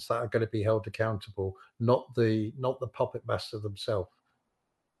ones that are going to be held accountable, not the puppet master themselves.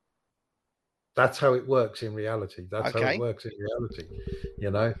 That's how it works in reality. That's how it works in reality.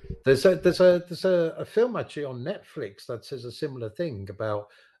 You know, there's a film actually on Netflix that says a similar thing about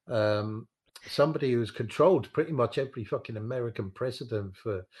somebody who's controlled pretty much every fucking American president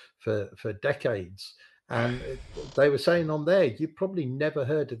for decades. And they were saying on there, you've probably never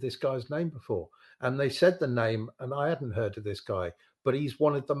heard of this guy's name before. And they said the name, and I hadn't heard of this guy, but he's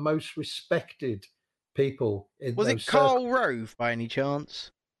one of the most respected people in those circles. Karl Rove by any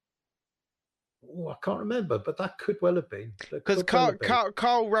chance? Oh, I can't remember, but that could well have been. Because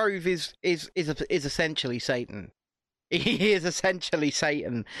Karl Rove is essentially Satan. He is essentially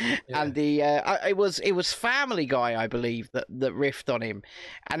Satan, and it was Family Guy, I believe, that riffed on him.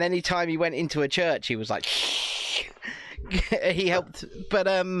 And any time he went into a church, he was like, he helped. But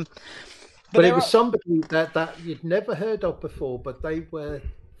it was somebody that you'd never heard of before, but they were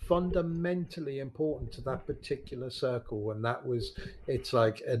fundamentally important to that particular circle, and that was it's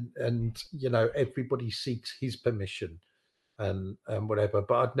like and you know everybody seeks his permission and whatever,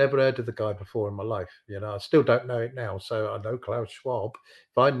 but I'd never heard of the guy before in my life. You know, I still don't know it now. So I know Klaus Schwab.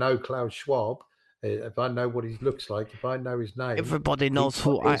 If I know Klaus Schwab, if I know what he looks like, if I know his name, everybody knows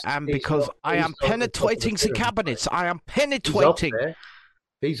who I am because I am penetrating the cabinets. I am penetrating.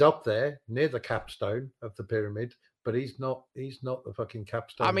 He's up there near the capstone of the pyramid, but he's not the fucking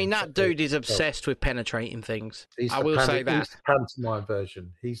capstone. I mean, that dude is obsessed with penetrating things. I will say that. He's the pantomime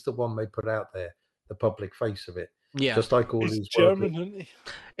version. He's the one they put out there, the public face of it. Yeah, just like all these German, isn't he?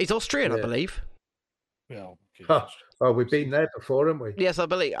 He's Austrian, I believe. Well, we've been there before, haven't we? Yes, I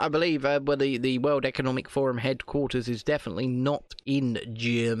believe where the World Economic Forum headquarters is definitely not in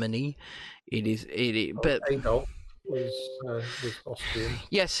Germany. But Adolf was Austrian.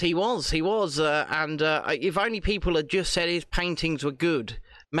 Yes, he was, and if only people had just said his paintings were good,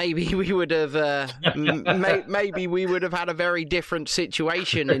 maybe we would have maybe we would have had a very different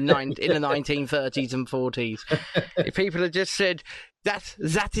situation in the 1930s and 40s. If people had just said that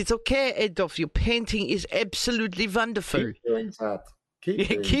is okay, Adolf, your painting is absolutely wonderful. Keep doing that.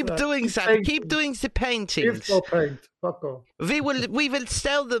 Keep doing that. Keep doing the paintings. Paint. Fuck off. We will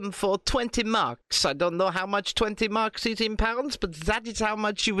sell them for 20 marks. I don't know how much 20 marks is in pounds, but that is how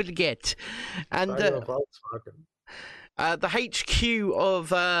much you will get. And the HQ of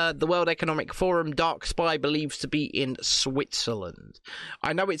the World Economic Forum, Dark Spy believes to be in Switzerland.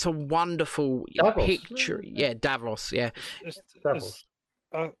 I know it's a wonderful picture. Yeah, Davos. Yeah, Davos.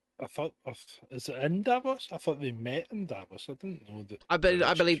 I thought, is it in Davos? I thought they met in Davos. I didn't know that. I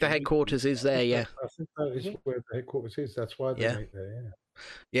believe the headquarters is there. Yeah, I think that is where the headquarters is. That's why they meet there. Yeah.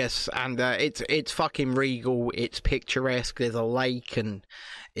 Yes, and it's fucking regal. It's picturesque. There's a lake, and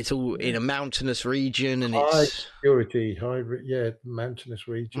it's all in a mountainous region, and it's security, mountainous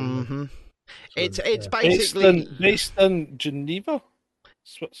region. Mm-hmm. It's basically based in Geneva,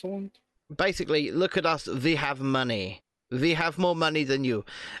 Switzerland. Basically, look at us. We have money. We have more money than you,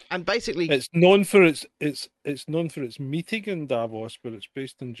 and basically, it's known for its meeting in Davos, but it's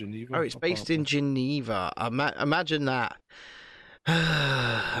based in Geneva. Oh, it's based in Geneva. Imagine that.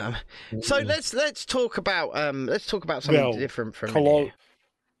 So let's talk about something different from here.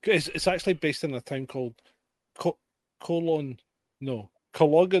 It's actually based in a town called Cologne, right?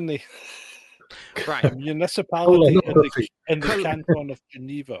 A municipality in the canton of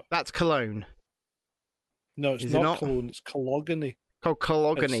Geneva. That's Cologne. No, it's not Cologne. It's Cologne. Oh,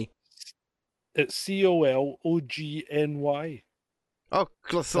 Cologne. It's Cologny. Oh,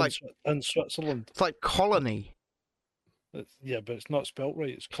 it's like in Switzerland. It's like colony. But it's not spelt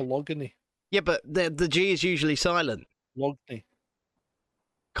right. It's Cologne. Yeah, but the G is usually silent. Cologne.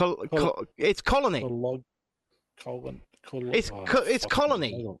 It's colony. It's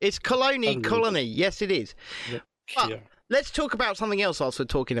colony. It's colony. Yes, it is. But let's talk about something else. Also,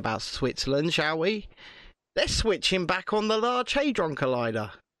 talking about Switzerland, shall we? They're switching back on the Large Hadron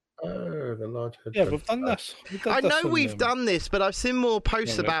Collider. Oh, the Large Hadron. Yeah, we've done this. I know we've done this, but I've seen more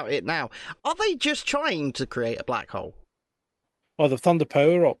posts about it now. Are they just trying to create a black hole? Oh, they've turned the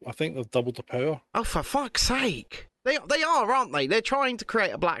power up. I think they've doubled the power. Oh, for fuck's sake! They are, aren't they? They're trying to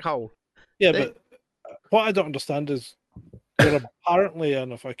create a black hole. Yeah, but what I don't understand is they're apparently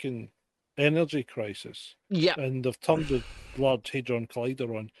in a fucking energy crisis. Yeah, and they've turned the Large Hadron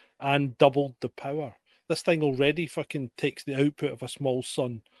Collider on and doubled the power. This thing already fucking takes the output of a small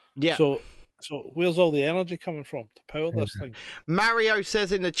sun. Yeah. So where's all the energy coming from to power this thing? Mario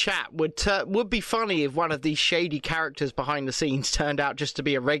says in the chat, would be funny if one of these shady characters behind the scenes turned out just to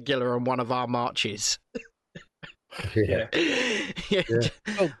be a regular on one of our marches. Yeah.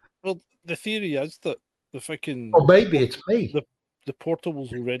 Well, the theory is that the fucking... Or maybe it's me. The portal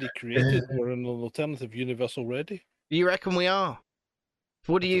was already created. We're in an alternative universe already. You reckon we are?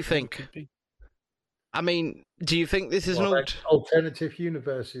 What do you think? I mean, do you think this is alternative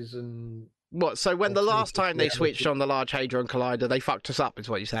universes and what? So when the last time they switched on the Large Hadron Collider, they fucked us up, is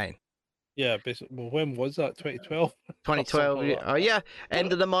what you're saying? Yeah, basically. Well, when was that? 2012. 2012. Oh yeah,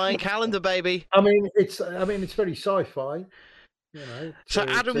 end of the Mayan calendar, baby. I mean, it's very sci-fi. You know. So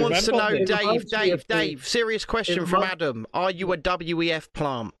Adam wants to know, Dave. Serious question from Adam: are you a WEF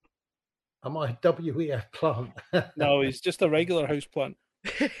plant? Am I a WEF plant? No, he's just a regular house plant.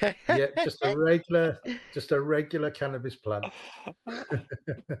 Yeah, just a regular cannabis plant.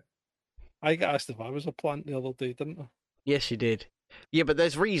 I got asked if I was a plant the other day, didn't I? Yes, you did. Yeah, but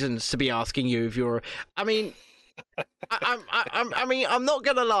there's reasons to be asking you if you're. I mean, I'm not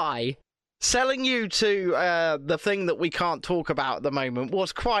gonna lie. Selling you to the thing that we can't talk about at the moment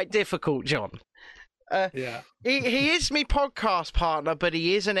was quite difficult, John. Yeah. He is my podcast partner, but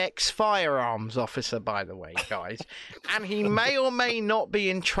he is an ex-firearms officer, by the way, guys. And he may or may not be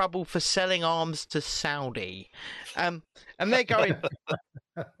in trouble for selling arms to Saudi. And they're going,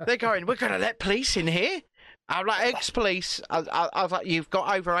 we're going to let police in here? I'm like, ex-police. I was like, you've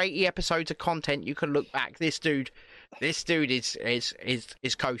got over 80 episodes of content. You can look back. This dude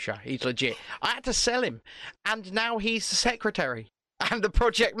is kosher. He's legit. I had to sell him. And now he's the secretary and the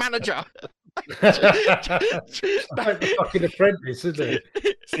project manager. Like the fucking apprentice, isn't it?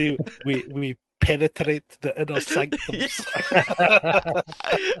 See, we penetrate the inner sanctums. I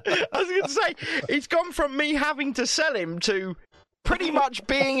was going to say, it's gone from me having to sell him to pretty much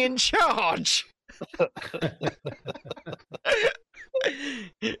being in charge.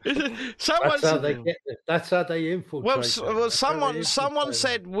 That's how they infiltrate. Well, someone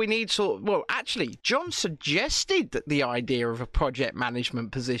said we need sort. Well, actually, John suggested the idea of a project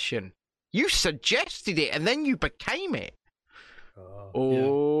management position. You suggested it, and then you became it.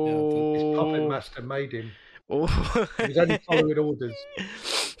 Oh, his puppet master made him. Oh. He was only following orders.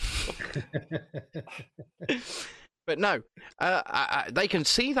 But no, they can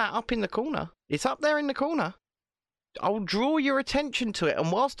see that up in the corner. It's up there in the corner. I'll draw your attention to it,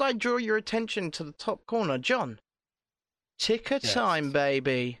 and whilst I draw your attention to the top corner, John, ticker time,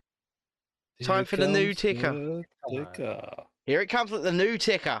 baby. Time for the new ticker. Here it comes with the new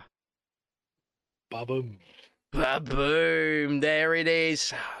ticker. Ba-boom. Ba-boom. There it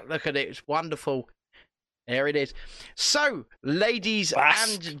is. Look at it. It's wonderful. There it is. So, ladies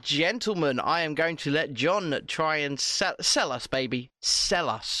and gentlemen, I am going to let John try and sell us, baby. Sell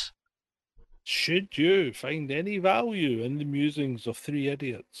us. Should you find any value in the musings of three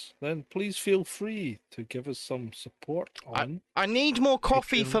idiots, then please feel free to give us some support on... I need more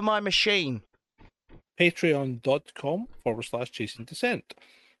coffee for my machine. Patreon.com/Chasing Descent.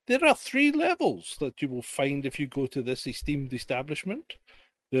 There are 3 levels that you will find if you go to this esteemed establishment.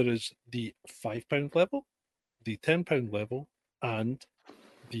 There is the £5 level, the £10 level, and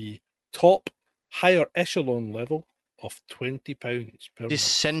the top higher echelon level of £20 per month.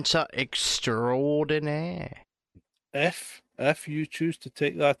 Dissenter extraordinaire. If you choose to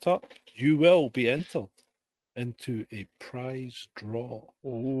take that up, you will be entered into a prize draw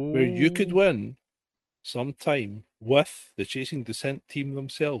where you could win some time with the Chasing Descent team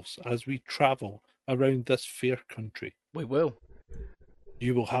themselves as we travel around this fair country. We will.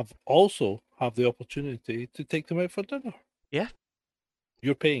 You will also have the opportunity to take them out for dinner. Yeah.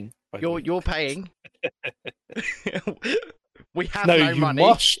 You're paying. You're paying. We have now, no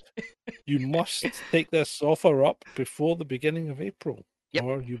money. You must take this offer up before the beginning of April, yep.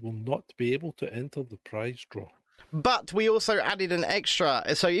 or you will not be able to enter the prize draw. But we also added an extra.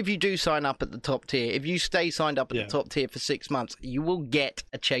 So if you do sign up at the top tier, if you stay signed up at the top tier for 6 months, you will get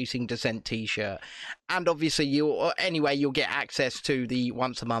a Chasing Descent t-shirt. And obviously, you'll get access to the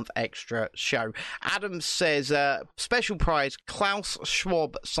once a month extra show. Adam says, special prize, Klaus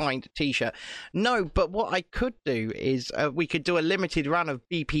Schwab signed t-shirt. No, but what I could do is we could do a limited run of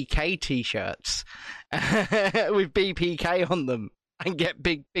BPK t-shirts with BPK on them. And get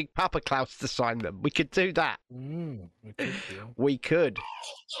Big Papa Klaus to sign them. We could do that. We could.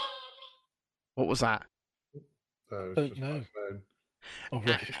 What was that? Don't know. Oh,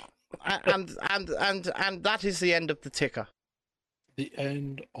 right. And that is the end of the ticker. The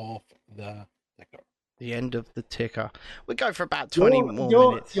end of the ticker. The end of the ticker. We go for about 20 more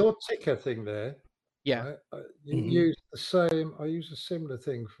minutes. Your ticker thing there. Yeah. Right? Use the same. I use a similar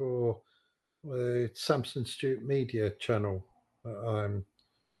thing for the Samson Stewart Media channel.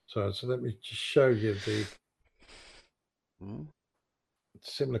 So let me just show you the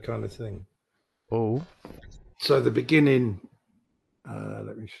similar kind of thing. Oh, so the beginning.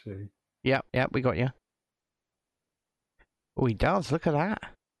 Let me see. Yep, we got you. Oh, he does. Look at that.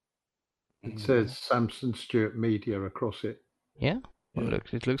 It says Samson Stewart Media across it. Yeah,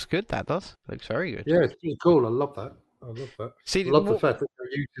 it looks good. That does. Looks very good. Yeah, it's pretty cool. I love that. See, I love the fact that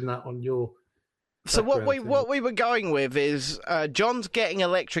you're using that on your. So what we were going with is John's getting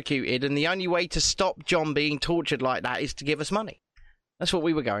electrocuted, and the only way to stop John being tortured like that is to give us money. That's what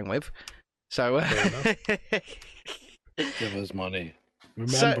we were going with. So give us money.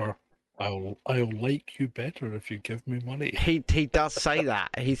 Remember, I'll like you better if you give me money. He does say that.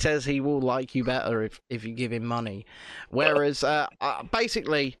 He says he will like you better if you give him money. Whereas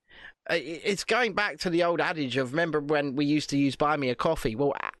basically, it's going back to the old adage of, remember when we used to use Buy Me a Coffee?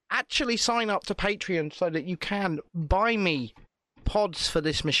 Well, actually sign up to Patreon so that you can buy me pods for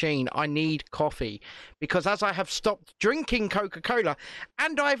this machine. I need coffee because as I have stopped drinking Coca-Cola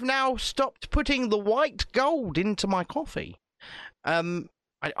and I've now stopped putting the white gold into my coffee,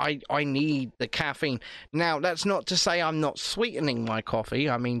 I need the caffeine. Now, that's not to say I'm not sweetening my coffee.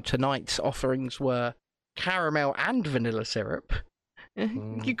 I mean, tonight's offerings were caramel and vanilla syrup.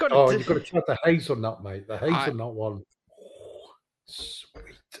 You've got to try the hazelnut, mate. The hazelnut one. Oh,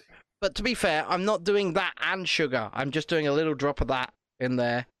 sweet. But to be fair, I'm not doing that and sugar. I'm just doing a little drop of that in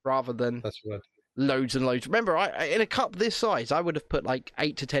there rather than loads and loads. Remember, in a cup this size, I would have put like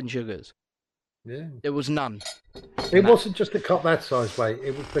 8 to 10 sugars. Yeah. There was none. It wasn't just a cup that size, mate.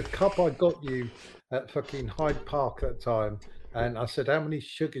 It was the cup I got you at fucking Hyde Park at the time. And I said, how many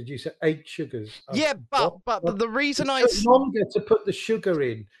sugars? You said 8 sugars. Yeah, but the reason it took longer to put the sugar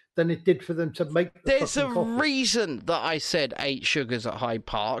in than it did for them to make the There's a coffee. reason that I said 8 sugars at Hyde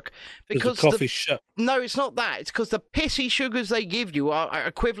Park. Because the coffee's shit. No, it's not that. It's because the pissy sugars they give you are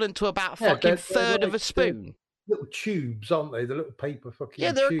equivalent to about a third of a spoon. Little tubes, aren't they? The little paper fucking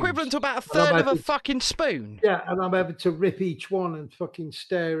Yeah, they're tubes. equivalent to about a third of a fucking spoon. Yeah, and I'm having to rip each one and fucking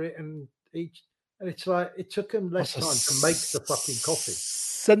stare it and each... And it's like, it took them less time to make the fucking coffee.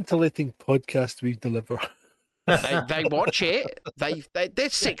 Scintillating podcast we deliver. They watch it.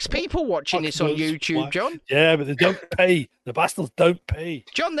 There's 6 people watching this on YouTube, John. Yeah, but they don't pay. The bastards don't pay.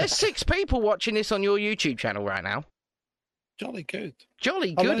 John, there's 6 people watching this on your YouTube channel right now. Jolly good.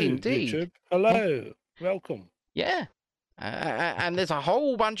 Jolly good indeed. YouTube. Hello. Welcome. Yeah. And there's a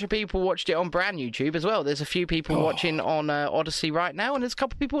whole bunch of people watched it on brand YouTube as well. There's a few people watching on Odyssey right now, and there's a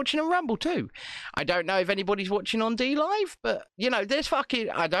couple of people watching on Rumble too. I don't know if anybody's watching on D Live, but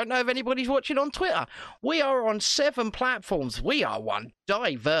I don't know if anybody's watching on Twitter. We are on 7 platforms. We are one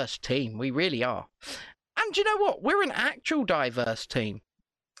diverse team. We really are. And you know what? We're an actual diverse team.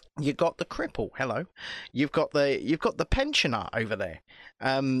 You got the cripple, hello. You've got the pensioner over there.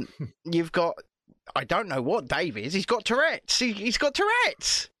 You've got, I don't know what Dave is. He's got Tourette's. He's got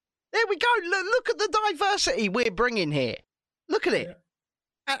Tourette's. There we go. Look at the diversity we're bringing here. Look at it.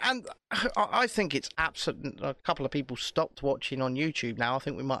 And I think it's absolute. A couple of people stopped watching on YouTube now. I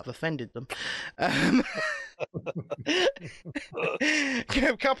think we might have offended them. A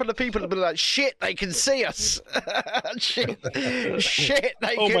couple of people have been like, shit, they can see us. shit,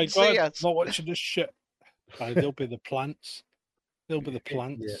 they can see us. Not watching this shit. They'll be the plants. They'll be the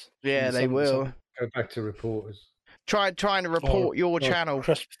plants. Yeah, they will. Go back to reporters. Trying to report your channel.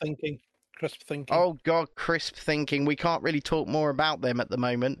 Crisp thinking. Oh God, crisp thinking. We can't really talk more about them at the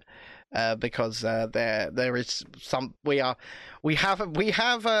moment because there is some. We have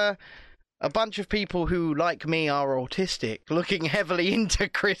a bunch of people who, like me, are autistic, looking heavily into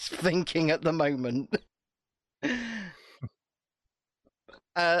crisp thinking at the moment.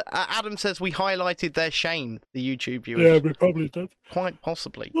 Adam says we highlighted their shame, the YouTube viewers. Yeah, we probably did. Quite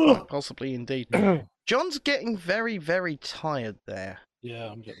possibly indeed. John's getting very, very tired there. Yeah,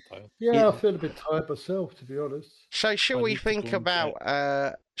 I'm getting tired. Yeah, I feel a bit tired myself, to be honest. So, shall I we need to think go and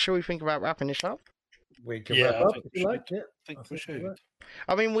about? Shall we think about wrapping this up? We can Yeah, wrap I up think if we you like. should. Yeah, I think we we should. will.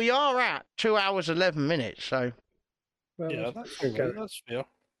 I mean, we are at 2 hours 11 minutes, so Well, Yeah, that's okay. all right. That's fair.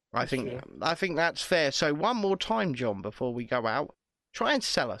 I think that's fair. So, one more time, John, before we go out, try and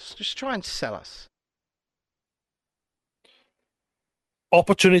sell us. Just try and sell us.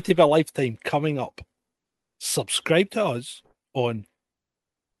 Opportunity of a lifetime coming up. Subscribe to us on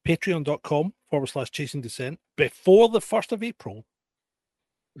patreon.com/Chasing Descent before the 1st of April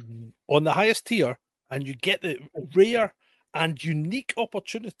on the highest tier, and you get the rare and unique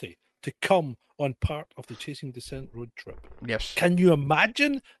opportunity to come on part of the Chasing Descent road trip. Yes. Can you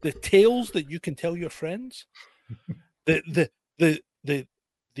imagine the tales that you can tell your friends? The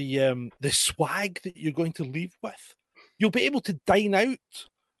swag that you're going to leave with. You'll be able to dine out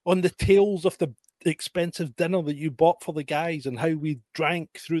on the tales of the expensive dinner that you bought for the guys and how we drank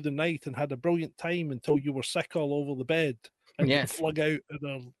through the night and had a brilliant time until you were sick all over the bed and Yeah. got flung out in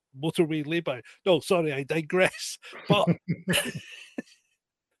a motorway lay-by. No, sorry, I digress. But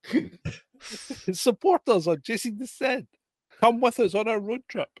support us on Chasing Descent. Come with us on our road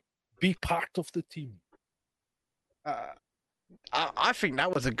trip. Be part of the team. I think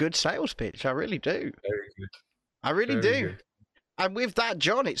that was a good sales pitch. I really do. Very good. I really Very do. good. And with that,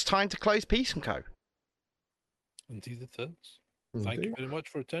 John, it's time to close Peace and Co. Indeed it is. Thank you very much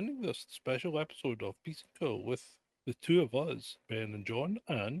for attending this special episode of Peace and Co. with the two of us, Ben and John,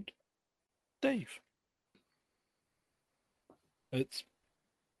 and Dave. It's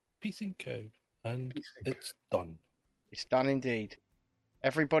Peace and Co. And it's done. It's done indeed.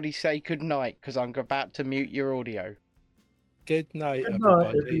 Everybody say good night, because I'm about to mute your audio. Good night, Good night,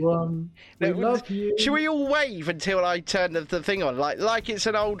 everybody. everyone. We Now, love you. Should we all wave until I turn the thing on? Like it's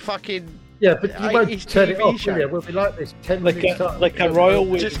an old fucking... Yeah, but you won't 80s turn it TV off, show. will you? We'll be like this 10 Like minutes a, time. like a royal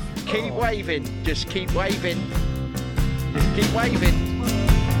wave. Just keep waving. Just keep waving. Just keep waving.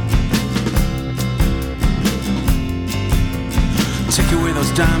 Take away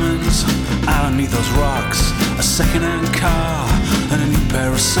those diamonds, I don't need those rocks. A second-hand car and a new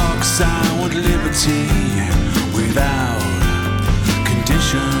pair of socks. I want liberty without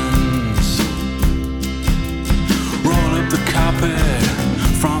conditions. Roll up the carpet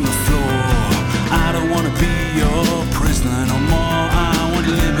from the floor. I don't want to be your prisoner no more. I want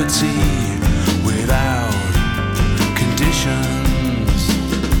liberty without conditions.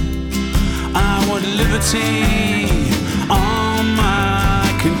 I want liberty on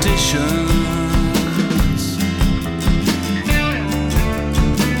my conditions.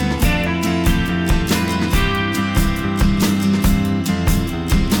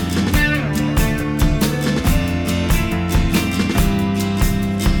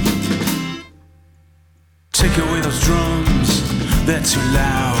 Take away those drums, they're too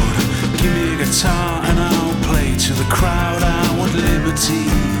loud. Give me a guitar and I'll play to the crowd. I want liberty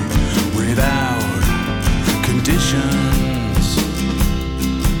without conditions.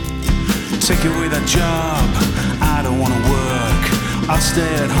 Take away that job, I don't want to work. I'll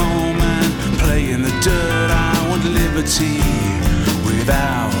stay at home and play in the dirt. I want liberty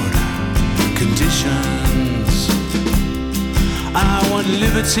without conditions. I want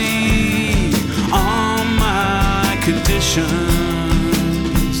liberty on my conditions.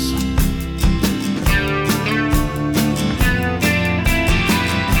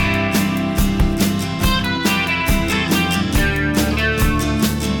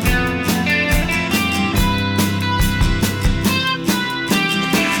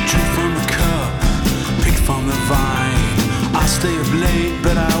 Drink from the cup, pick from the vine. I'll stay up late,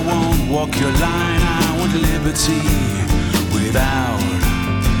 but I won't walk your line. I want liberty without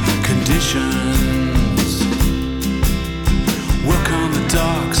conditions. Work on the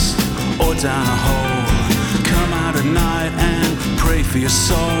docks or down a hole. Come out at night and pray for your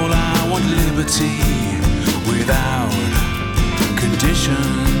soul. I want liberty without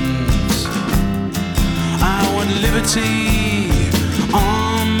conditions. I want liberty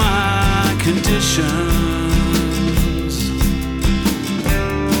on my conditions.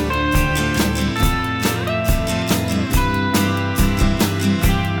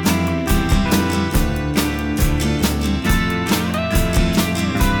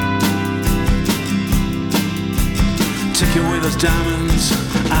 Take away those diamonds,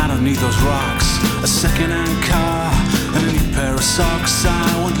 I don't need those rocks. A second-hand car and a new pair of socks.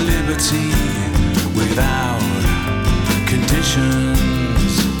 I want liberty without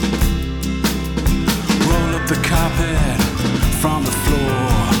conditions. Roll up the carpet from the floor.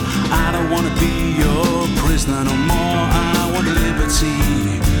 I don't want to be your prisoner no more. I want liberty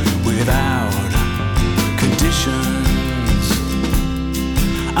without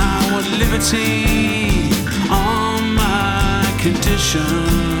liberty on my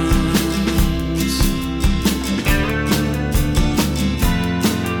condition.